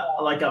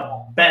like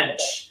a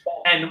bench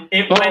and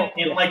it went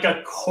in like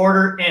a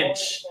quarter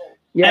inch.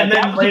 Yeah, and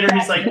then later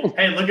he's like,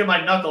 hey, look at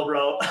my knuckle,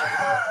 bro.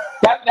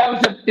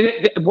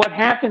 What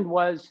happened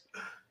was,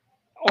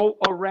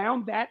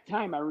 around that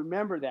time, I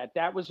remember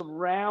that was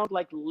around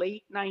like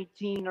late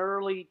 19,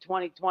 early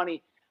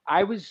 2020.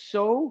 I was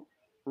so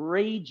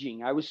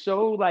raging. I was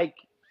so like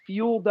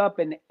fueled up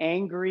and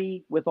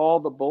angry with all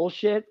the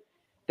bullshit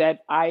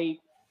that I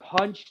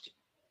punched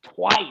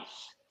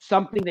twice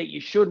something that you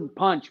shouldn't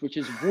punch, which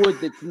is wood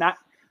that's not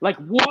like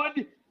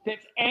wood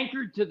that's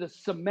anchored to the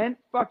cement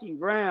fucking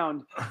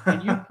ground,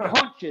 and you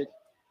punch it,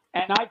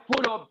 and I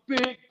put a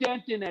big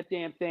dent in that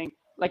damn thing.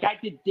 Like I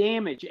did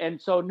damage. And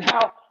so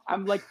now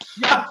I'm like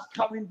just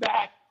coming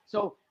back.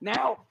 So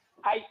now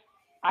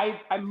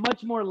I'm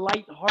much more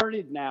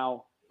lighthearted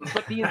now,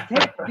 but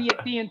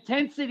the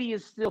intensity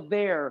is still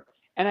there.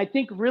 And I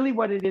think really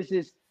what it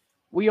is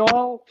we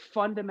all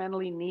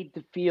fundamentally need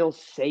to feel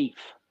safe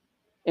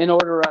in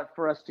order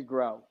for us to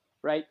grow,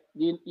 right?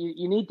 You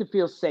need to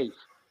feel safe.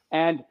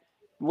 And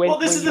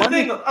this is the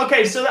thing.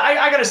 Okay, so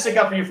I got to stick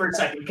up for you for a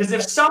second, because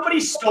if somebody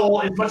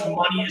stole as much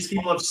money as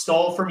people have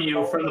stole from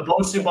you from the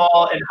Bosu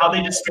ball and how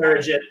they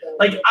discourage it,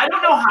 like, I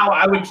don't know how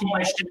I would keep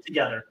my shit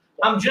together.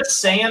 I'm just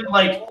saying,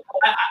 like,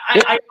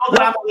 I know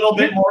that I'm a little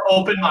bit more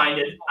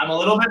open-minded.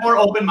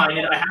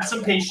 I have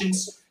some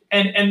patience.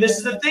 And this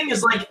is the thing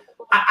is, like,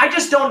 I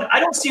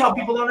don't see how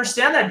people don't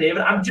understand that,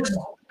 David. I'm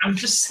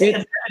just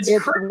saying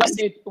it's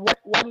crazy.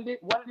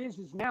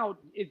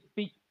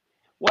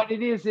 What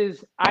it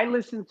is I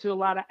listen to a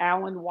lot of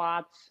Alan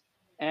Watts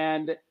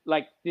and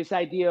like this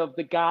idea of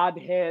the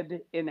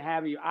Godhead and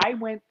have you. I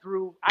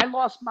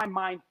lost my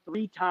mind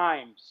 3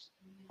 times.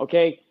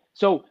 Okay.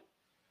 So,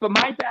 but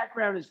my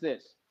background is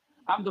this.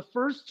 I'm the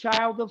first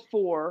child of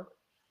 4,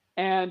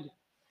 and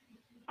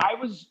I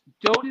was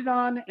doted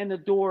on and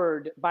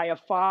adored by a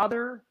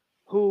father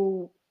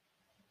who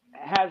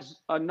has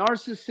a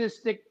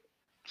narcissistic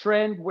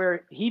trend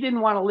where he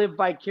didn't want to live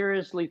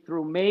vicariously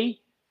through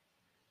me.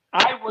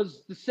 I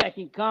was the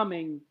second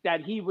coming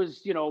that he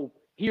was,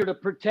 here to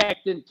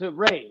protect and to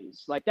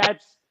raise. Like,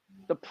 that's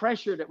the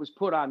pressure that was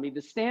put on me.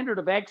 The standard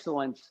of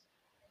excellence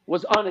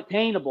was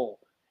unattainable.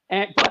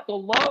 But the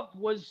love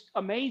was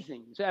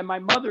amazing. And my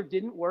mother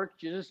didn't work.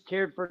 She just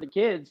cared for the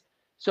kids.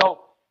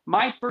 So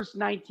my first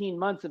 19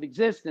 months of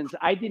existence,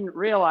 I didn't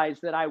realize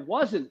that I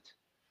wasn't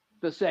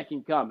the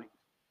second coming.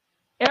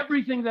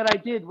 Everything that I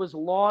did was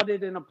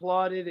lauded and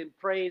applauded and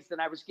praised, and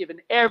I was given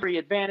every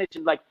advantage.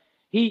 And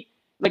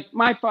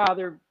my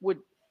father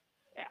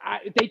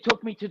they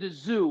took me to the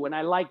zoo, and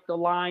I liked the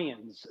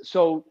lions.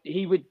 So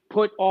he would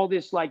put all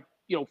this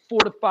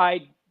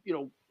fortified,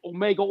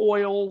 omega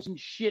oils and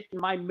shit in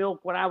my milk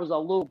when I was a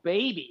little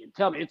baby and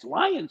tell me, it's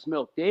lion's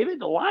milk, David.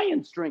 The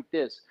lions drink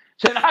this.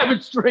 So I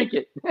would drink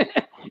it.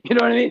 You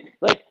know what I mean?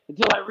 Like,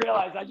 until I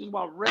realized I just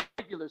want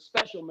regular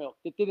special milk.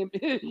 It didn't,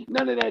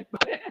 none of that.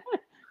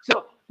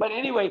 But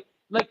anyway,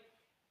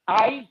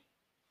 I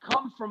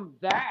come from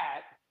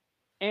that,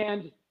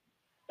 and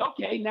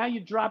okay, now you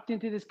dropped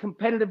into this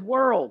competitive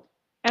world.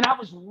 And I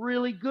was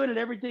really good at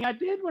everything I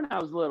did when I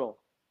was little.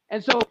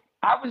 And so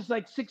I was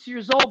 6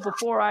 years old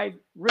before I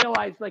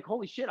realized,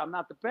 holy shit, I'm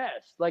not the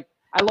best.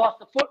 I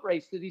lost a foot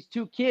race to these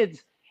two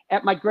kids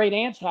at my great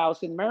aunt's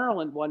house in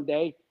Maryland one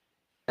day.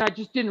 And I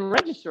just didn't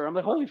register. I'm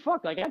like, holy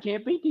fuck, I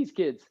can't beat these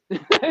kids.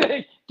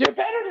 They're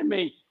better than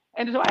me.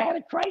 And so I had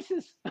a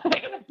crisis. I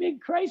had a big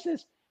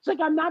crisis.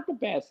 It's I'm not the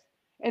best.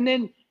 And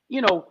then,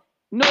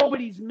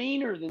 nobody's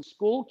meaner than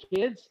school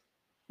kids.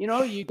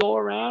 You go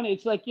around,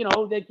 it's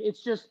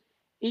it's just,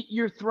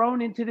 you're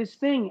thrown into this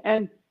thing.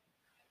 And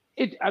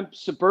I'm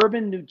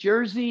suburban New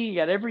Jersey. You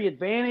got every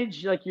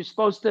advantage. You're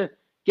supposed to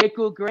get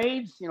good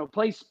grades,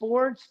 play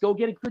sports, go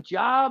get a good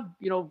job,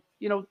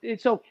 And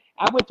so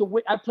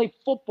I played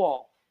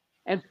football.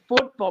 And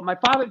football, my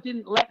father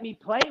didn't let me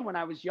play when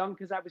I was young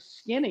because I was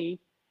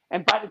skinny.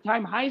 And by the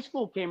time high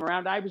school came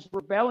around, I was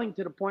rebelling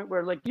to the point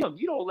where,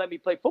 you don't let me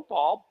play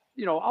football,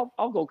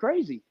 I'll go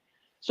crazy.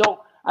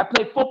 So I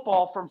played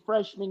football from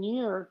freshman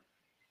year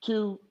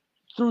through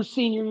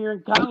senior year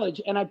in college,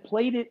 and I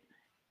played it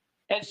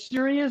as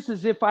serious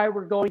as if I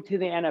were going to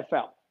the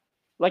NFL.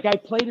 I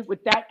played it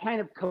with that kind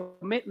of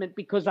commitment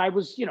because I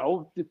was,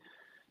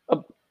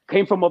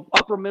 came from an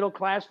upper middle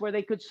class where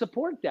they could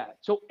support that.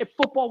 So if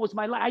football was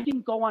my life, I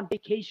didn't go on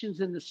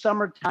vacations in the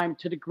summertime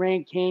to the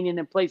Grand Canyon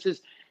and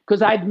places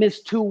because I'd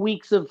miss 2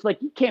 weeks of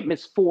you can't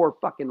miss 4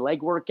 fucking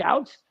leg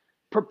workouts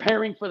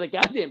preparing for the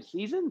goddamn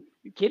season.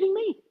 You kidding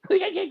me?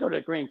 I can't go to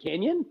the Grand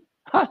Canyon.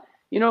 Huh?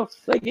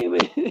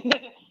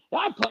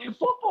 I'm playing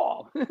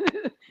football.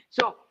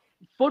 So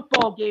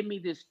football gave me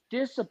this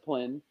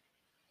discipline,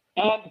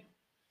 and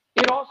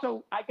it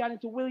also, I got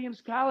into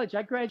Williams College.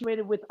 I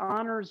graduated with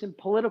honors in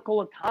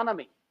political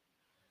economy.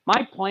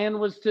 My plan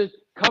was to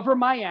cover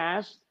my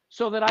ass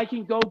so that I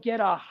can go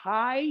get a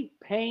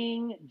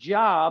high-paying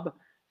job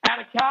out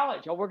of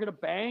college. I'll work at a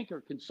bank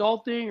or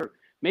consulting, or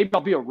maybe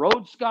I'll be a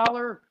Rhodes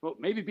Scholar, or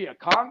maybe be a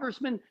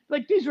congressman.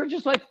 These were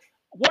just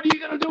what are you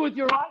going to do with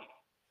your life?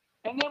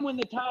 And then when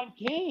the time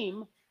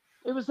came,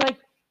 it was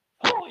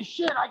holy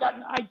shit,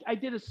 I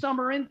did a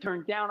summer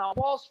intern down on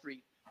Wall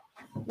Street,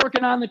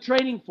 working on the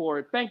trading floor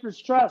at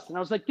Bankers Trust. And I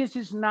was this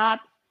is not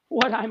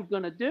what I'm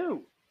going to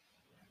do,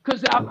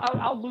 because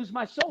I'll lose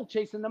my soul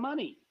chasing the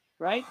money,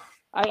 right?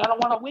 I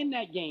don't want to win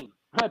that game,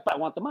 but I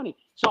want the money.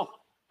 So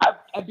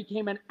I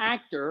became an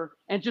actor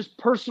and just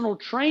personal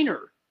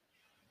trainer.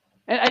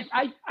 And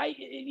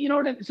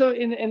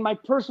and my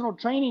personal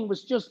training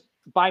was just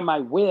by my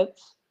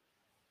wits.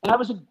 And I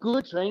was a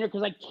good trainer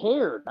because I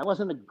cared. I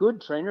wasn't a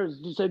good trainer. I was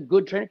just a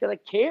good trainer because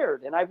I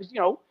cared. And I was,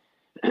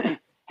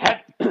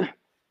 had,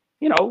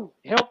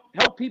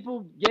 help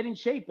people get in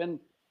shape.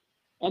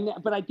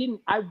 But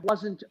I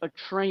wasn't a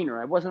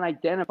trainer. I wasn't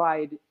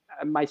identified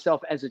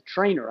myself as a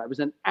trainer. I was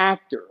an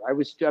actor. I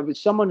was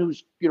someone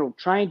who's,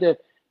 trying to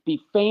be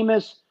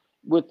famous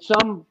with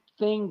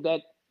something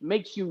that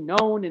makes you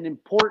known and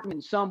important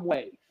in some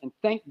way. And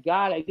thank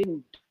God I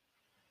didn't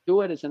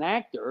do it as an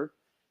actor,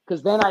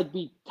 because then I'd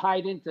be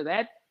tied into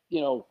that,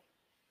 then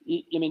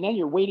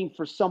you're waiting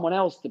for someone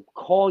else to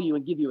call you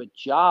and give you a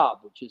job,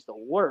 which is the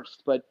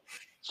worst. But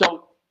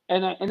so,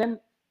 and then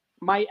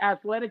my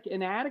athletic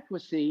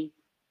inadequacy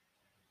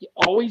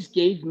always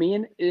gave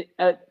me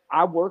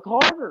I work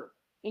harder.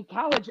 In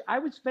college, I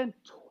would spend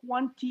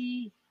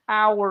 20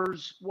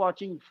 hours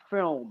watching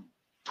film.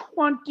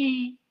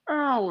 20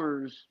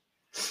 hours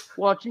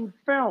watching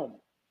film.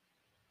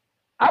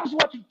 I was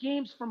watching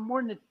games for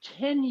more than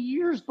 10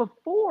 years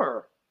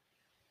before.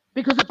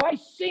 Because if I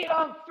see it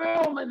on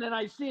film and then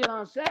I see it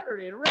on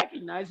Saturday and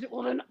recognize it,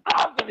 well, then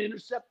I'm going to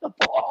intercept the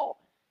ball.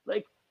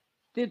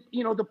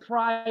 The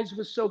prize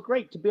was so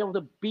great to be able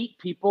to beat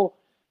people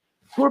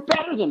who are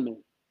better than me.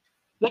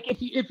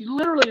 If you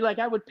literally,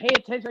 I would pay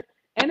attention.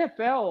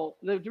 NFL,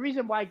 the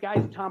reason why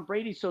guys, Tom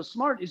Brady's so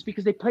smart is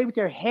because they play with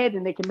their head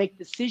and they can make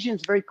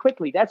decisions very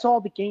quickly. That's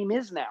all the game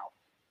is now.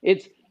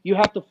 It's, you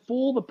have to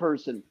fool the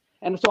person.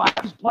 And so I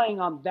was playing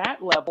on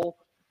that level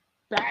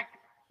back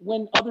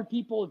when other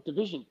people at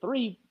Division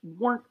III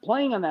weren't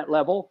playing on that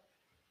level.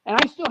 And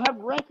I still have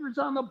records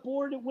on the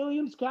board at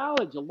Williams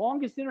College, the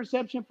longest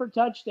interception for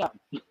touchdown.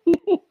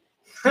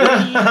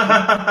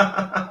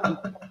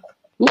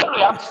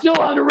 Literally, I'm still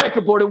on the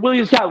record board at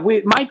Williams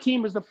College. My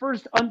team was the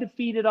first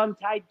undefeated,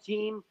 untied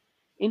team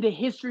in the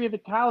history of the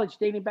college,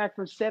 dating back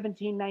from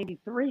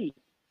 1793.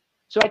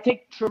 So I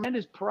take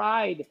tremendous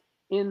pride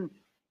in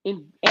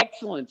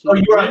excellence. Oh,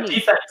 you were on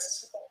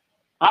defense.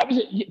 I was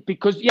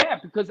because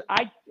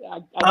I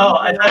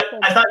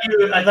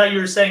thought you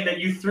were saying that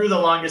you threw the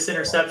longest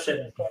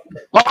interception.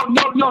 Oh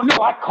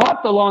no! I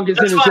caught the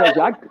longest interception.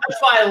 That's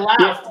why I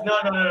laughed.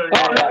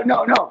 Yeah.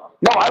 No.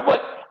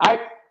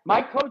 My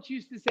coach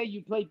used to say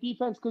you play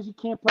defense because you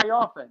can't play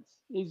offense.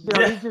 He's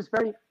just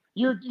very.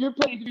 You're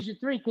playing Division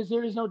III because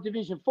there is no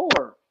Division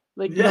IV.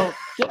 Like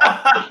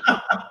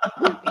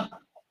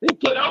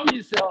get over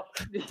yourself.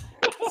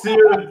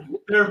 Dude,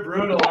 they're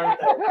brutal, aren't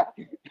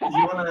they?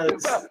 You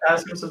want to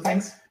ask him some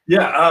things?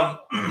 Yeah.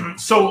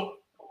 So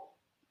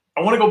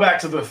I want to go back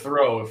to the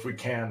throw if we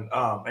can.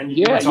 And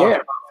you were talking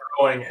about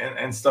throwing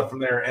and stuff from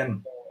there.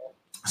 And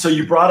so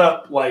you brought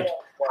up like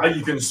how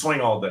you can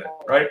swing all day,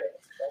 right?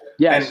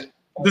 Yes. And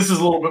this is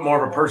a little bit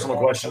more of a personal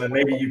question, and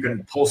maybe you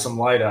can pull some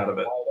light out of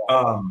it.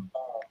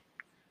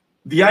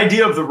 The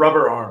idea of the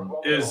rubber arm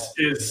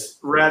is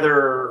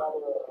rather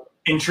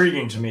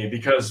intriguing to me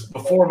because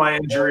before my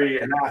injury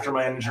and after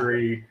my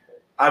injury,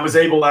 I was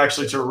able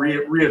actually to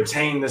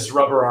reobtain this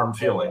rubber arm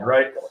feeling,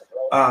 right?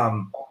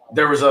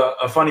 There was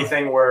a funny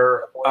thing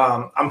where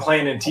I'm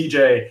playing in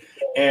TJ,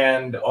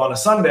 and on a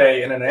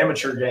Sunday in an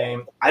amateur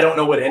game, I don't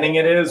know what inning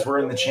it is. We're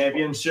in the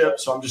championship,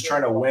 so I'm just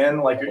trying to win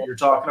like what you're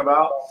talking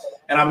about.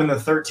 And I'm in the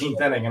 13th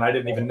inning, and I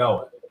didn't even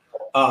know it.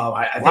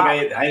 I think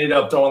I ended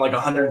up throwing like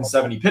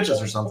 170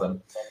 pitches or something.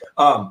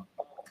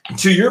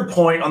 To your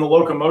point on the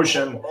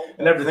locomotion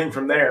and everything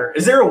from there,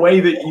 is there a way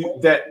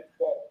that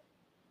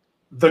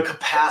the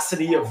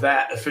capacity of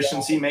that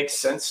efficiency makes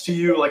sense to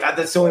you? Like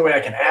that's the only way I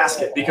can ask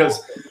it,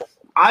 because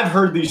I've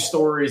heard these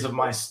stories of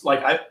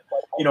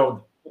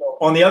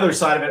on the other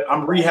side of it,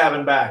 I'm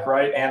rehabbing back,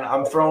 right? And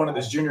I'm throwing at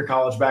this junior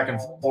college back in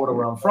Florida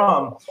where I'm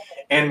from.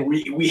 And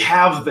we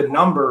have the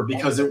number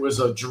because it was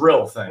a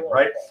drill thing,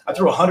 right? I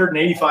threw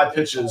 185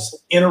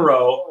 pitches in a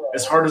row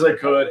as hard as I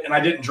could, and I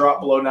didn't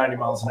drop below 90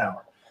 miles an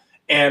hour.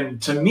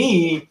 And to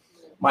me,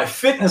 my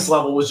fitness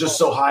level was just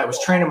so high. I was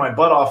training my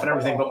butt off and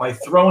everything, but my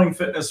throwing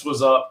fitness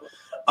was up.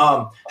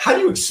 How do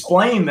you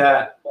explain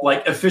that,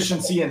 like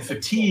efficiency and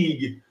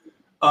fatigue,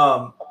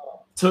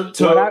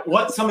 to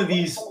what some of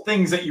these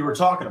things that you were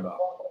talking about?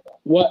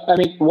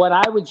 What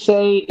I would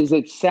say is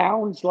it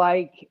sounds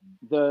like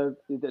the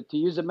to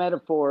use a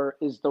metaphor,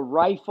 is the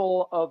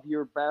rifle of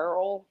your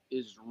barrel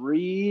is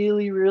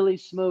really, really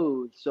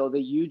smooth so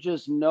that you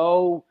just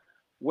know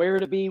where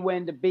to be,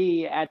 when to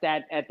be at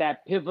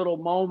that pivotal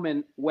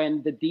moment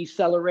when the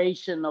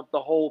deceleration of the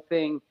whole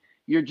thing,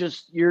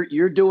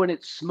 you're doing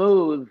it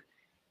smooth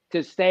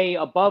to stay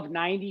above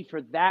 90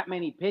 for that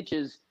many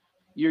pitches.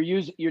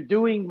 You're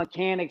doing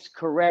mechanics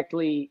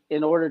correctly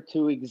in order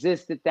to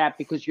exist at that,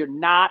 because you're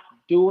not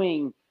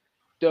doing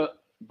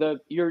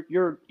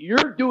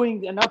you're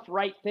doing enough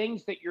right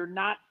things that you're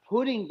not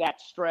putting that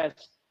stress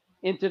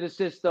into the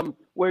system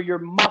where you're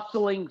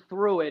muscling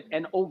through it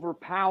and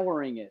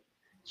overpowering it.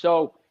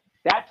 So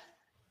that's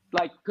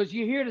like, because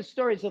you hear the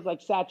stories of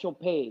like Satchel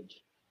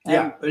Paige.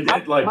 Yeah,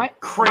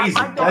 crazy.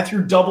 I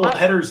threw double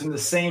headers in the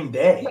same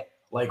day.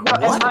 Like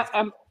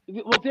what?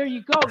 Well, there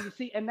you go. You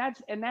see, and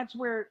that's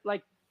where,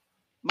 like,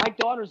 my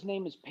daughter's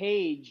name is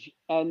Paige,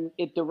 and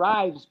it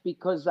derives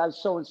because I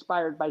was so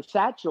inspired by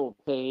Satchel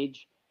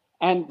Paige.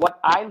 And what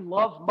I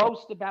love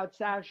most about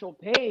Satchel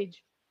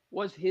Paige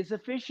was his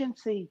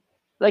efficiency.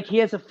 Like, he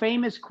has a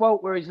famous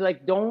quote where he's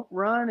like, "Don't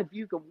run if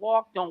you can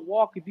walk. Don't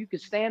walk if you can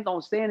stand.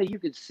 Don't stand if you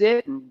can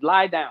sit, and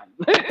lie down."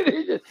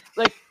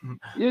 Like,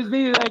 just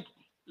be like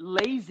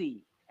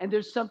lazy. And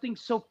there's something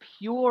so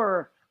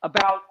pure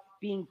about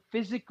being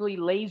physically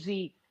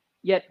lazy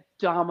yet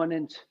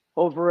dominant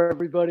over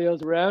everybody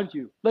else around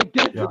you. Like,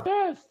 that's the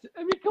best.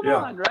 I mean, come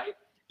on, right?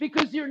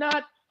 Because you're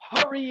not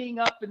hurrying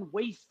up and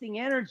wasting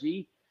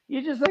energy.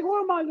 You're just like,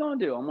 what am I going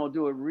to do? I'm going to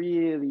do it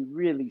really,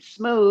 really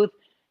smooth,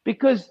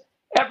 because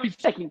every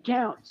second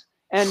counts.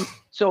 And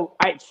so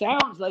it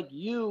sounds like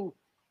you,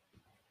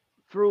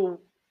 through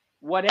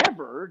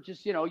whatever,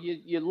 just,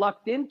 you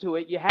lucked into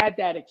it. You had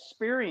that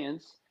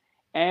experience.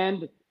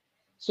 And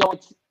so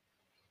it's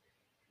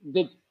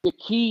the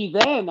key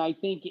then, I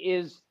think,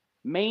 is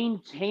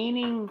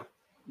maintaining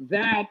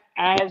that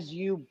as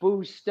you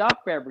boost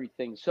up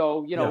everything.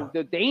 So,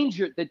 the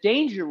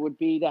danger would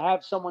be to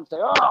have someone say,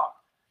 "Oh,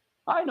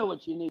 I know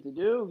what you need to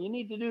do. You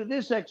need to do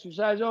this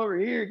exercise over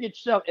here, get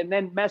yourself," and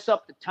then mess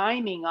up the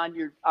timing on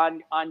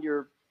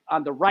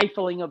the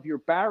rifling of your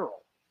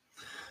barrel.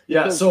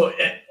 Yeah. So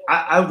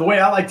the way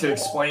I like to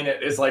explain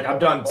it is, like,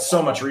 I've done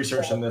so much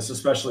research on this,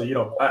 especially,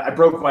 I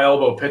broke my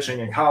elbow pitching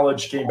in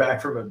college, came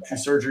back from a few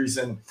surgeries,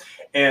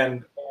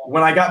 and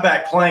when I got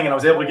back playing and I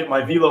was able to get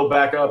my velo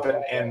back up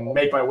and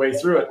make my way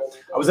through it,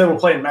 I was able to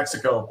play in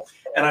Mexico,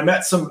 and I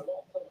met some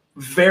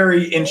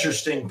very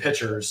interesting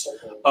pitchers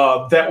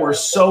that were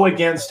so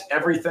against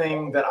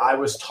everything that I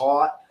was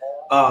taught.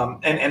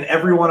 And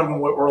every one of them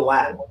were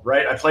Latin,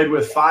 right? I played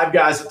with 5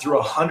 guys that threw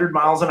 100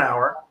 miles an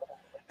hour,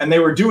 and they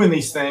were doing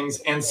these things.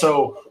 And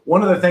so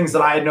one of the things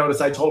that I had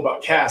noticed, I told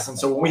about Cass. And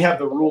so when we have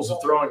the rules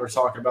of throwing we're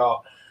talking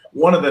about,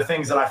 one of the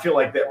things that I feel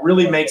like that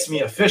really makes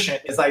me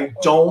efficient is I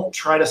don't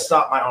try to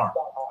stop my arm.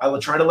 I will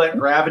try to let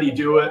gravity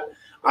do it.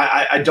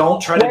 I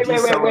don't try to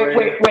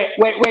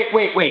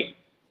decelerate. Wait.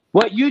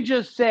 What you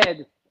just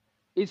said,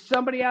 is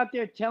somebody out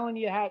there telling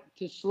you how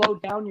to slow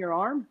down your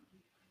arm?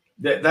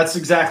 That's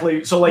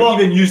exactly so. Like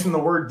even using the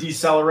word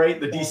decelerate,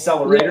 the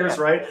decelerators,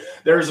 right?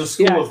 There's a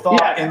school of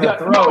thought in the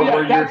throw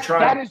where you're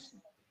trying.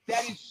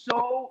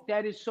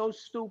 That is so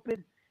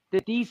stupid. The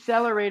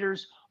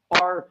decelerators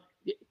are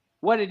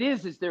what it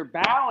is they're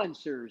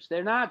balancers.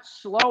 They're not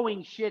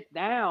slowing shit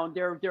down.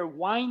 They're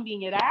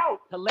winding it out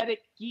to let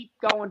it keep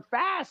going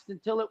fast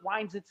until it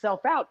winds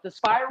itself out. The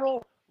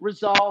spiral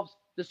resolves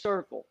the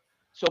circle.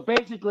 So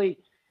basically,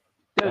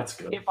 that's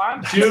good.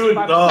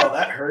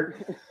 That hurt.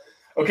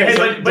 Okay,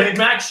 hey, but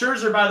Max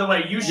Scherzer, by the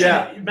way,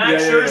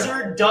 Max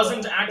Scherzer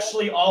doesn't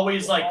actually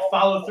always like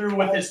follow through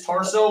with his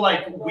torso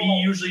like we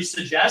usually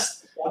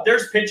suggest. But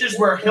there's pitches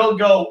where he'll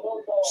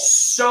go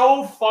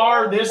so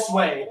far this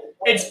way,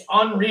 it's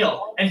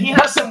unreal, and he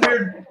has some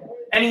weird,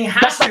 and he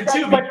has to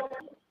too. But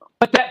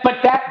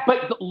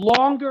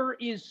longer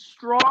is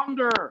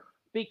stronger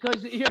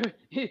because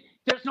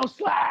there's no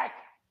slack.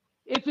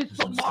 If it's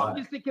the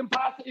longest it can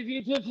possibly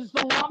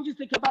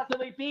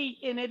be,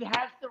 and it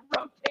has to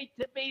rotate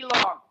to be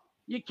long,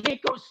 you can't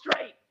go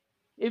straight.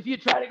 If you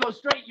try to go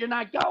straight, you're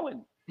not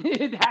going.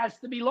 It has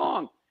to be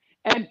long.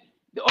 And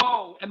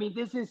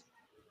this is.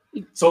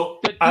 So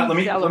let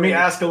me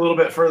ask a little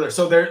bit further.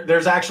 So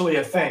there's actually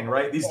a thing,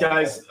 right? These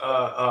guys,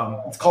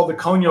 it's called the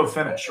conyo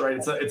finish, right?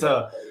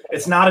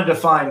 It's not a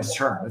defined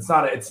term.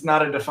 It's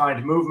not a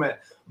defined movement.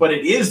 But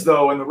it is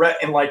though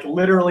in like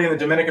literally in the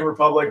Dominican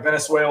Republic,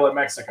 Venezuela, and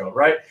Mexico,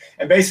 right?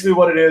 And basically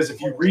what it is, if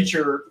you reach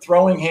your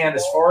throwing hand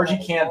as far as you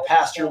can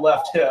past your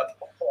left hip,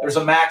 there's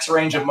a max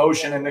range of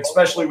motion, and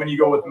especially when you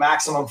go with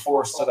maximum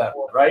force to that,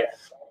 right?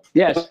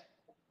 Yes.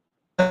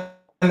 And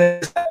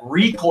there's that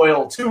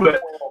recoil to it,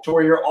 to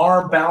where your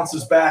arm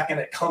bounces back and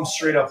it comes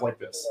straight up like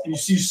this. And you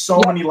see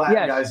so many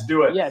Latin guys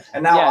do it. Yes.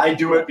 And now I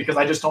do it because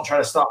I just don't try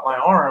to stop my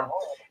arm.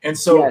 And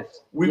so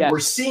we're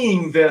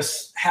seeing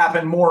this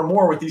happen more and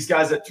more with these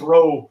guys that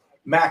throw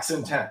max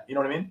intent. You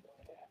know what I mean?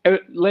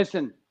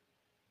 Listen,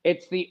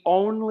 it's the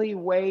only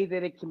way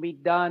that it can be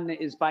done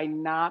is by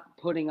not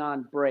putting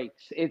on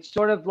brakes. It's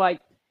sort of like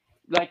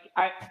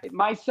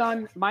my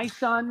son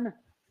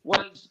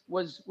was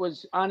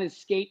on his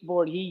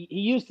skateboard. He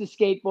used to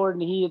skateboard,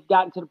 and he had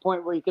gotten to the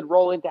point where he could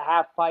roll into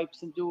half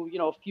pipes and do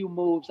a few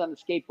moves on the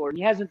skateboard. And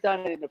he hasn't done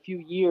it in a few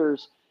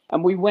years.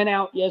 And we went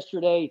out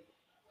yesterday,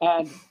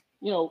 and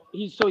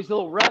he's a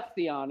little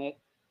rusty on it.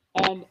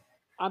 And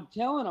I'm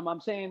telling him,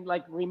 I'm saying,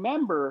 like,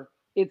 remember,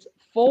 it's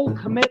full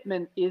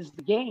commitment is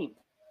the game,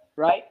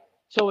 right?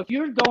 So if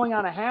you're going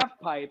on a half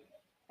pipe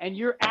and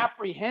you're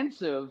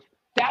apprehensive,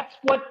 that's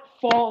what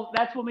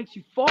makes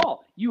you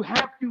fall. You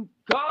have to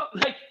go,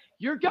 like,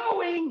 you're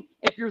going.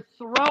 If you're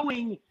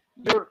throwing,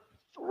 and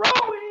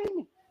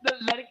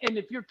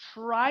if you're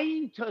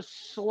trying to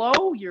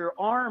slow your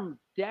arm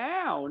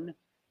down,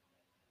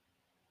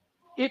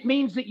 it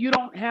means that you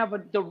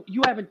haven't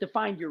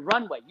defined your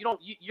runway.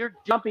 You're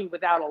jumping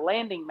without a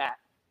landing mat.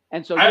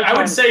 And so I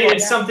would say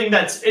it's something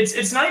that's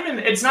it's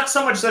not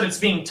so much that it's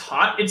being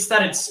taught, it's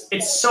that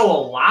it's so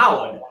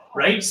allowed,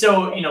 right?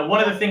 So,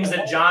 one of the things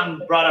that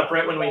John brought up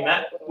right when we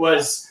met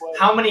was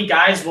how many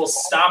guys will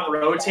stop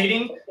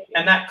rotating,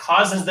 and that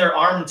causes their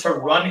arm to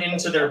run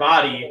into their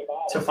body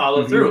to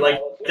follow through.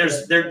 Like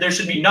there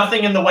should be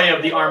nothing in the way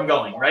of the arm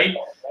going, right?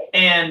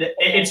 And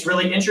it's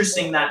really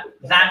interesting that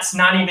that's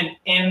not even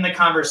in the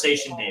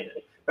conversation, David.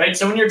 Right.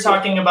 So when you're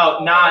talking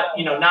about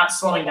not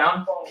slowing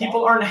down,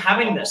 people aren't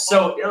having this.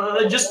 So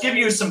just give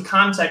you some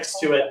context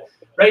to it.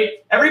 Right.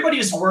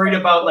 Everybody's worried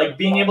about like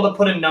being able to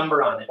put a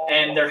number on it,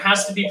 and there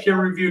has to be peer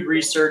reviewed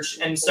research.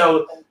 And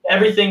so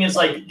everything is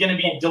like going to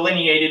be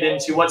delineated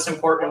into what's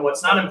important and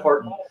what's not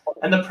important.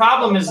 And the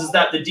problem is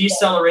that the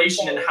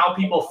deceleration and how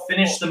people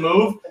finish the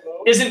move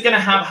isn't going to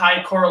have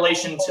high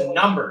correlation to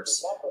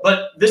numbers.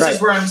 But this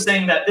is where I'm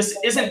saying that this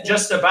isn't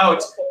just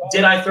about,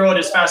 did I throw it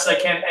as fast as I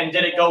can and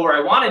did it go where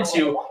I wanted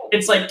to?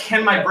 It's like,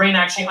 can my brain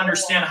actually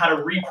understand how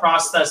to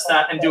reprocess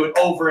that and do it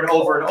over and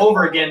over and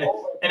over again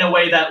in a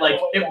way that like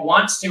it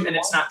wants to and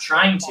it's not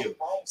trying to?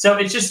 So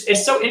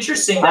it's so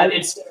interesting that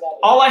it's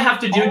all I have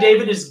to do,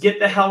 David, is get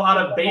the hell out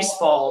of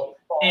baseball.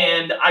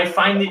 And I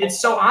find that it's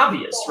so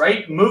obvious,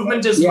 right?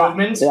 Movement is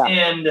movement. Yeah.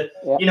 And,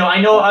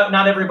 I know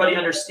not everybody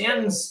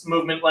understands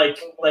movement like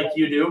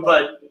you do,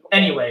 but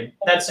anyway,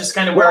 that's just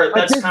kind of where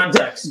that's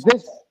context.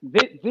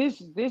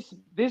 This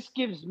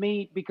gives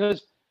me,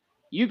 because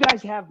you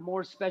guys have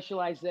more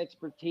specialized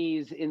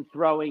expertise in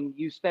throwing.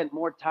 You spent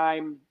more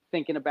time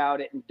thinking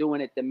about it and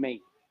doing it than me,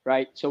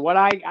 right? So what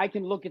I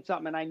can look at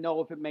something and I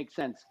know if it makes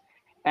sense.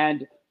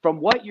 And from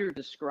what you're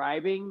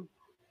describing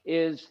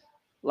is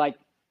like,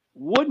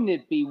 wouldn't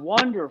it be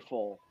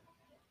wonderful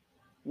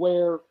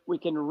where we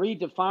can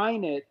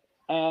redefine it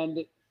and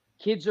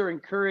kids are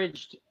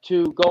encouraged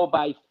to go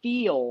by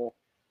feel,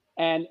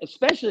 and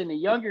especially in the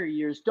younger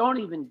years, don't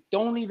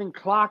even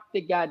clock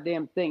the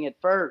goddamn thing at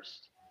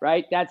first,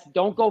 right?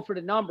 Don't go for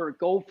the number,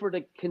 go for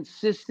the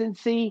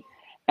consistency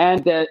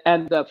and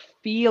the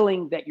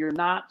feeling that you're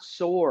not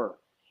sore.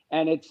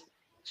 And it's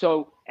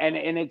so and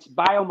it's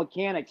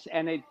biomechanics,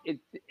 and it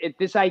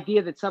this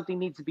idea that something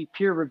needs to be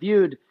peer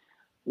reviewed.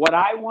 What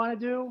I want to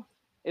do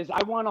is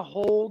I want to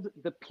hold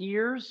the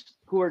peers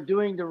who are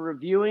doing the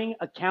reviewing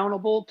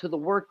accountable to the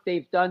work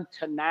they've done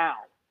to now,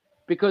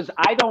 because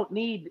I don't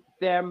need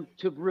them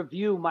to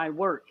review my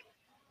work.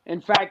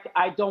 In fact,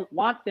 I don't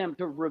want them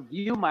to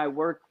review my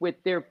work with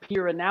their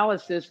peer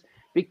analysis,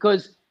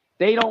 because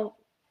they don't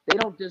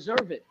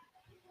deserve it.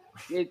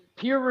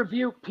 Peer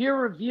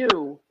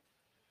review.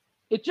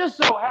 It just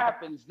so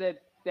happens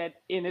that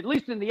in, at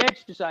least in the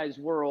exercise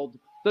world,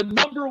 the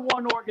number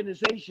one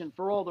organization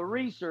for all the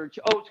research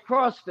owes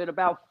CrossFit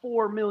about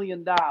 $4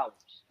 million.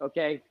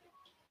 Okay.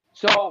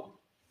 So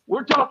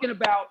we're talking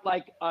about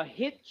like a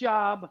hit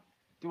job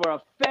where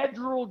a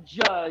federal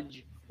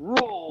judge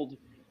ruled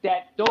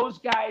that those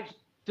guys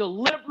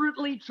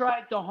deliberately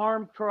tried to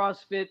harm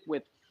CrossFit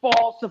with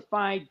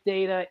falsified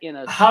data in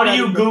a How do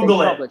you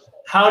Google it?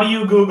 How do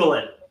you Google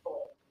it?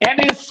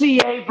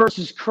 NSCA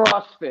versus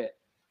CrossFit.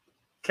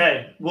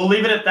 Okay, we'll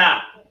leave it at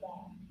that.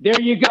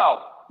 There you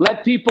go.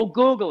 Let people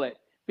Google it,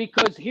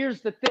 because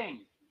here's the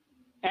thing,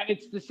 and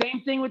it's the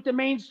same thing with the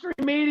mainstream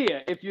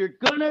media. If you're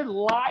gonna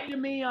lie to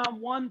me on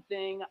one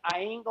thing, I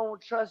ain't gonna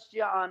trust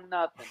you on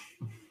nothing.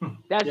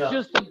 That's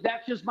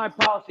just my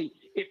policy.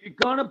 If you're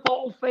gonna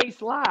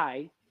bold-faced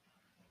lie,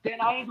 then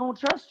I ain't gonna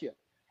trust you.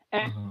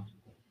 And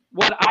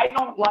what I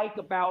don't like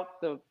about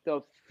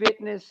the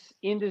fitness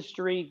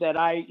industry that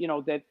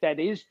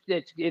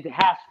it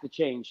has to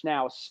change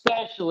now,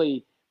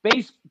 especially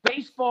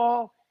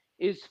baseball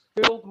is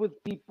filled with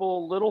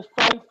people, little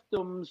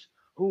fiefdoms,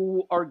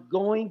 who are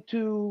going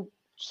to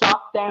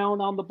chop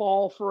down on the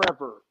ball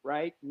forever,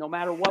 right? No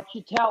matter what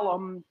you tell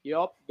them,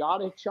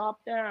 got it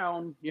chopped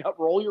down.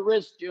 Roll your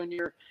wrist,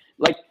 Junior.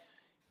 Like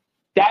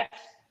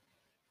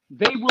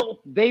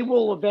they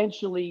will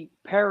eventually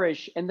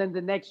perish, and then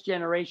the next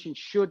generation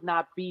should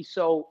not be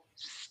so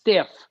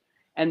stiff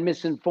and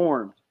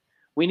misinformed.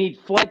 We need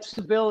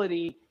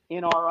flexibility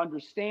in our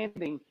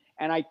understanding,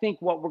 and I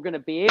think what we're going to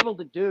be able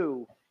to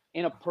do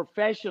in a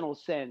professional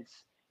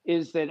sense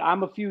is that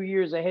I'm a few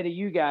years ahead of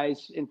you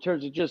guys in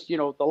terms of just,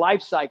 the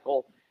life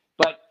cycle,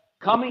 but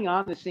coming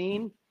on the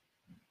scene,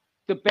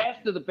 the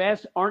best of the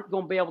best aren't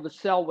going to be able to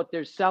sell what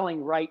they're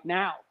selling right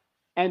now.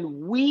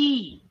 And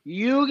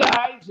you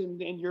guys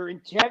and your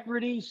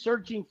integrity,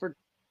 searching for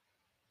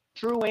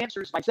true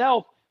answers,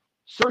 myself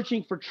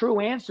searching for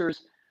true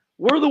answers,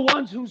 we're the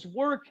ones whose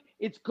work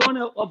it's going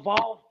to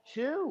evolve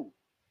too.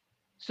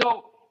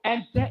 So,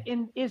 and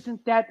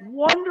isn't that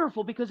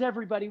wonderful? Because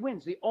everybody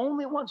wins. The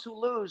only ones who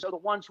lose are the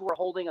ones who are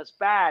holding us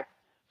back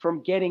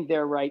from getting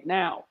there right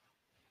now.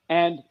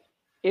 And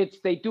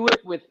they do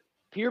it with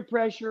peer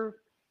pressure,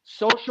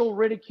 social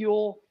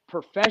ridicule,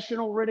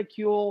 professional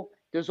ridicule.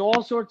 There's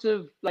all sorts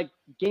of like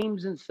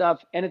games and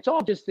stuff. And it's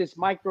all just this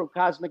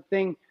microcosmic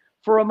thing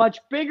for a much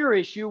bigger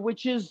issue,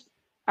 which is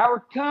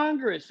our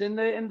Congress and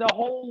the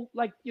whole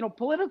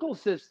political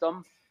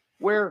system,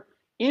 where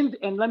and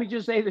let me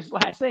just say this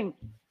last thing.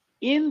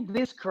 In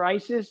this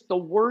crisis, the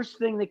worst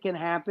thing that can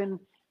happen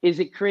is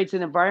it creates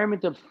an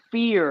environment of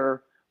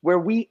fear where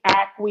we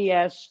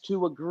acquiesce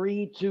to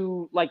agree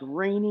to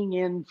reining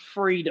in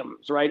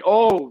freedoms, right?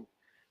 Oh,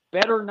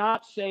 better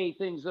not say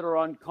things that are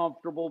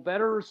uncomfortable,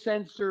 better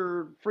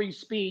censor free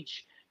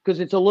speech because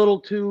it's a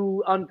little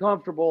too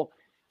uncomfortable.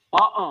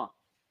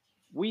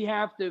 We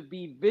have to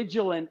be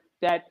vigilant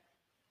that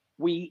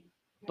we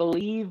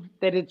believe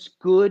that it's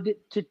good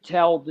to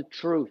tell the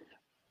truth.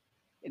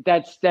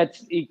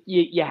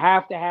 You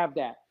have to have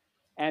that.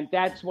 And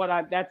that's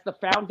the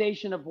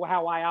foundation of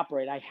how I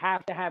operate. I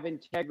have to have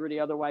integrity.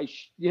 Otherwise,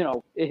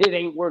 it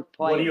ain't worth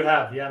playing. What do you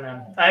have? Yeah,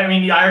 man. I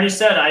mean, I already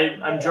said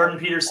I'm Jordan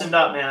Petersoned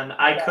up, man.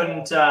 I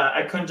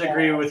couldn't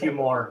agree with you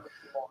more.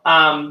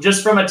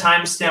 Just from a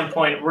time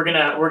standpoint, we're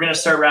gonna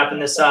start wrapping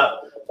this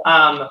up.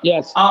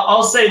 Yes.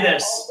 I'll say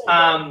this.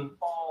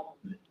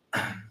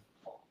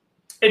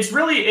 It's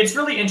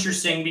really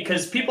interesting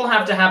because people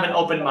have to have an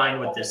open mind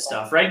with this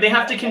stuff, right? They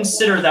have to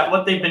consider that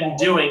what they've been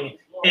doing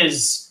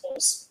is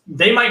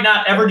they might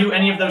not ever do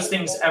any of those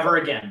things ever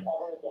again.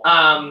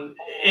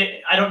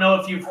 I don't know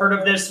if you've heard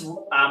of this.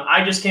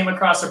 I just came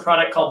across a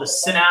product called the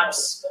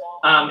Synapse.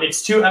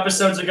 It's 2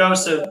 episodes ago,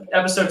 so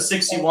episode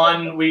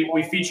 61,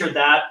 we featured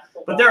that.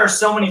 But there are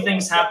so many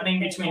things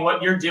happening between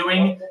what you're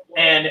doing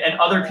and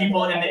other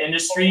people in the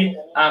industry.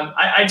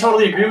 I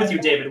totally agree with you,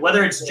 David.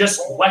 Whether it's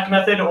just WEC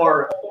method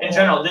or in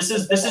general, this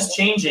is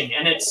changing,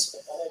 and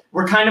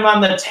we're kind of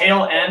on the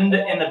tail end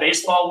in the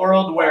baseball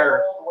world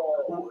where,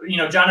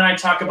 John and I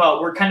talk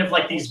about we're kind of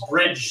like these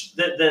bridge,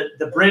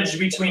 the bridge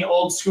between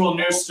old school,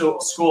 new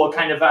school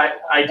kind of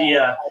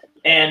idea.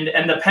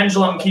 and the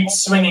pendulum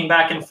keeps swinging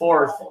back and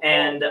forth.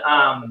 And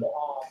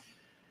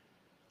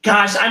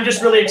gosh, I'm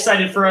just really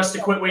excited for us to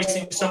quit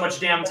wasting so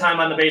much damn time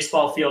on the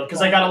baseball field,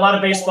 because I got a lot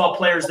of baseball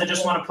players that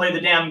just want to play the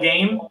damn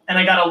game, and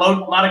I got a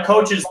lot of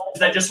coaches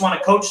that just want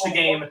to coach the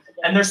game,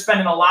 and they're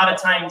spending a lot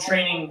of time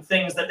training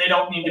things that they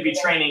don't need to be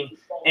training,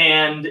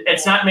 and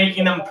it's not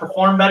making them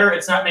perform better.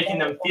 It's not making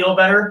them feel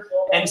better.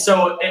 And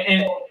so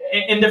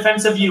in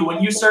defense of you,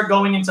 when you start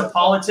going into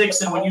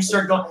politics and when you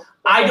start going,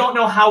 I don't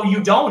know how you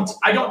don't.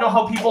 I don't know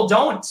how people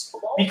don't,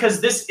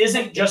 because this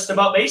isn't just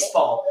about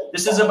baseball.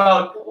 This is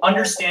about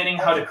understanding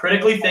how to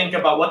critically think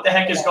about what the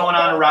heck is going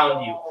on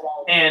around you.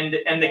 And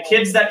the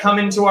kids that come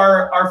into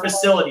our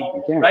facility,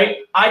 right?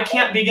 I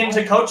can't begin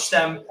to coach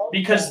them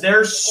because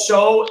they're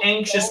so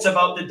anxious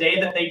about the day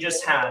that they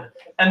just had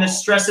and the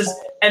stresses,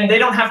 and they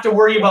don't have to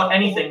worry about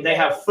anything. They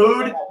have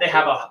food, they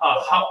have a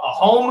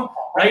home,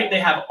 right? They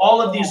have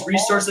all of these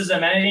resources,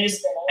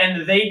 amenities,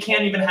 and they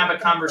can't even have a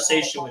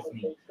conversation with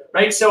me,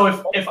 right? So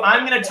if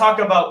I'm going to talk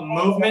about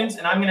movement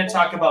and I'm going to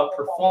talk about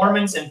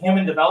performance and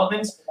human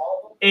development,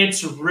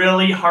 it's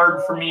really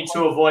hard for me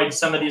to avoid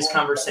some of these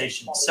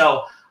conversations.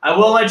 So I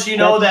will let you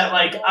know that,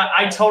 like,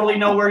 I totally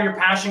know where your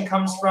passion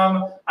comes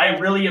from. I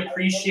really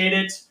appreciate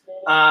it.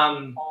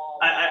 I'm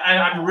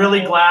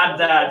really glad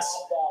that,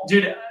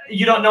 dude,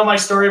 you don't know my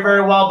story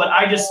very well, but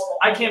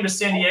I came to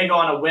San Diego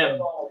on a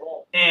whim,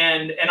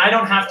 and I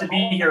don't have to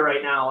be here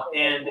right now.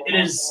 And it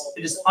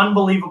is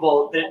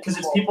unbelievable that, because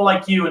it's people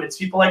like you and it's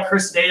people like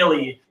Chris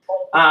Daly.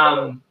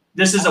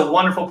 This is a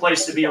wonderful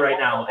place to be right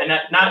now, and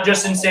not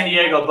just in San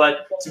Diego,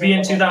 but to be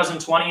in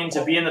 2020 and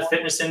to be in the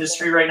fitness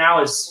industry right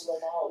now is,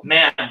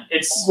 man,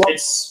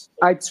 it's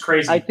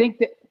crazy. I think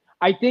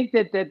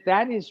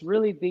that is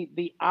really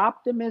the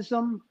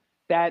optimism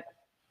that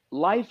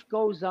life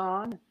goes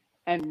on,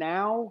 and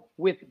now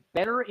with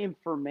better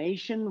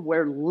information,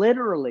 where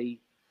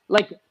literally,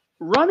 like,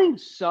 running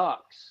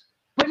sucks,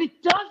 but it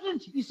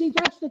doesn't. You see,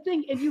 that's the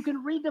thing, and you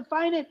can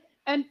redefine it,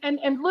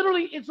 and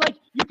literally, it's like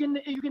you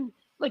can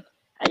like,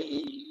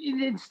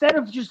 instead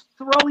of just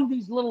throwing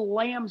these little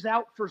lambs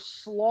out for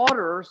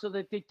slaughter so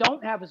that they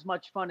don't have as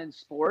much fun in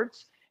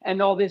sports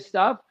and all this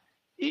stuff,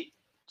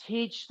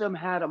 teach them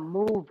how to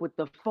move with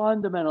the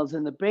fundamentals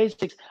and the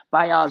basics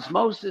by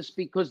osmosis,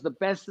 because the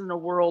best in the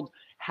world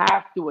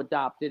have to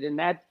adopt it. And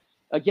that,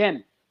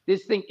 again,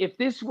 this thing, if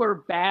this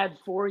were bad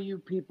for you,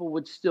 people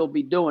would still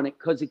be doing it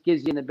because it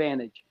gives you an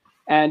advantage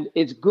and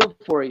it's good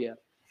for you.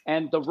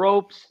 And the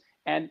ropes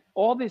and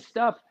all this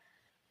stuff,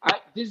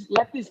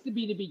 let this to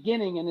be the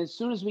beginning. And as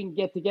soon as we can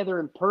get together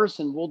in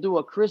person, we'll do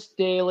a Chris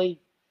Daly.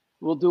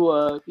 We'll do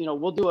a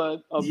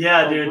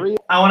yeah, dude.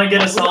 I want to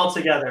get us all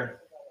together.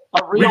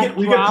 We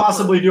could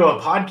possibly do a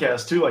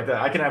podcast too, like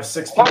that. I can have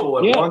 6 people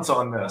at once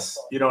on this.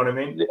 You know what I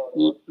mean?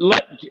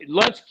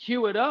 Let's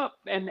cue it up.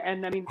 And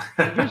I mean,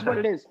 here's what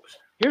it is.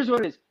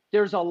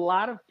 There's a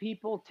lot of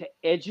people to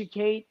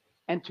educate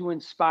and to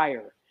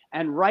inspire.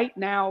 And right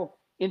now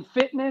in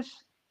fitness,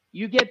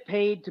 you get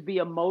paid to be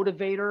a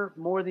motivator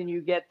more than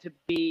you get to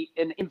be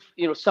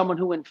someone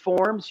who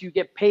informs. You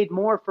get paid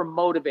more for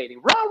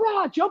motivating. Rah,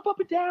 rah, jump up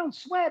and down,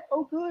 sweat.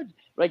 Oh, good.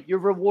 Like, you're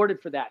rewarded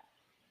for that.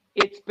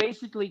 It's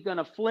basically going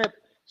to flip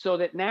so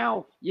that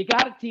now you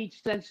got to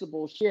teach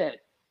sensible shit.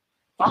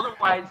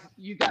 Otherwise,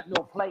 you got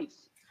no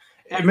place.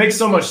 It makes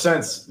so much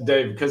sense,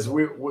 Dave, because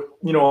we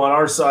on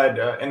our side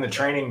in the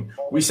training,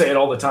 we say it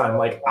all the time.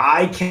 Like,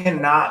 I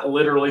cannot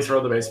literally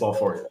throw the baseball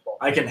for you.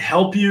 I can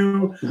help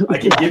you. I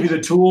can give you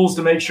the tools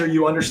to make sure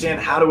you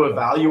understand how to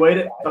evaluate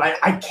it. But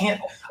I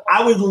can't.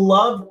 I would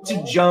love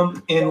to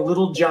jump in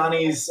little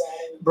Johnny's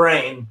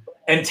brain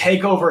and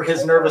take over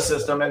his nervous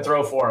system and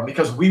throw for him,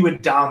 because we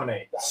would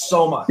dominate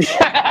so much.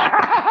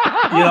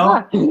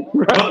 Right.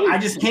 But I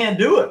just can't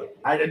do it.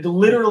 I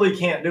literally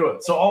can't do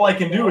it. So all I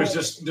can do is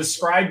just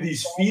describe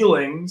these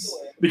feelings,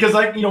 because,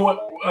 like, you know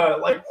what,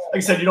 like I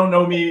said, you don't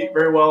know me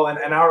very well and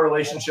our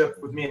relationship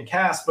with me and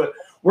Cass, but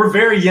we're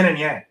very yin and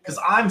yang, because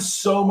I'm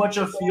so much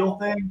a feel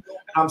thing, and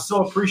I'm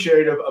so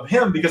appreciative of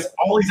him, because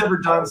all he's ever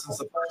done since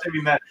the first day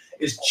we met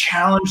is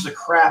challenge the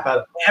crap out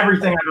of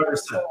everything I've ever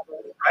said.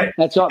 Right?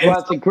 That's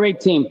a great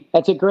team.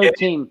 That's a great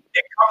team.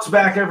 It comes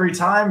back every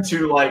time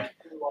to, like,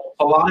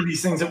 a lot of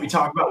these things that we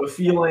talk about with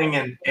feeling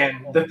and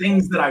the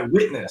things that I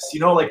witnessed.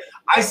 Like,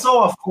 I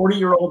saw a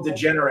 40-year-old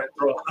degenerate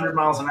throw 100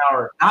 miles an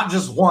hour, not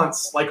just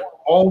once, like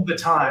all the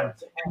time.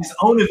 And his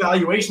own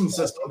evaluation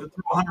system to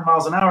throw 100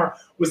 miles an hour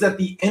was at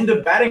the end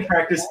of batting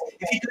practice,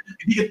 if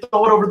he could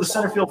throw it over the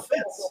center field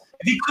fence.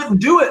 If he couldn't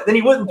do it, then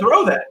he wouldn't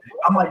throw that.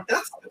 I'm like,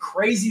 that's the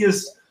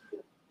craziest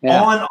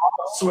on-off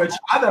switch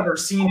I've ever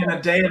seen in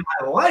a day in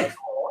my life.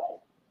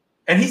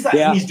 And he's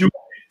doing it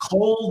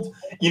cold.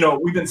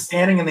 We've been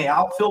standing in the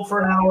outfield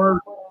for an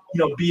hour,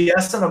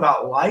 BSing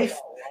about life.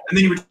 And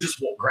then he would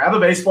just grab a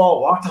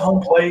baseball, walk to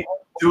home plate,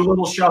 do a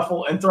little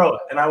shuffle, and throw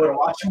it. And I would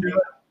watch him do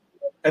it.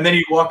 And then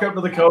he'd walk up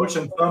to the coach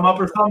and thumb up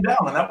or thumb down,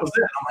 and that was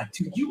it. I'm like,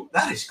 dude,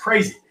 that is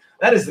crazy.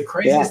 That is the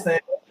craziest thing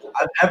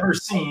I've ever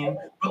seen.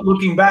 But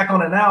looking back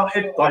on it now,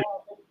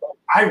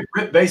 I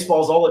rip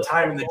baseballs all the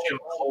time in the gym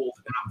cold,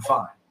 and I'm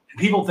fine. And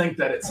people think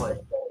that it's like,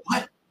 what?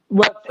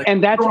 Well,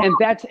 and that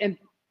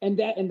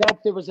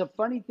there was a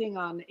funny thing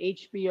on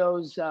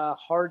HBO's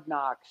Hard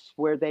Knocks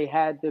where they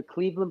had the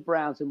Cleveland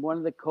Browns and one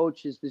of the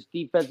coaches, this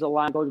defensive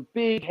line coach,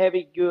 big,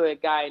 heavy,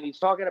 good guy, and he's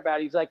talking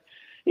about, he's like,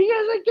 these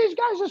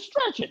guys are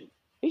stretching.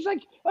 He's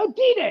like,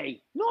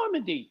 D-Day,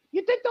 Normandy.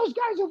 You think those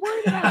guys are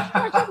worried about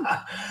stretching?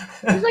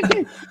 He's like,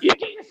 you're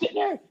sitting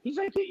there. He's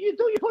like, you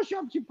do your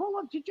push-ups, you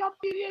pull-ups, you jump.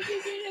 You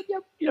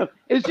know,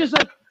 it's just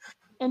like,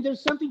 and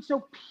there's something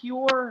so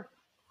pure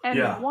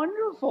and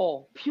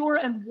wonderful, pure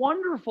and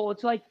wonderful.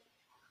 It's like,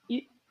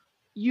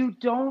 you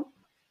don't,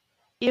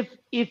 if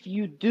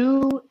you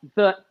do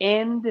the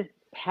end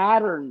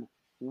pattern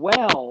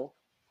well,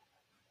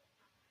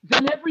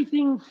 then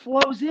everything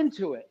flows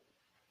into it.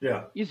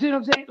 Yeah. You see what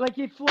I'm saying? Like,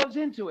 it flows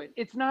into it.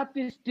 It's not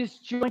this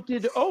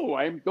disjointed, oh,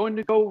 I'm going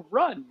to go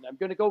run. I'm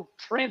going to go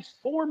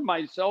transform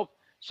myself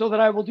so that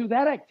I will do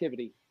that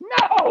activity.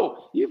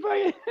 No!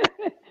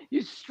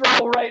 You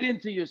stroll right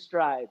into your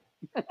stride.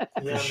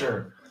 Yeah,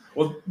 sure.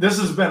 Well, this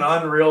has been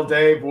unreal,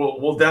 Dave.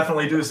 We'll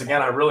definitely do this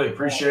again. I really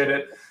appreciate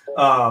it.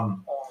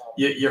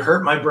 You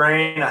hurt my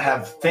brain. I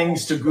have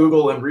things to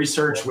Google and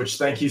research, which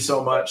thank you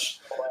so much.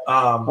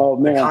 Oh,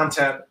 man.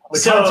 The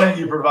content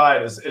you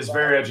provide is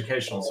very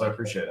educational, so I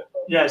appreciate it.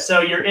 Yeah,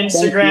 so your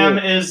Instagram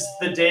is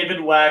the David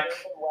Weck.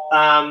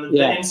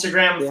 The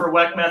Instagram for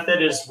Weck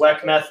Method is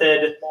Weck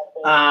Method.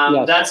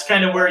 That's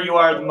kind of where you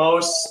are the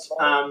most.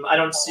 I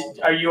don't see.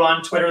 Are you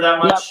on Twitter that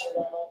much?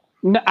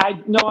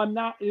 Yep. No, I'm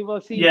not.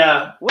 Well, see,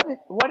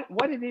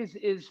 what it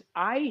is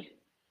I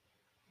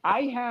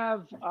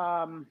have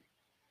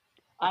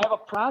a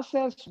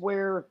process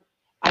where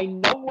I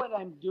know what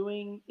I'm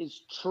doing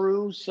is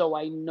true, so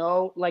I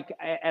know,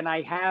 and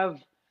I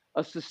have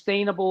a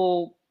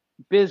sustainable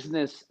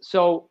business.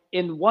 So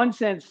in one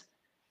sense,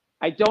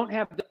 I don't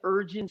have the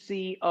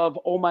urgency of,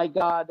 oh my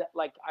God,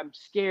 like I'm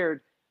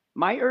scared.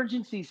 My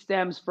urgency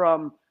stems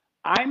from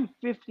I'm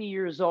 50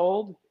 years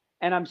old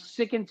and I'm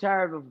sick and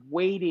tired of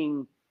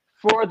waiting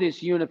for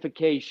this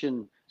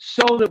unification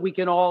so that we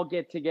can all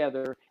get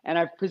together. And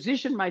I've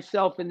positioned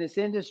myself in this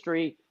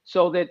industry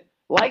so that,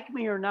 like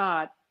me or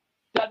not,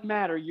 doesn't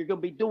matter. You're going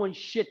to be doing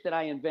shit that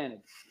I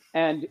invented,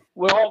 and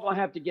we're all going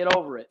to have to get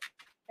over it.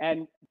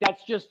 And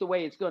that's just the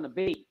way it's going to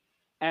be.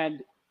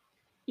 And,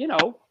 you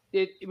know,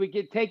 we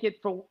could take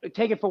it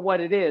for what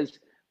it is,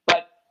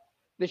 but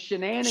the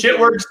shenanigans. Shit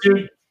works,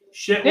 dude.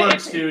 Shit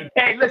works, dude.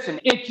 Hey, listen,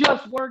 it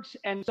just works.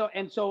 And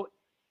so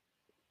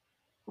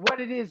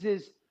what it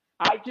is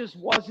I just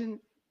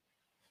wasn't,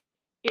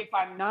 if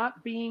I'm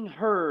not being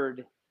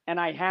heard and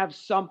I have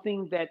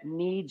something that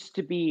needs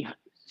to be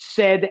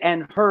said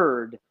and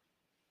heard,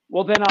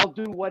 well, then I'll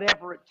do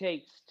whatever it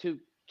takes to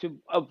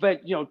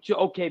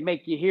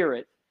make you hear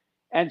it.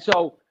 And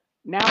so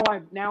now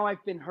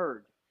I've been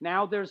heard.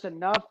 Now there's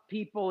enough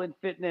people in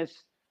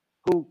fitness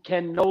who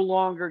can no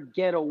longer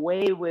get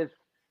away with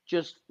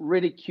just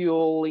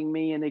ridiculing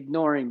me and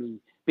ignoring me.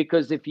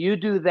 Because if you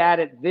do that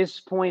at this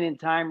point in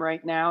time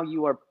right now,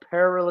 you are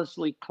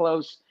perilously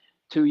close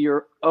to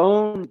your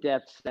own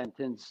death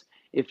sentence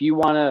if you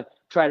want to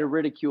try to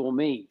ridicule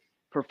me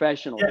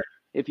professionally. Yeah.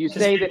 If you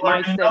say that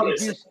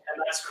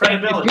that's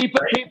credibility.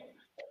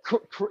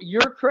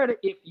 Your credit,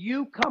 if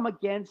you come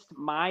against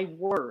my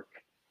work,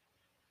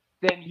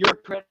 then your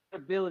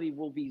credibility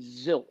will be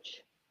zilch.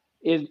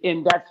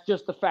 And that's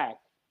just the fact.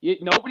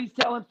 Nobody's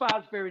telling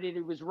Fosbury that he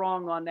was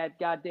wrong on that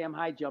goddamn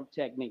high jump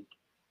technique,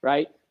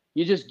 right?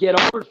 You just get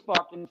over the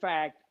fucking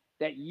fact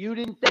that you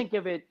didn't think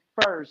of it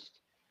first,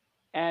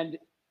 and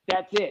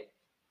that's it,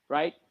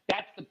 right?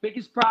 That's the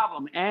biggest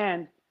problem.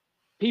 And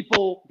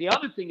people, the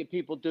other thing that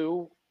people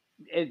do,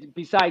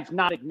 besides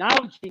not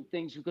acknowledging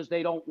things because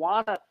they don't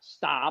want to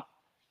stop,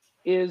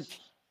 is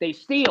they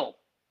steal.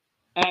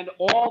 And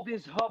all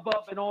this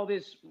hubbub and all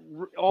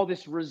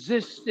this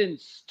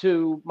resistance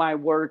to my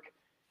work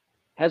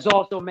has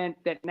also meant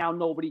that now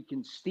nobody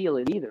can steal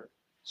it either.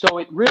 So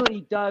it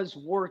really does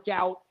work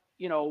out,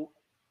 you know,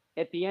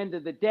 at the end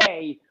of the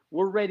day,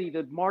 we're ready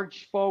to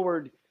march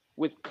forward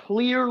with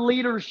clear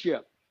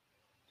leadership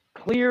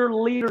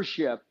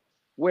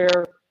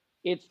where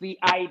it's the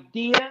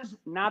ideas,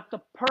 not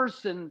the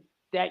person,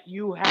 that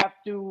you have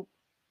to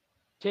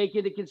take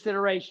into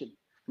consideration.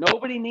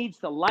 Nobody needs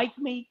to like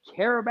me,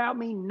 care about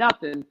me,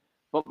 nothing,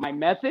 but my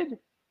method,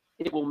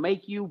 it will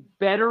make you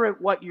better at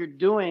what you're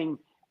doing.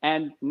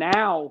 And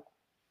now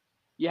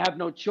you have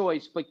no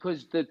choice,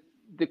 because the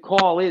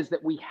call is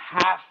that we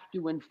have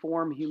to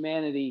inform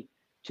humanity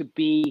to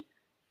be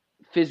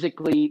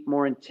physically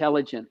more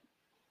intelligent.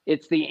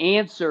 It's the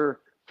answer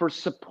for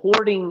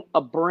supporting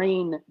a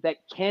brain that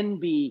can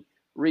be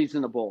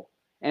reasonable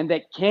and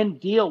that can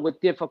deal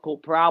with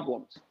difficult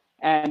problems.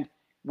 And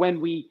when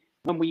we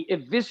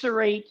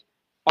eviscerate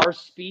our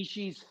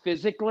species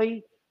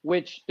physically,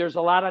 which there's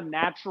a lot of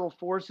natural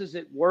forces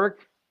at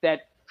work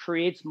that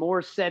creates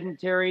more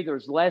sedentary,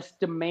 there's less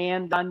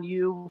demand on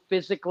you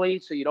physically,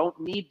 so you don't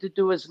need to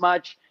do as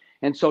much.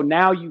 And so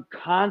now you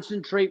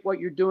concentrate what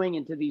you're doing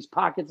into these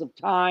pockets of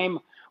time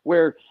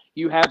where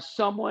you have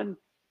someone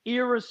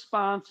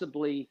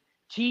irresponsibly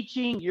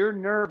teaching your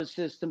nervous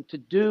system to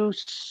do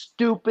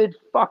stupid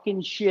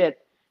fucking shit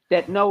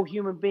that no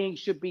human being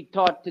should be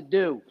taught to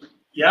do.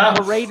 Yeah.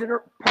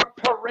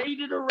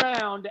 Paraded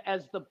around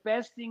as the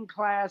best in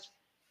class,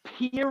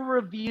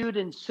 peer-reviewed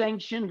and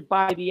sanctioned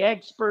by the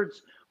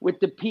experts with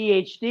the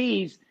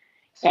PhDs,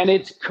 and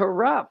it's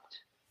corrupt,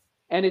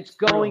 and it's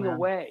going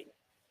away.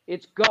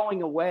 It's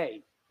going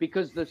away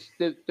because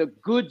the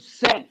good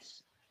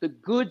sense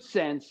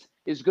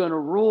is going to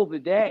rule the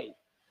day,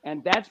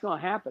 and that's going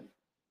to happen.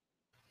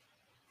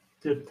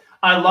 Dude,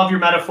 I love your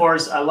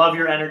metaphors. I love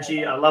your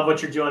energy. I love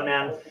what you're doing,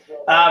 man.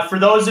 For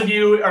those of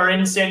you who are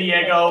in San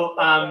Diego,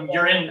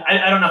 you're in,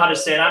 I don't know how to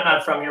say it. I'm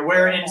not from here.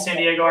 Where in San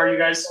Diego are you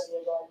guys?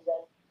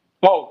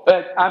 Oh,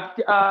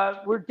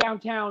 we're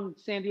downtown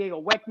San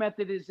Diego. WEC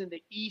Method is in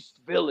the East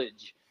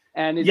Village.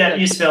 And it's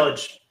East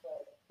Village.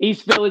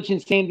 East Village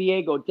in San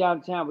Diego,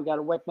 downtown. We got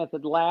a WEC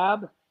Method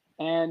lab.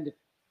 And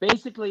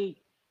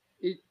basically,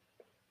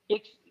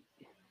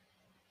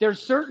 there's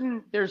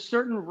certain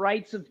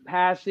rites of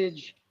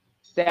passage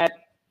that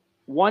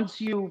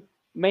once you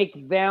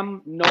make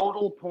them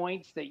nodal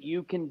points that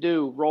you can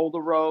do, roll the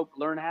rope,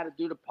 learn how to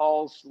do the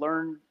pulse,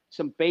 learn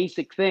some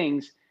basic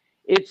things,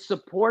 it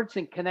supports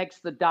and connects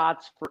the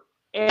dots for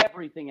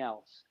everything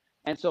else.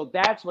 And so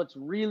that's what's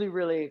really,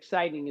 really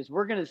exciting is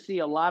we're going to see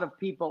a lot of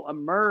people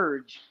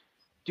emerge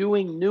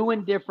doing new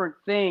and different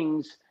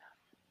things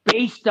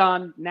based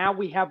on now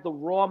we have the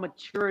raw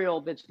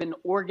material that's been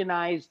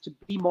organized to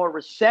be more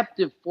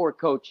receptive for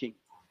coaching.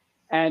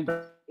 And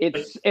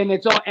it's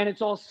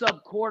all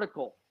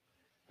subcortical.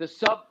 The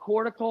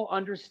subcortical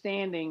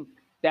understanding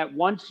that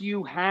once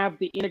you have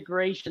the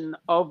integration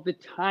of the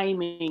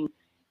timing,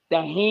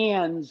 the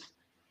hands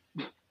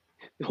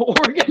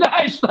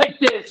organized like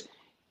this,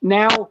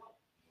 now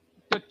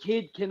the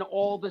kid can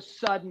all of a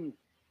sudden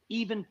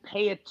even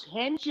pay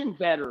attention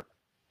better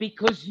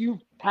because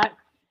you've had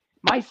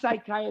my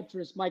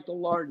psychiatrist,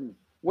 Michael Larden,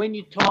 when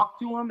you talk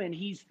to him and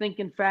he's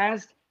thinking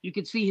fast, you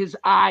can see his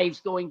eyes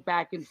going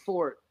back and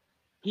forth.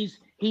 His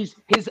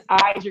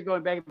eyes are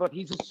going back and forth.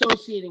 He's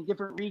associating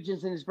different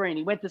regions in his brain.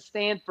 He went to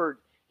Stanford.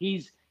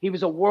 He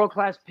was a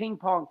world-class ping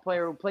pong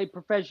player who played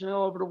professionally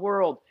all over the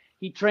world.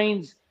 He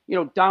trains,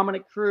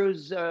 Dominic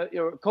Cruz,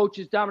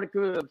 coaches Dominic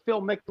Cruz,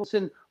 Phil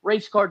Mickelson,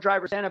 race car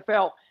drivers,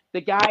 NFL.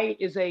 The guy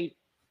is an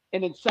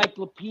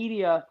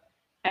encyclopedia,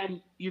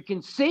 and you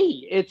can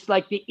see it's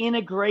like the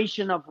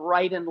integration of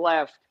right and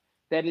left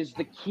that is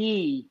the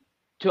key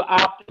to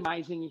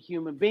optimizing a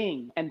human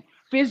being. And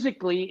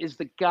physically is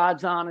the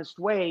God's honest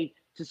way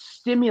to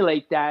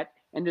stimulate that.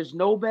 And there's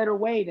no better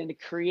way than to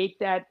create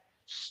that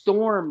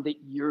storm that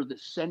you're the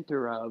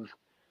center of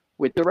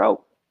with the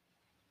rope.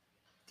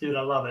 Dude,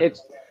 I love it.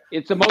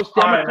 It's the most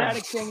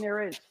democratic thing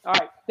there is. All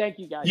right. Thank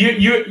you, guys.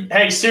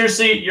 Hey,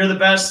 seriously, you're the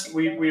best.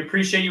 We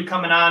appreciate you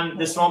coming on.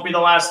 This won't be the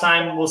last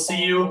time. We'll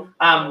see you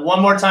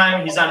one more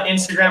time. He's on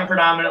Instagram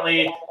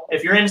predominantly.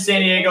 If you're in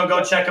San Diego,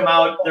 go check him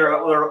out. Their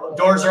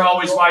doors are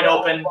always wide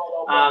open.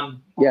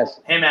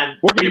 Yes. Hey, man,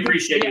 we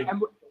appreciate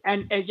you.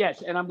 And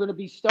yes, and I'm going to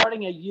be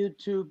starting a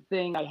YouTube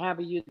thing. I have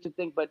a YouTube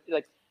thing, but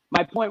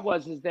my point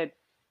is that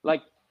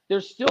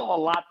there's still a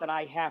lot that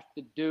I have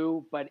to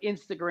do, but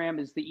Instagram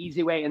is the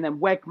easy way. And then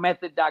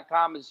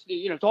WECmethod.com is,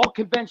 it's all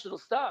conventional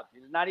stuff.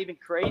 It's not even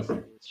crazy.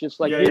 It's just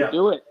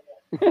do it.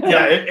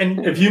 Yeah.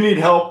 And if you need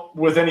help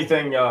with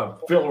anything,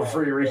 feel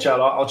free to reach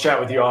out. I'll chat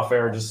with you off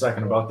air in just a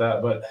second about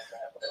that. But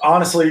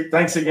honestly,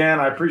 thanks again.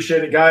 I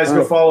appreciate it, guys.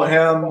 Go follow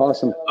him.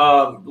 Awesome.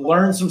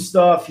 Learn some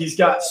stuff. He's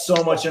got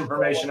so much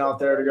information out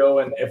there to go.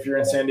 And if you're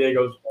in San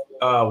Diego,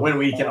 when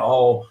we can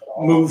all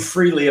move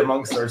freely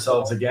amongst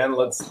ourselves again,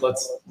 let's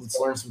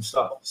learn some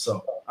stuff.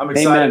 So I'm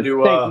excited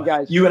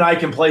to you and I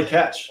can play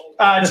catch.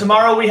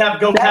 Tomorrow we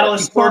have Go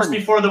Catalyst Sports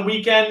before the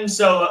weekend.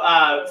 So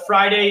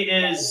Friday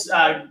is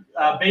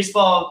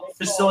baseball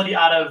facility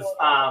out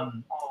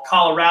of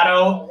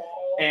Colorado.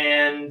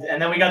 And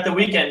then we got the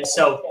weekend.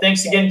 So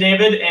thanks again,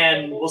 David,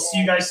 and we'll see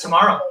you guys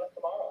tomorrow.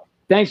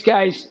 Thanks,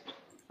 guys.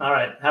 All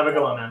right. Have a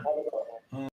good one, man.